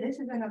said to do this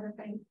is another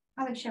thing.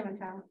 I'll let show and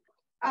tell.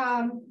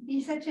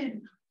 He said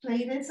to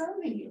play this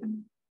over you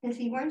because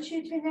he wants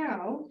you to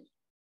know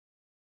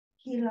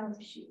he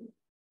loves you.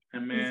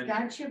 Amen. He's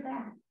got your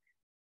back.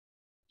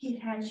 He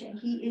has you.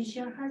 He is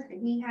your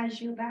husband. He has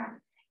your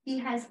back. He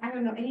has, I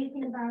don't know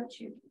anything about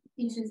you.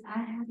 He says, I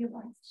have your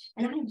back.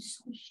 And I am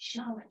so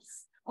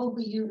jealous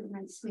over you,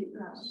 my sweet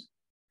love.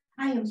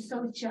 I am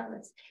so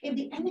jealous. If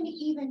the enemy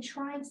even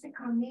tries to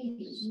come near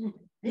you,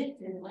 this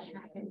is what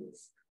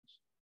happens.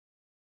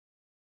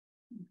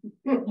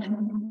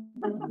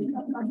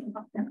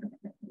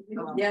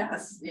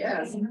 Yes,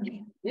 yes,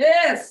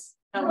 yes.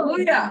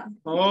 Hallelujah.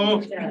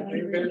 Oh,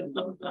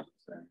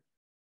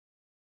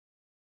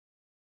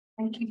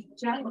 And he's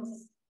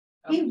jealous.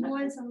 He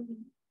was on me.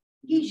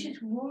 He's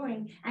just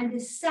roaring. And the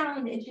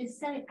sound is just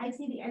saying, I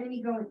see the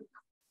enemy going,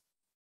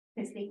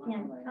 because they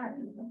can't cut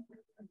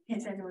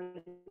his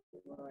anointing.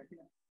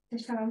 To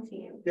show to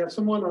you. Yeah,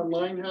 someone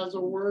online has a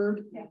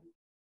word.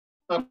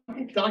 Yeah.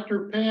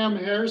 Dr. Pam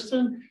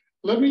Harrison,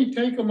 let me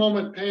take a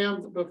moment,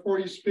 Pam, before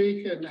you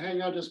speak, and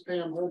hang on, just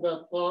Pam, hold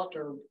that thought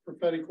or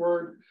prophetic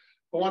word.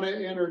 I want to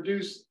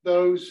introduce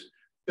those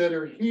that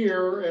are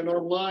here and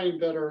online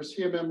that are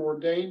CMM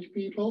ordained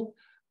people.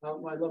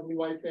 My lovely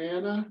wife,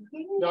 Anna,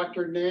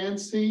 Dr.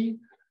 Nancy,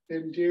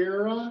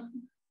 Indira,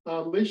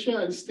 Alicia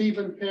and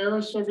Stephen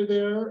Paris over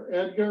there,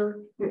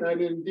 Edgar and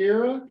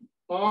Indira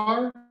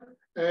are,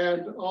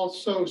 and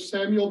also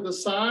Samuel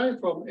Desai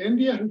from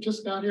India, who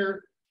just got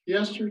here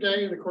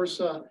yesterday, and of course,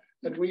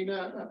 Edwin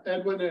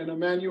and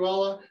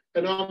Emanuela,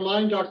 and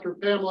online, Dr.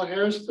 Pamela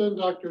Hairston,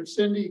 Dr.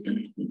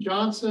 Cindy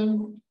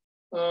Johnson,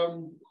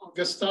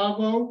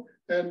 Gustavo,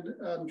 and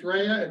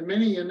Andrea, and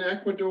many in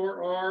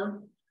Ecuador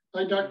are.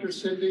 Hi, Dr.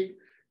 Cindy,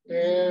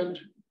 and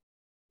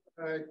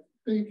I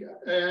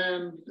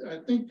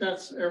think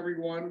that's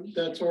everyone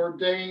that's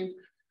ordained.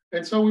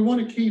 And so we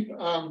want to keep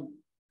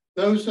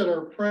those that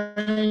are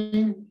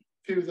praying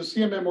to the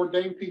CMM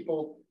ordained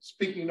people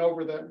speaking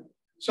over them.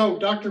 So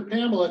Dr.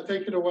 Pamela,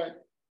 take it away.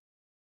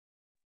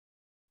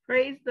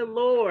 Praise the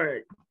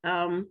Lord.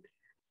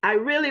 I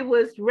really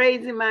was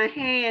raising my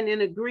hand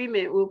in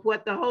agreement with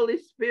what the Holy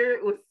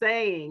Spirit was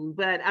saying,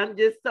 but I'm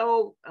just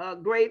so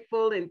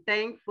grateful and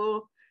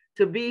thankful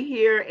to be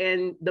here,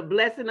 and the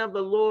blessing of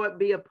the Lord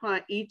be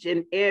upon each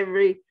and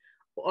every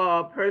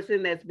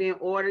person that's being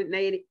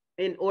ordinated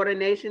in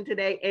ordination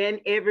today, and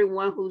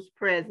everyone who's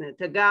present.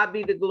 To God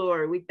be the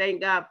glory. We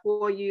thank God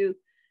for you,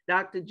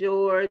 Dr.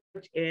 George,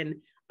 and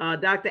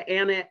Dr.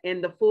 Anna,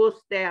 and the full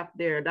staff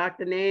there,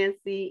 Dr.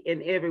 Nancy,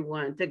 and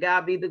everyone. To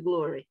God be the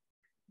glory.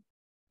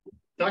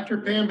 Dr.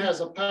 Pam has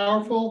a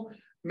powerful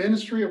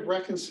ministry of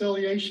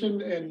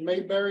reconciliation in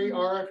Mayberry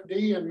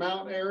RFD in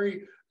Mount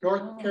Airy,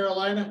 North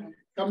Carolina.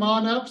 Come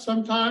on up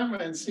sometime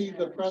and see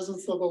the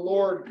presence of the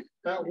Lord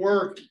at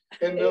work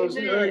in those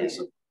areas.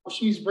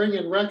 She's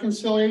bringing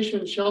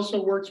reconciliation. She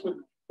also works with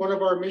one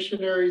of our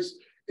missionaries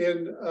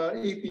in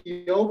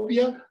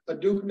Ethiopia,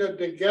 Adugna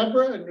de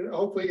Gebra, and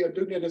hopefully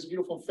Adugna and his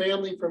beautiful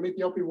family from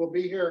Ethiopia will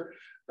be here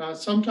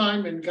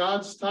sometime in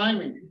God's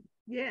timing.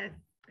 Yes,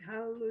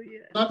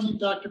 hallelujah. Love you,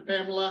 Dr.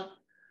 Pamela.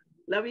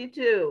 Love you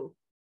too.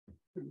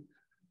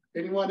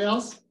 Anyone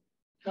else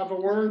have a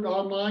word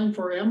online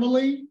for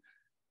Emily?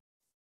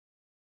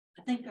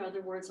 I think there are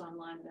other words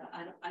online, but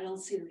I don't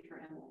see them for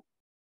Emily.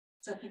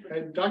 So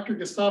And Dr.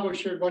 Gustavo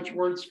shared a bunch of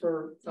words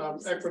for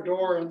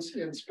Ecuador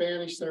in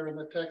Spanish there in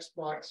the text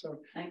box.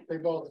 So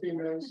they've all seen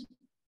those.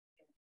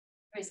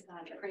 Praise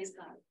God, praise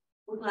God.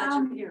 We're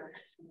glad you're here.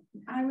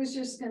 I was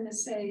just going to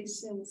say,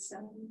 since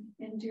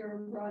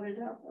Indira brought it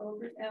up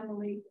over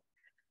Emily,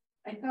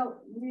 I felt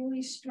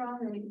really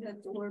strongly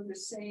that the Lord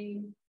was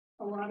saying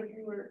a lot of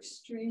you are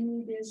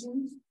extremely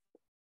busy.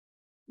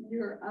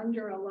 You're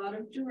under a lot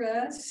of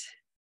duress.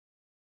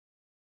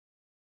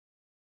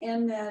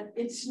 And that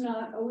it's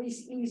not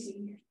always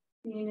easy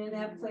being in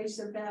that place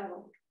of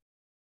battle.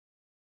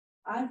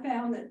 I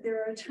found that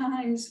there are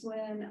times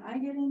when I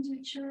get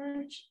into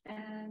church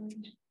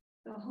and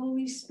the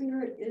Holy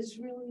Spirit is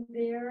really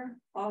there.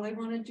 All I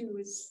want to do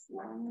is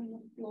lie on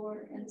the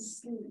floor and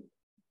sleep.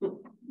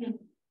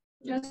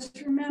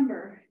 Just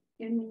remember,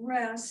 in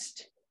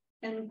rest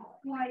and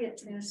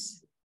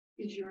quietness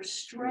is your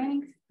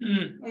strength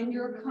and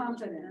your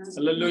confidence.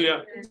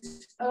 Hallelujah.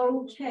 It's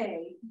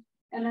okay.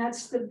 And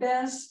that's the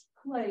best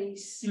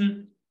place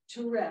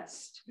to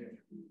rest.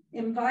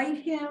 Invite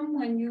him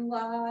when you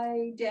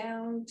lie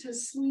down to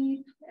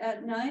sleep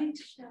at night,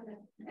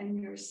 and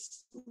your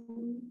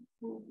sleep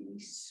will be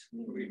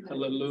sweet.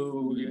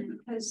 Hallelujah.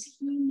 Because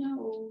he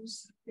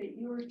knows that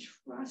you're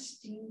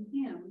trusting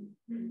him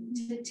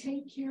to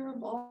take care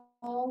of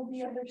all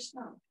the other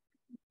stuff.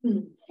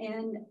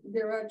 And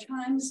there are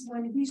times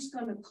when he's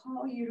going to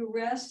call you to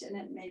rest, and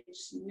it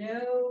makes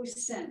no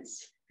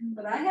sense.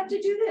 But I have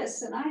to do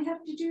this and I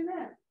have to do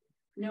that.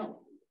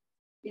 No,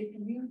 if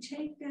you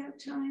take that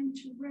time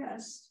to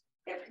rest,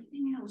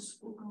 everything else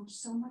will go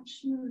so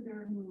much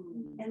smoother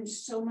and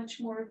so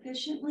much more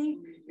efficiently.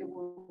 It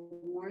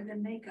will more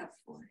than make up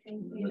for it.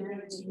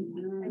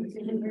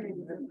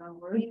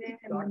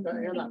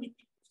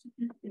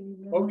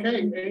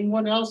 Okay,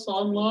 anyone else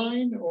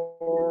online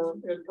or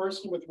in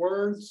person with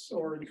words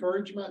or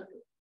encouragement?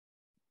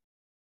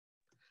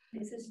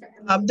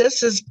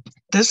 This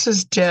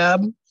is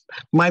Deb.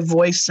 My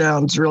voice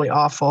sounds really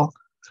awful.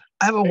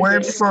 I have a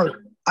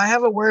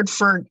word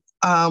for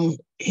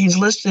he's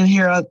listed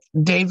here,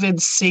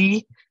 David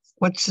C.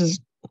 What's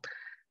his?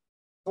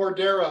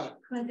 Cordera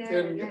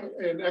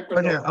in Ecuador.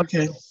 Cordera,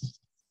 okay.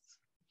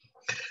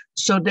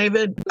 So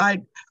David,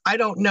 I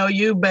don't know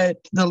you, but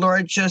the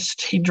Lord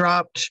he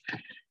dropped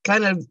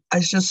kind of,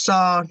 I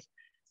saw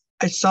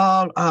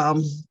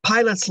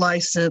pilot's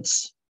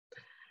license,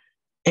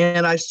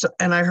 and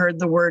I heard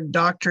the word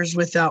Doctors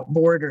Without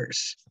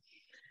Borders.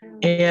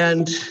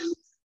 And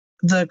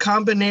the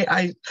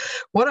combination,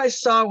 what I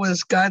saw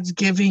was God's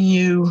giving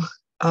you,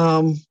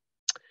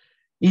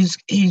 he's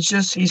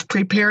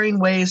preparing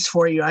ways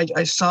for you.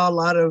 I saw a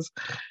lot of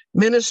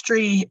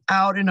ministry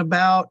out and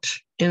about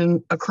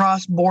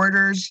across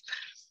borders,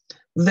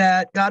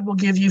 that God will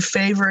give you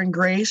favor and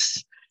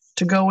grace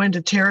to go into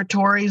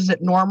territories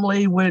that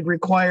normally would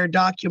require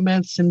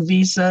documents and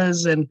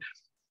visas and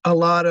a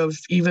lot of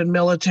even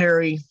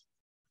military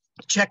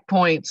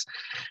checkpoints.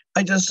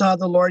 I just saw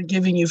the Lord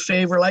giving you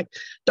favor. Like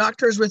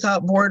Doctors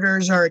Without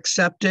Borders are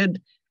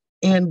accepted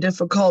in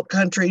difficult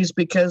countries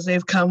because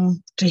they've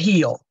come to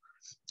heal.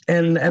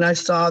 And I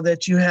saw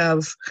that you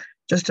have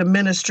just a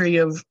ministry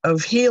of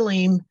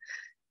healing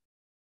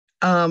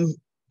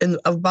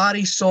of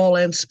body, soul,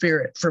 and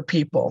spirit for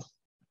people.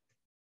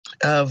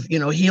 Of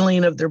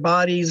healing of their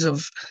bodies,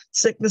 of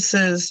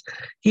sicknesses,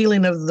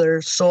 healing of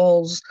their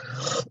souls.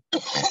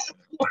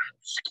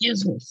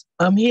 Excuse me.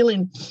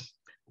 Healing,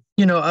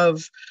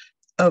 of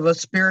a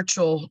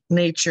spiritual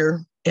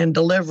nature and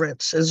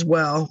deliverance as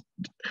well.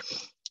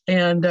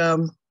 And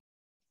then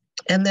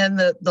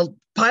the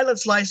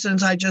pilot's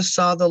license, I just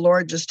saw the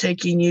Lord just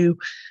taking you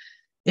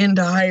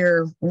into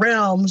higher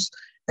realms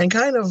and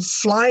kind of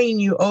flying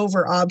you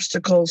over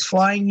obstacles,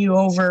 flying you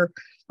over,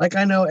 like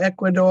I know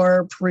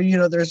Ecuador,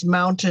 there's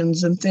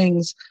mountains and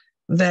things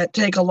that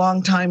take a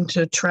long time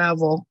to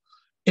travel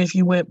if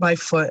you went by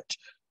foot.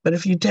 But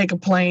if you take a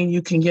plane,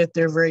 you can get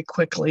there very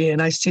quickly.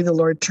 And I see the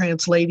Lord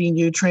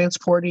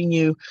transporting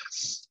you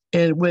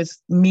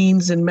with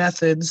means and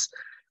methods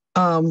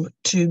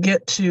to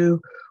get to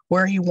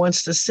where he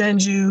wants to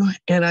send you.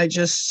 And I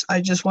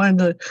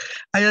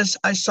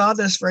saw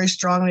this very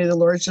strongly. The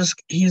Lord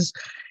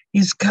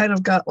he's kind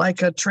of got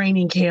like a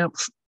training camp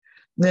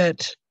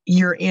that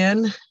you're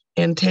in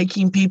and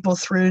taking people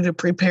through to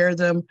prepare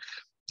them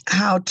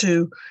how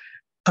to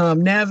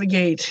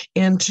navigate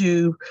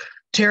into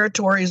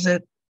territories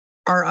that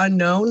are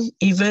unknown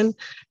even,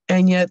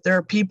 and yet there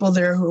are people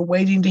there who are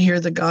waiting to hear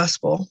the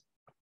gospel.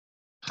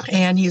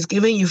 And he's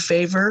giving you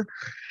favor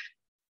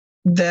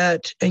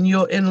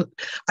and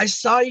I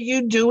saw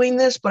you doing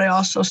this, but I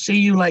also see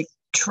you like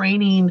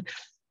training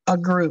a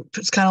group.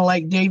 It's kind of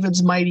like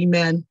David's mighty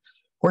men,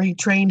 where he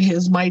trained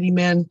his mighty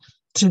men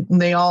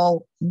and they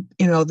all,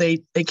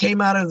 they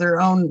came out of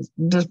their own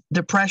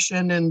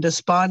depression and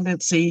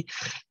despondency,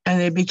 and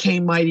they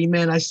became mighty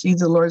men. I see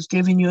the Lord's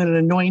giving you an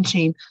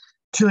anointing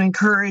to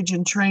encourage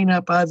and train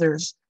up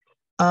others,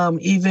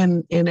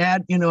 even in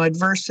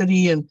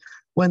adversity, and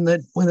when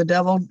the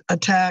devil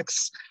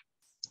attacks.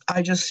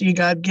 I just see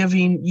God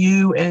giving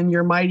you and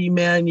your mighty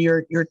men,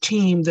 your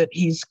team that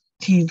he's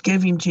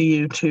giving to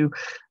you to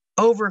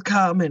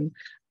overcome and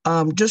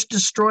just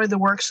destroy the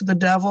works of the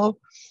devil,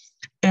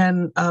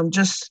 and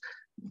just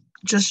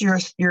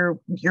you're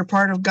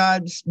part of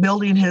God's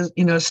building his,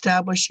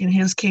 establishing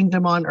his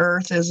kingdom on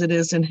earth as it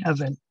is in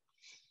heaven.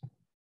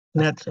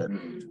 And that's it.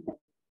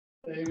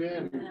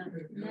 Amen.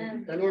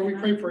 And Lord, we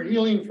pray for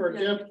healing for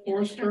Deb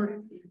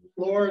Forster.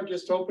 Lord,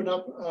 just open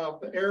up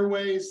the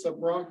airways, the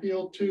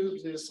bronchial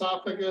tubes, the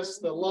esophagus,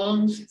 the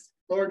lungs.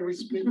 Lord, we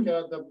speak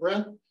the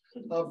breath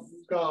of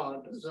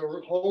God,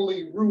 the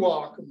holy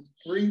Ruach,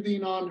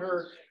 breathing on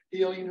her,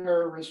 healing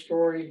her,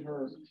 restoring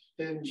her.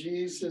 In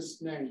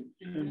Jesus' name.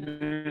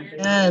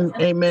 Amen.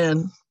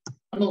 Amen.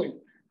 Emily.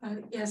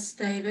 Yes,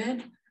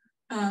 David.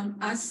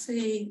 I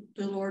see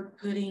the Lord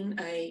putting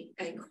a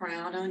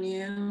crown on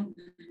you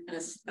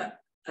and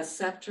a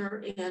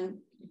scepter in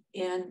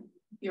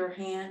your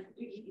hand.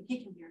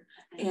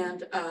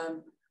 And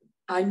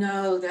I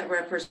know that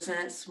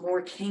represents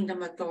more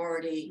kingdom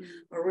authority,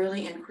 or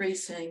really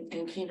increasing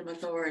in kingdom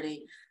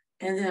authority.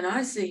 And then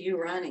I see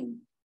you running,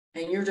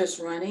 and you're just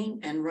running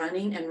and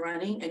running and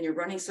running, and you're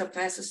running so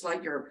fast it's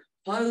like your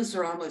clothes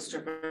are almost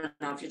dripping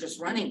off. You're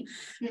just running,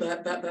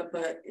 but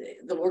the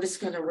Lord is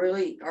going to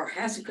really, or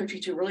has equipped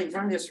you to really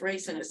run this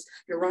race, and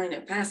you're running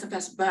it fast and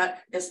fast. But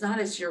it's not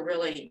as you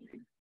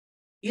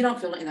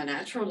don't feel it in the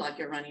natural like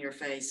you're running your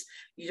face.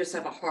 You just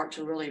have a heart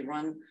to really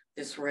run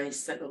this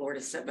race that the Lord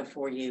has set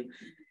before you.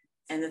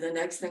 And then the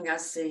next thing I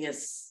see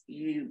is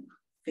you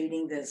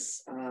feeding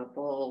this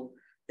bowl,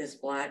 this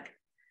black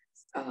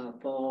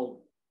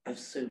bowl of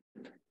soup.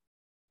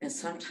 And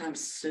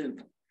sometimes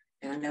soup,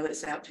 and I know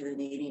it's out to the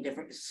needy,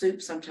 different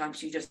soup,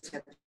 sometimes you just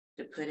have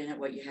to put in it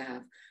what you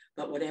have.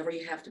 But whatever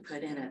you have to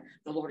put in it,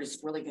 the Lord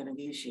is really going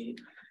to use you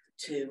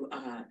to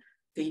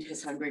feed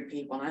his hungry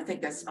people. And I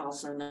think that's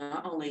also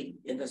not only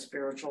in the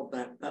spiritual,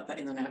 but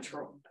in the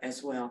natural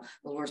as well.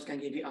 The Lord's going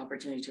to give you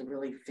opportunity to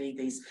really feed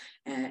these.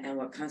 And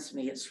what comes to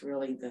me, it's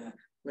really the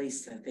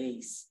least of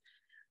these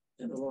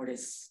that the Lord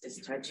is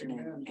touching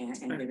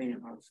and giving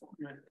it heart for.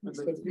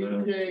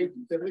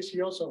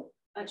 Delicioso.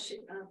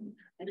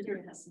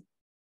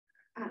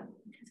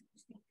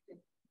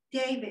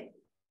 David,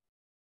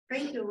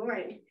 praise the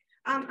Lord.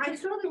 I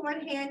saw the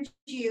Lord hand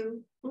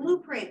you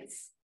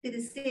blueprints to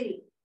the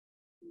city.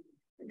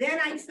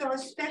 Then I saw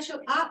special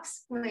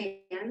ops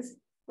plans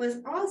was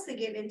also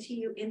given to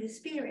you in the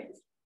spirit.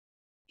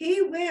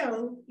 He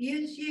will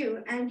use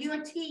you and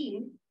your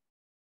team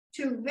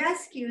to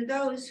rescue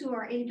those who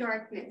are in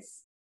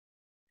darkness.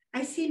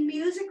 I see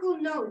musical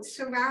notes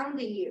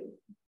surrounding you,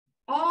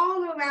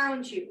 all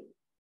around you.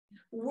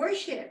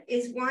 Worship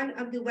is one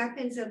of the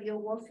weapons of your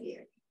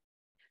warfare.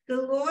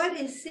 The Lord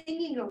is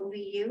singing over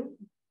you.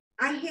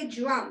 I hear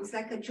drums,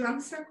 like a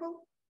drum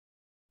circle.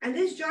 And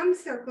this drum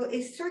circle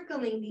is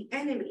circling the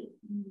enemy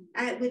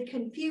with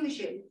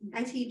confusion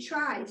as he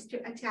tries to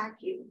attack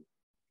you.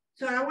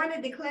 So I want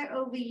to declare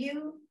over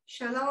you,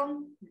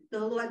 shalom. The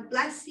Lord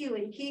bless you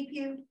and keep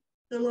you.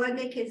 The Lord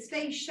make his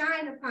face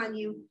shine upon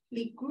you,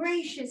 be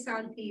gracious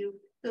unto you.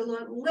 The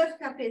Lord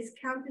lift up his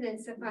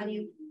countenance upon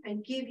you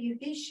and give you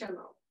his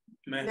shalom.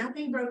 Amen.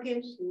 Nothing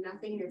broken,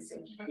 nothing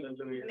missing.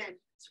 Amen.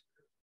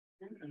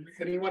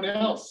 Anyone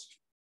else?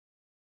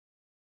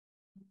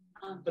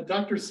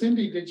 Dr.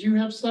 Cindy, did you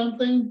have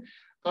something?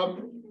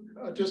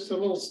 Just a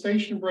little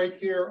station break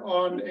here.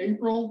 On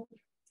April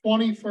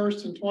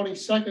 21st and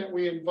 22nd,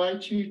 we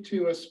invite you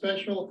to a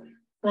special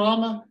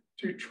Trauma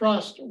to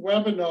Trust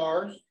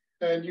webinar,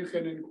 and you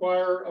can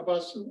inquire of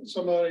us.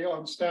 Somebody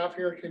on staff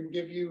here can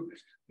give you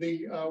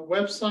the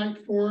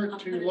website for it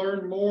to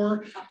learn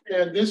more.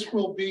 And this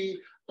will be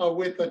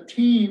with a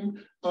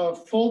team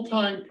of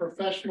full-time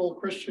professional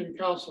Christian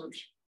counselors.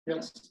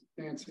 Yes,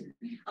 Nancy.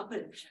 I'll put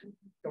it in.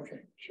 Okay,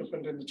 she'll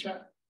put it in the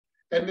chat.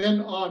 And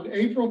then on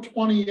April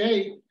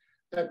 28th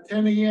at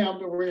 10 a.m.,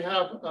 we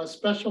have a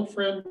special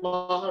friend,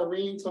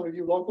 Mahareen. Some of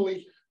you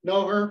locally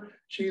know her.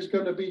 She's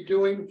going to be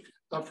doing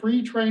a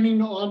free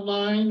training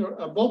online.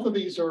 Both of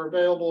these are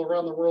available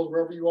around the world,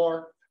 wherever you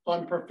are,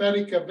 on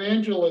prophetic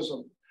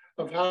evangelism,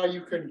 of how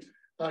you can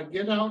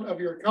get out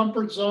of your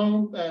comfort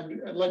zone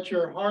and let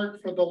your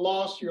heart for the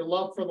lost, your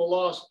love for the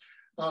lost,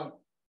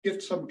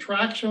 get some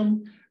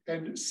traction,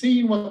 and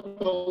seeing what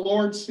the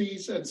Lord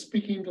sees and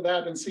speaking to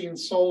that and seeing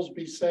souls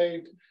be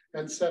saved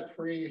and set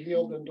free,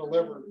 healed, and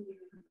delivered.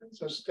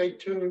 So stay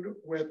tuned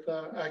with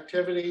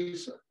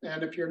activities.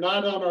 And if you're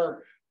not on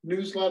our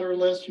newsletter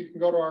list, you can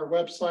go to our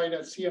website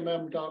at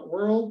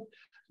cmm.world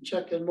and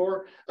check in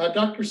more.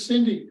 Dr.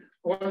 Cindy,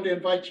 I wanted to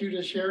invite you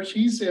to share.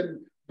 She's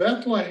in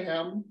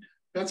Bethlehem,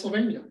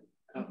 Pennsylvania.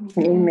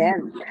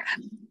 Amen.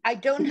 I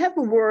don't have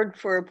a word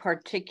for a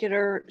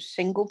particular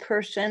single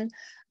person,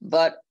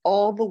 but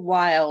all the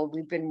while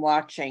we've been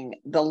watching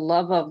the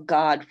love of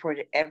God for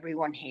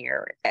everyone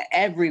here,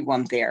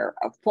 everyone there,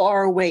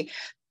 far away.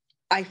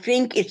 I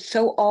think it's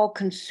so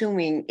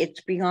all-consuming,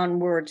 it's beyond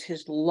words,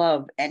 his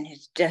love and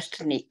his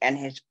destiny and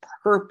his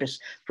purpose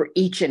for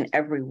each and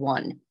every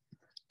one.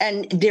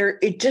 And there,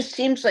 it just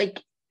seems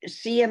like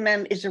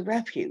CMM is a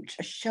refuge,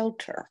 a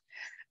shelter.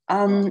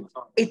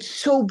 It's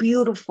so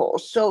beautiful.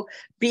 So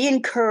be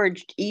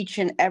encouraged, each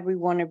and every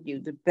one of you.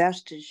 The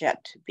best is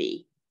yet to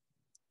be.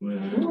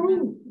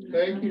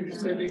 Thank you,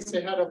 Cindy.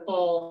 Say hi to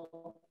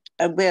Paul.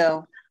 I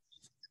will.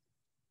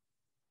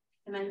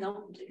 And I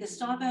know,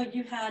 Gustavo,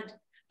 you had,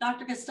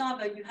 Dr.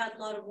 Gustavo, you had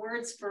a lot of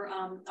words for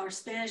our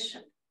Spanish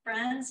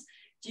friends.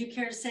 Do you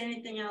care to say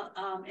anything out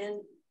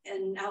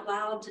out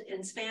loud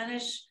in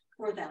Spanish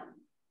for them?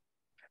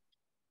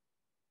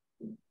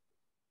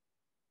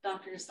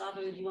 Dr.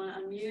 Gustavo, do you want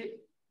to unmute?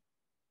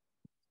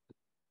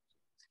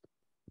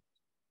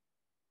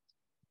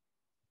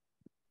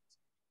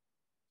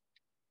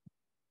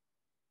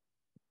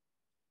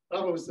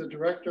 I was the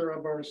director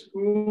of our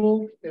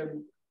school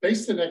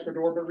based in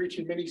Ecuador, but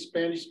reaching many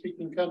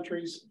Spanish-speaking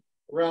countries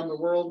around the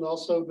world, and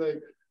also the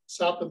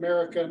South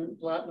American,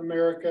 Latin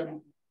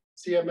American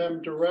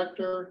CMM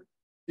director.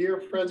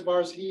 Dear friends of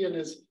ours, he and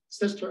his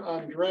sister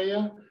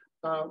Andrea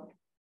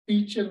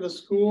teach in the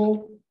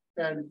school,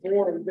 and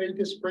boy, they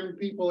just bring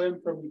people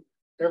in from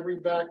every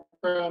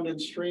background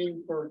and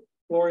stream for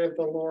glory of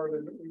the Lord,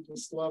 and we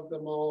just love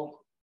them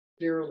all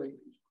dearly.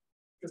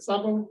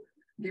 Gustavo,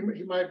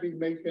 he might be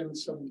making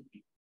some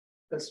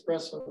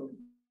espresso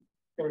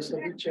or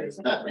ceviche.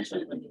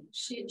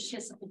 She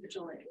has something for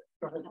Jolie.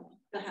 Go ahead.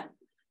 Go ahead.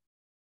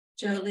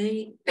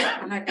 Jolie,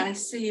 I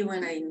see you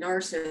in a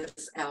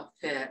nurse's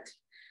outfit.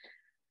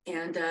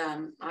 And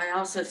I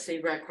also see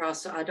Red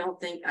Cross. So I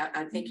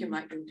think you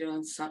might be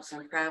doing some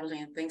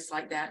traveling and things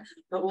like that.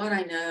 But what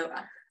I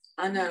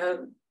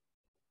know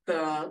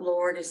the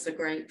Lord is the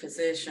great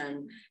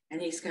physician,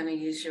 and he's going to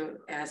use you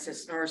as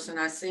his nurse. And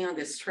I see on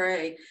this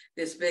tray,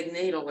 this big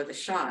needle with a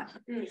shot.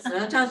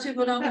 Sometimes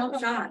people don't want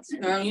shots.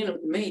 Well, you know,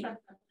 me,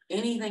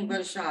 anything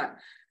but a shot.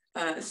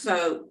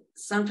 So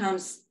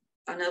sometimes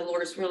I know the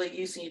Lord is really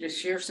using you to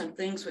share some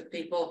things with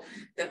people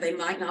that they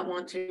might not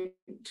want to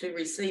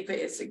receive, but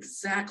it's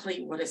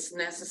exactly what is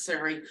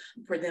necessary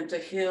for them to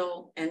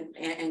heal and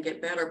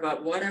get better.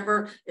 But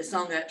whatever is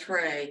on that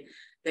tray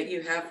that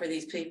you have for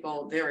these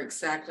people, they're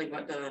exactly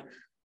what the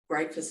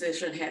great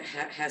physician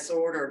has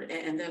ordered.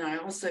 And then I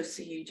also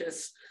see you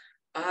just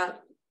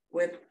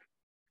with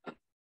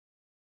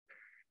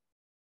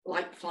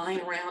like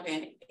flying around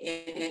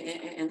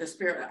in the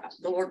spirit.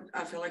 The Lord,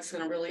 I feel like, is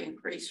going to really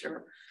increase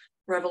your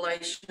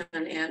revelation,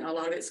 and a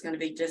lot of it's going to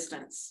be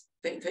distance,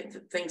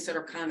 things that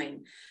are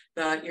coming.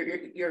 But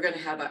you're going to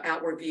have an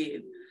outward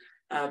view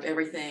of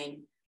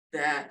everything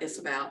that is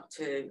about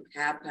to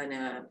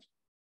happen,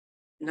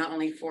 not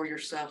only for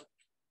yourself,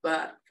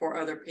 but for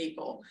other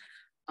people.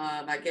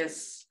 I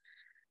guess,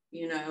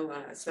 you know,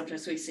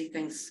 sometimes we see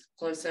things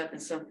close up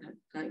and some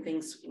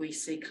things we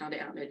see kind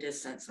of out in a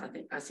distance. I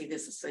think I see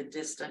this as a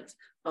distant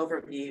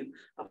overview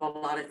of a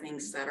lot of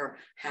things that are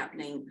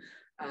happening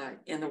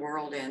in the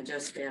world and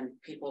just in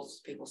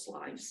people's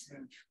lives.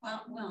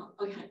 Well,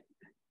 okay.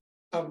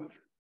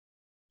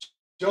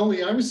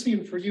 Jolie, I was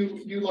seeing for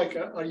you like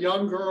a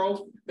young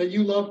girl that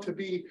you love to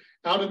be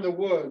out in the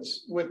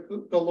woods with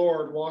the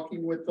Lord,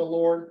 walking with the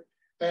Lord.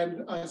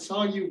 And I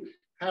saw you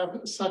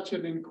have such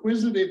an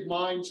inquisitive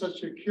mind,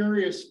 such a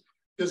curious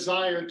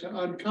desire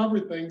to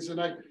uncover things.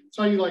 And I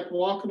saw you like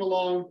walking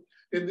along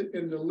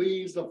in the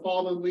leaves, the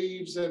fallen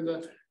leaves and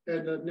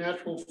the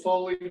natural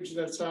foliage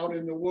that's out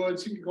in the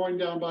woods, going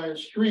down by a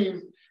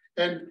stream.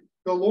 And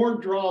the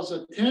Lord draws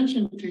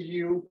attention to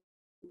you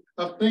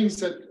of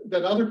things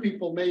that other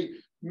people may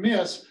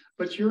miss,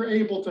 but you're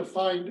able to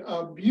find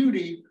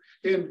beauty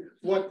in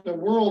what the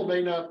world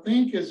may not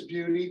think is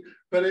beauty.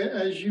 But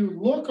as you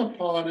look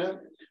upon it,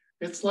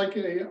 it's like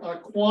a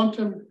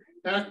quantum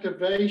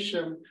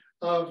activation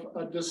of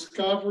a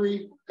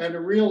discovery and a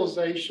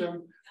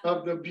realization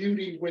of the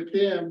beauty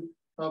within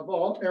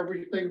of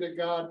everything that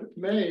God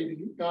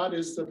made. God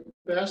is the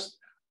best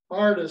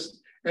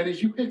artist. And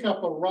as you pick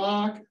up a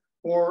rock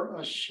or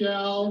a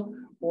shell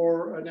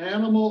or an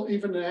animal,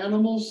 even an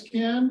animal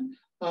skin,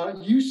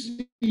 you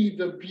see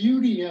the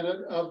beauty in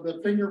it of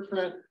the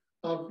fingerprint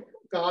of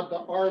God, the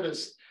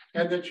artist,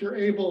 and that you're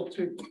able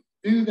to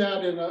do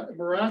that in a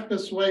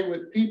miraculous way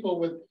with people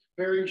with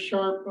very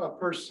sharp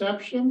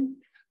perception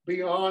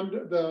beyond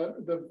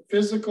the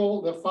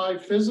physical, the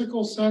 5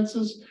 physical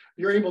senses.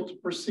 You're able to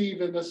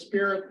perceive in the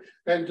spirit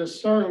and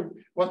discern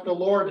what the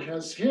Lord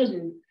has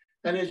hidden.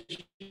 And as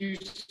you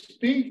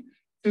speak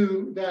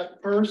to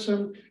that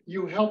person,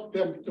 you help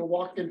them to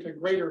walk into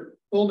greater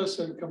fullness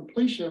and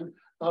completion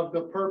of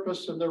the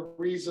purpose and the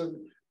reason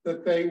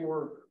that they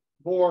were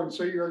born.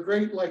 So you're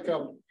great, like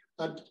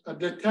a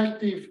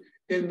detective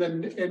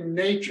in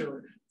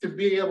nature, to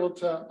be able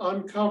to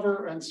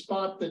uncover and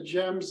spot the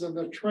gems and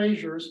the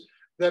treasures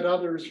that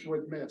others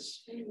would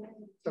miss.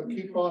 So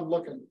keep on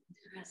looking.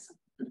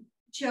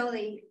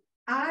 Jolie,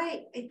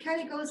 it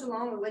kind of goes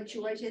along with what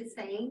George is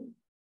saying.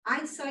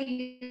 I saw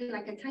you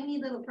like a tiny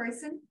little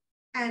person,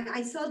 and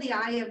I saw the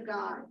eye of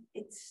God.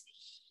 It's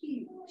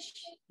huge.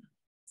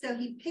 So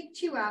he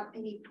picked you up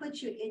and he put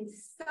you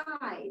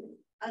inside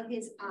of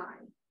his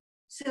eye,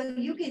 so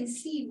you can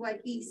see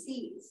what he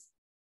sees.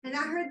 And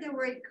I heard the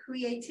word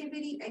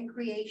creativity and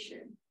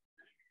creation.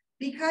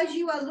 Because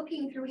you are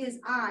looking through his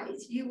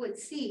eyes, you would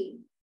see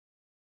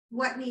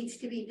what needs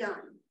to be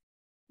done.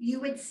 You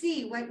would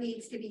see what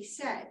needs to be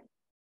said.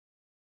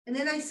 And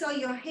then I saw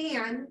your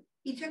hand.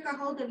 He took a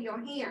hold of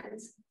your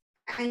hands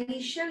and he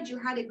showed you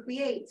how to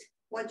create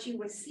what you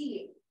were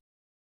seeing.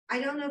 I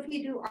don't know if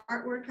you do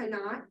artwork or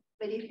not,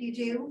 but if you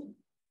do,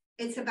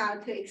 it's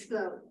about to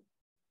explode.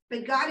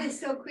 But God is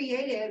so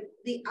creative,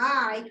 the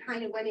eye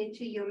kind of went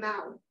into your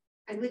mouth.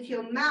 And with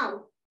your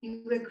mouth,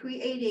 you were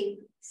creating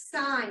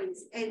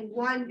signs and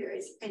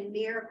wonders and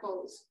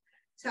miracles.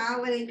 So I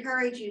would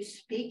encourage you,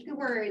 speak the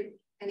word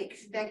and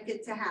expect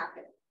it to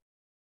happen.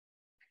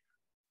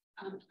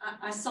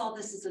 I saw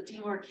this as a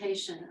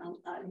demarcation.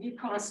 You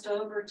crossed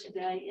over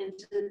today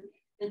into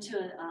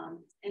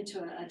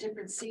a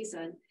different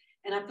season.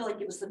 And I feel like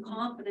it was the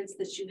confidence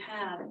that you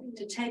had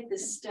to take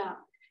this step.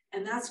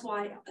 And that's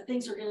why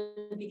things are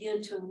going to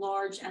begin to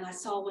enlarge. And I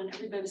saw when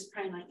everybody was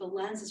praying, like the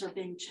lenses are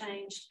being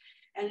changed.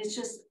 And it's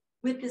just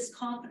with this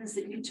confidence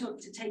that you took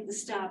to take the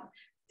step,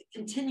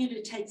 continue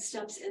to take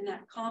steps in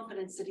that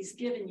confidence that he's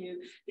given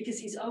you, because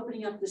he's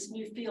opening up this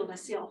new field. I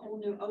see a whole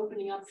new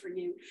opening up for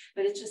you,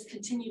 but it's just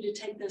continue to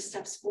take those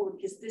steps forward,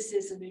 because this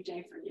is a new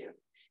day for you.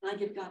 And I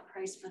give God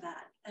praise for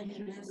that. Thank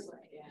you.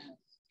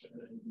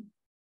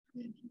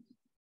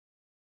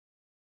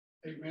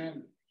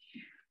 Amen.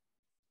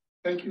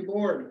 Thank you,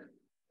 Lord.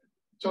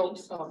 So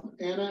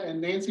Anna and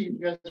Nancy, you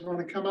guys want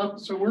to come up?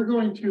 So we're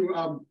going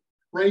to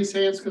raise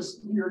hands because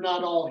you're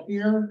not all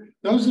here.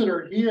 Those that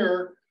are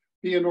here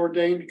being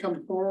ordained,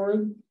 come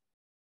forward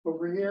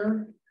over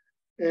here.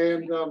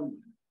 And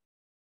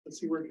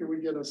let's see, where can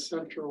we get a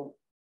central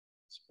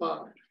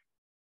spot?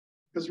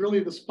 Because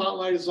really the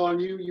spotlight is on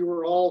you. You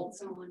were all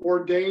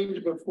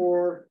ordained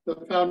before the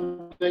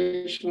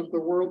foundation of the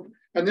world.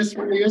 And this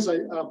really is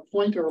a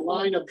point or a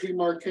line of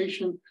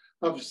demarcation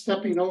of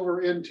stepping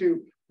over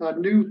into a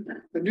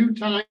new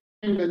time,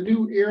 a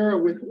new era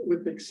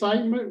with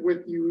excitement,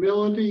 with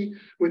humility,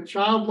 with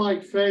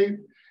childlike faith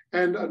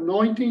and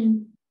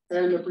anointing,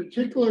 and a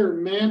particular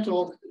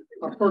mantle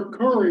for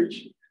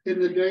courage in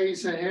the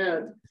days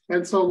ahead.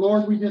 And so,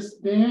 Lord, we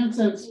just dance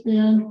and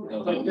spin.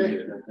 Okay.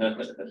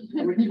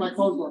 We keep my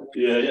clothes on.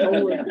 Yeah.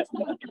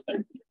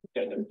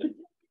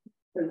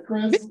 And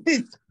Chris.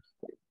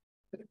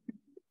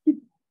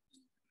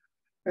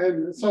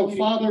 And so,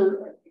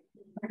 Father,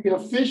 we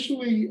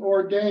officially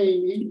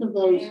ordain each of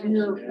those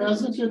here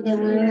present in the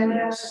room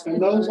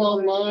and those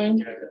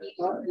online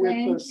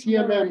with the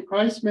CMM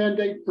Christ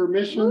mandate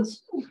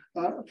permissions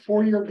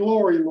for your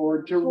glory,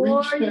 Lord, to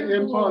reach the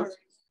impact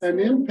and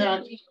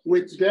impact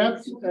with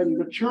depth and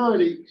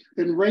maturity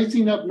in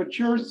raising up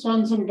mature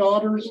sons and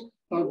daughters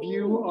of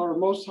you, our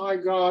Most High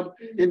God,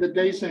 in the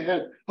days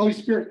ahead. Holy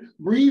Spirit,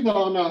 breathe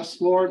on us,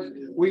 Lord.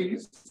 We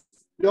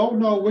don't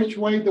know which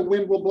way the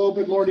wind will blow,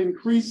 but Lord,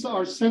 increase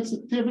our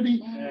sensitivity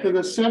to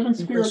the seven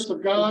spirits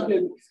of God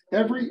in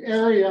every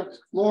area,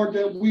 Lord,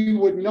 that we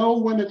would know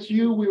when it's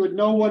you, we would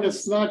know when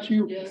it's not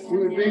you, we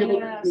would be able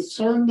to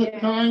discern the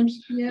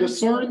times,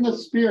 discern the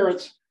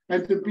spirits,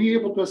 and to be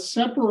able to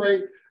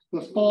separate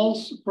the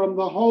false from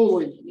the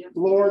holy,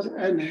 Lord,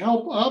 and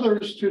help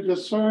others to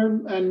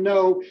discern and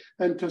know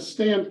and to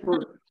stand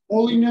for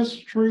holiness,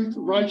 truth,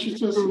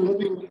 righteousness,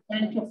 living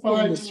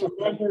sanctified,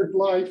 surrendered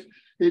life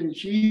in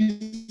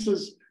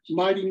Jesus'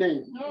 mighty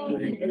name.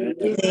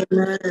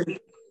 Amen.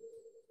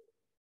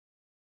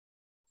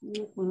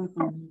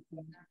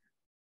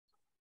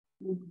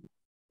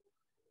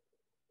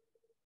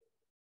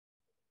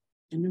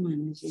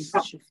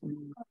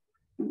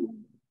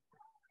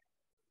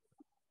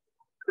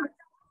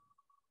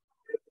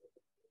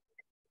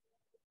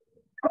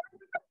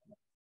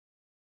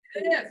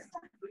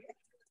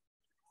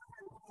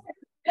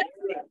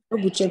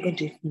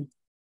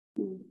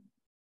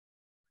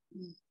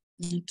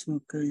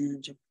 Network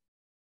anyị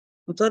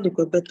ụtọ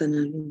dịkwa beta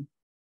na room.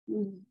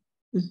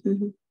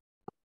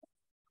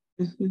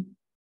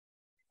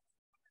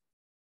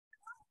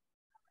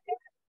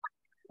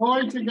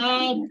 Glory to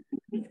God.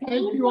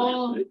 Thank you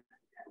all.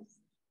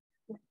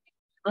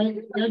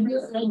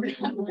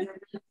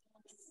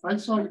 I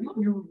saw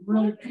you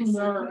really truly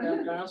are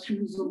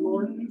ambassadors of the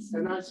Lord,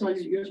 and I saw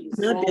you get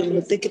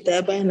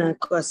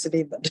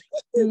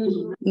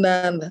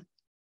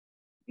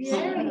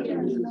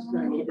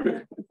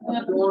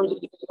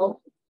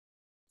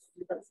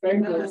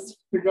thankful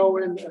to go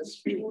in and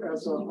speak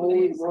as a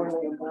holy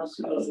royal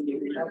ambassador of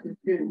the Catholic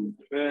King.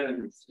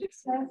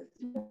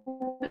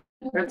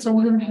 And so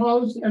we're going to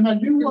close, and I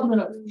do want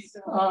to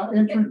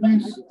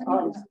introduce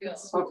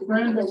a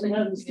friend that we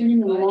haven't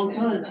seen in a long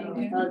time,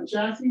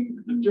 Jackie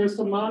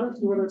Josamatis.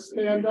 You want to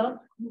stand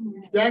up?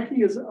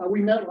 Jackie is,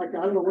 we met like,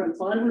 I don't know when,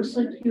 5 or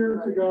 6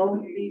 years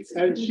ago,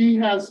 and she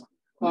has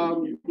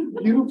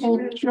beautiful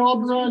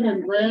children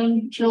and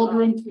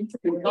grandchildren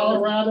in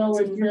Colorado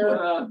and here,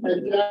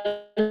 and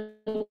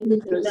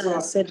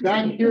is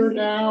back here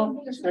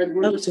now, and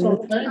we're just so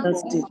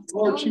thankful.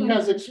 Lord, she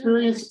has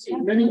experience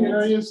in many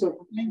areas of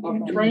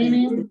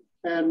training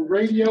and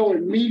radio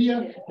and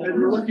media, and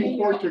we're looking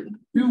forward to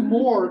do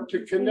more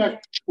to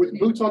connect with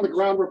boots on the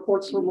ground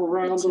reports from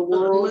around the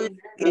world.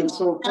 And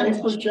so thanks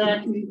for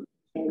Jackie.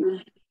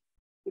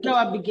 No,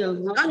 Abigail.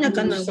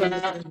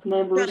 Staff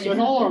members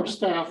and all our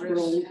staff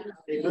really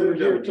are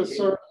here to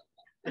serve.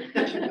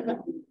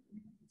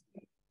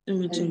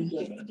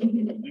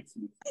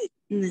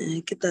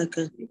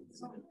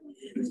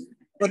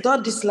 But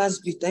all this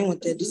last bit, I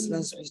wanted this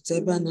last bit.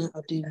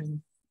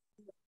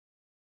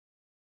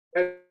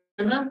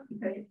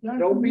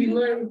 Don't be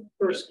late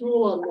for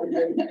school on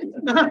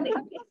Monday.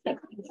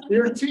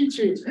 You're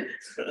teaching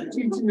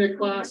a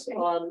class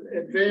on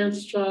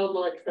advanced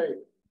childlike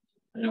faith.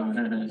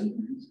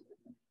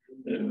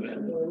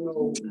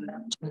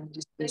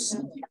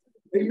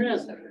 Amen.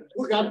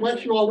 Well, God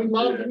bless you all. We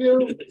love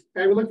you,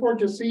 and we look forward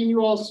to seeing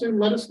you all soon.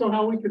 Let us know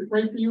how we can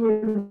pray for you,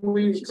 and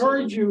we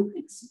encourage you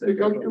to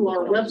go to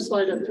our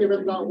website at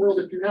CMM.world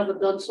if you haven't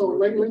done so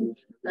lately,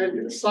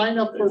 and sign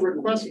up for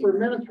requests for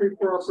ministry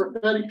for our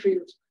prophetic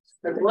teams.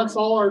 And bless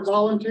all our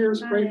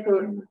volunteers. Pray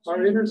for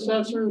our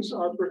intercessors,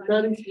 our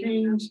prophetic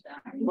teams,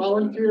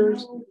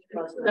 volunteers,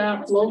 our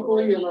staff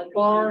locally and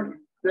afar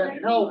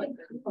that help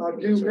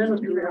do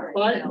ministry. We have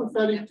 5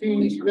 prophetic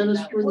teams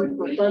ministering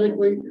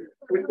prophetically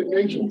with the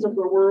nations of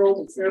the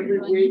world every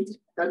week,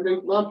 and they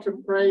love to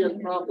pray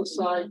and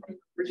prophesy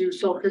for you.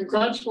 So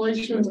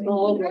congratulations to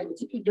all the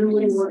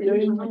newly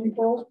ordained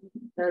people,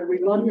 and we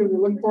love you. We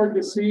look forward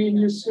to seeing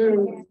you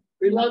soon.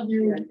 We love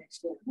you.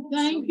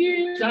 Thank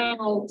you.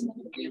 Ciao.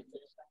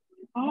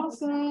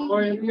 Awesome.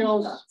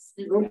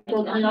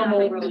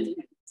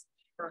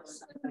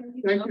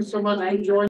 Thank you so much for joining.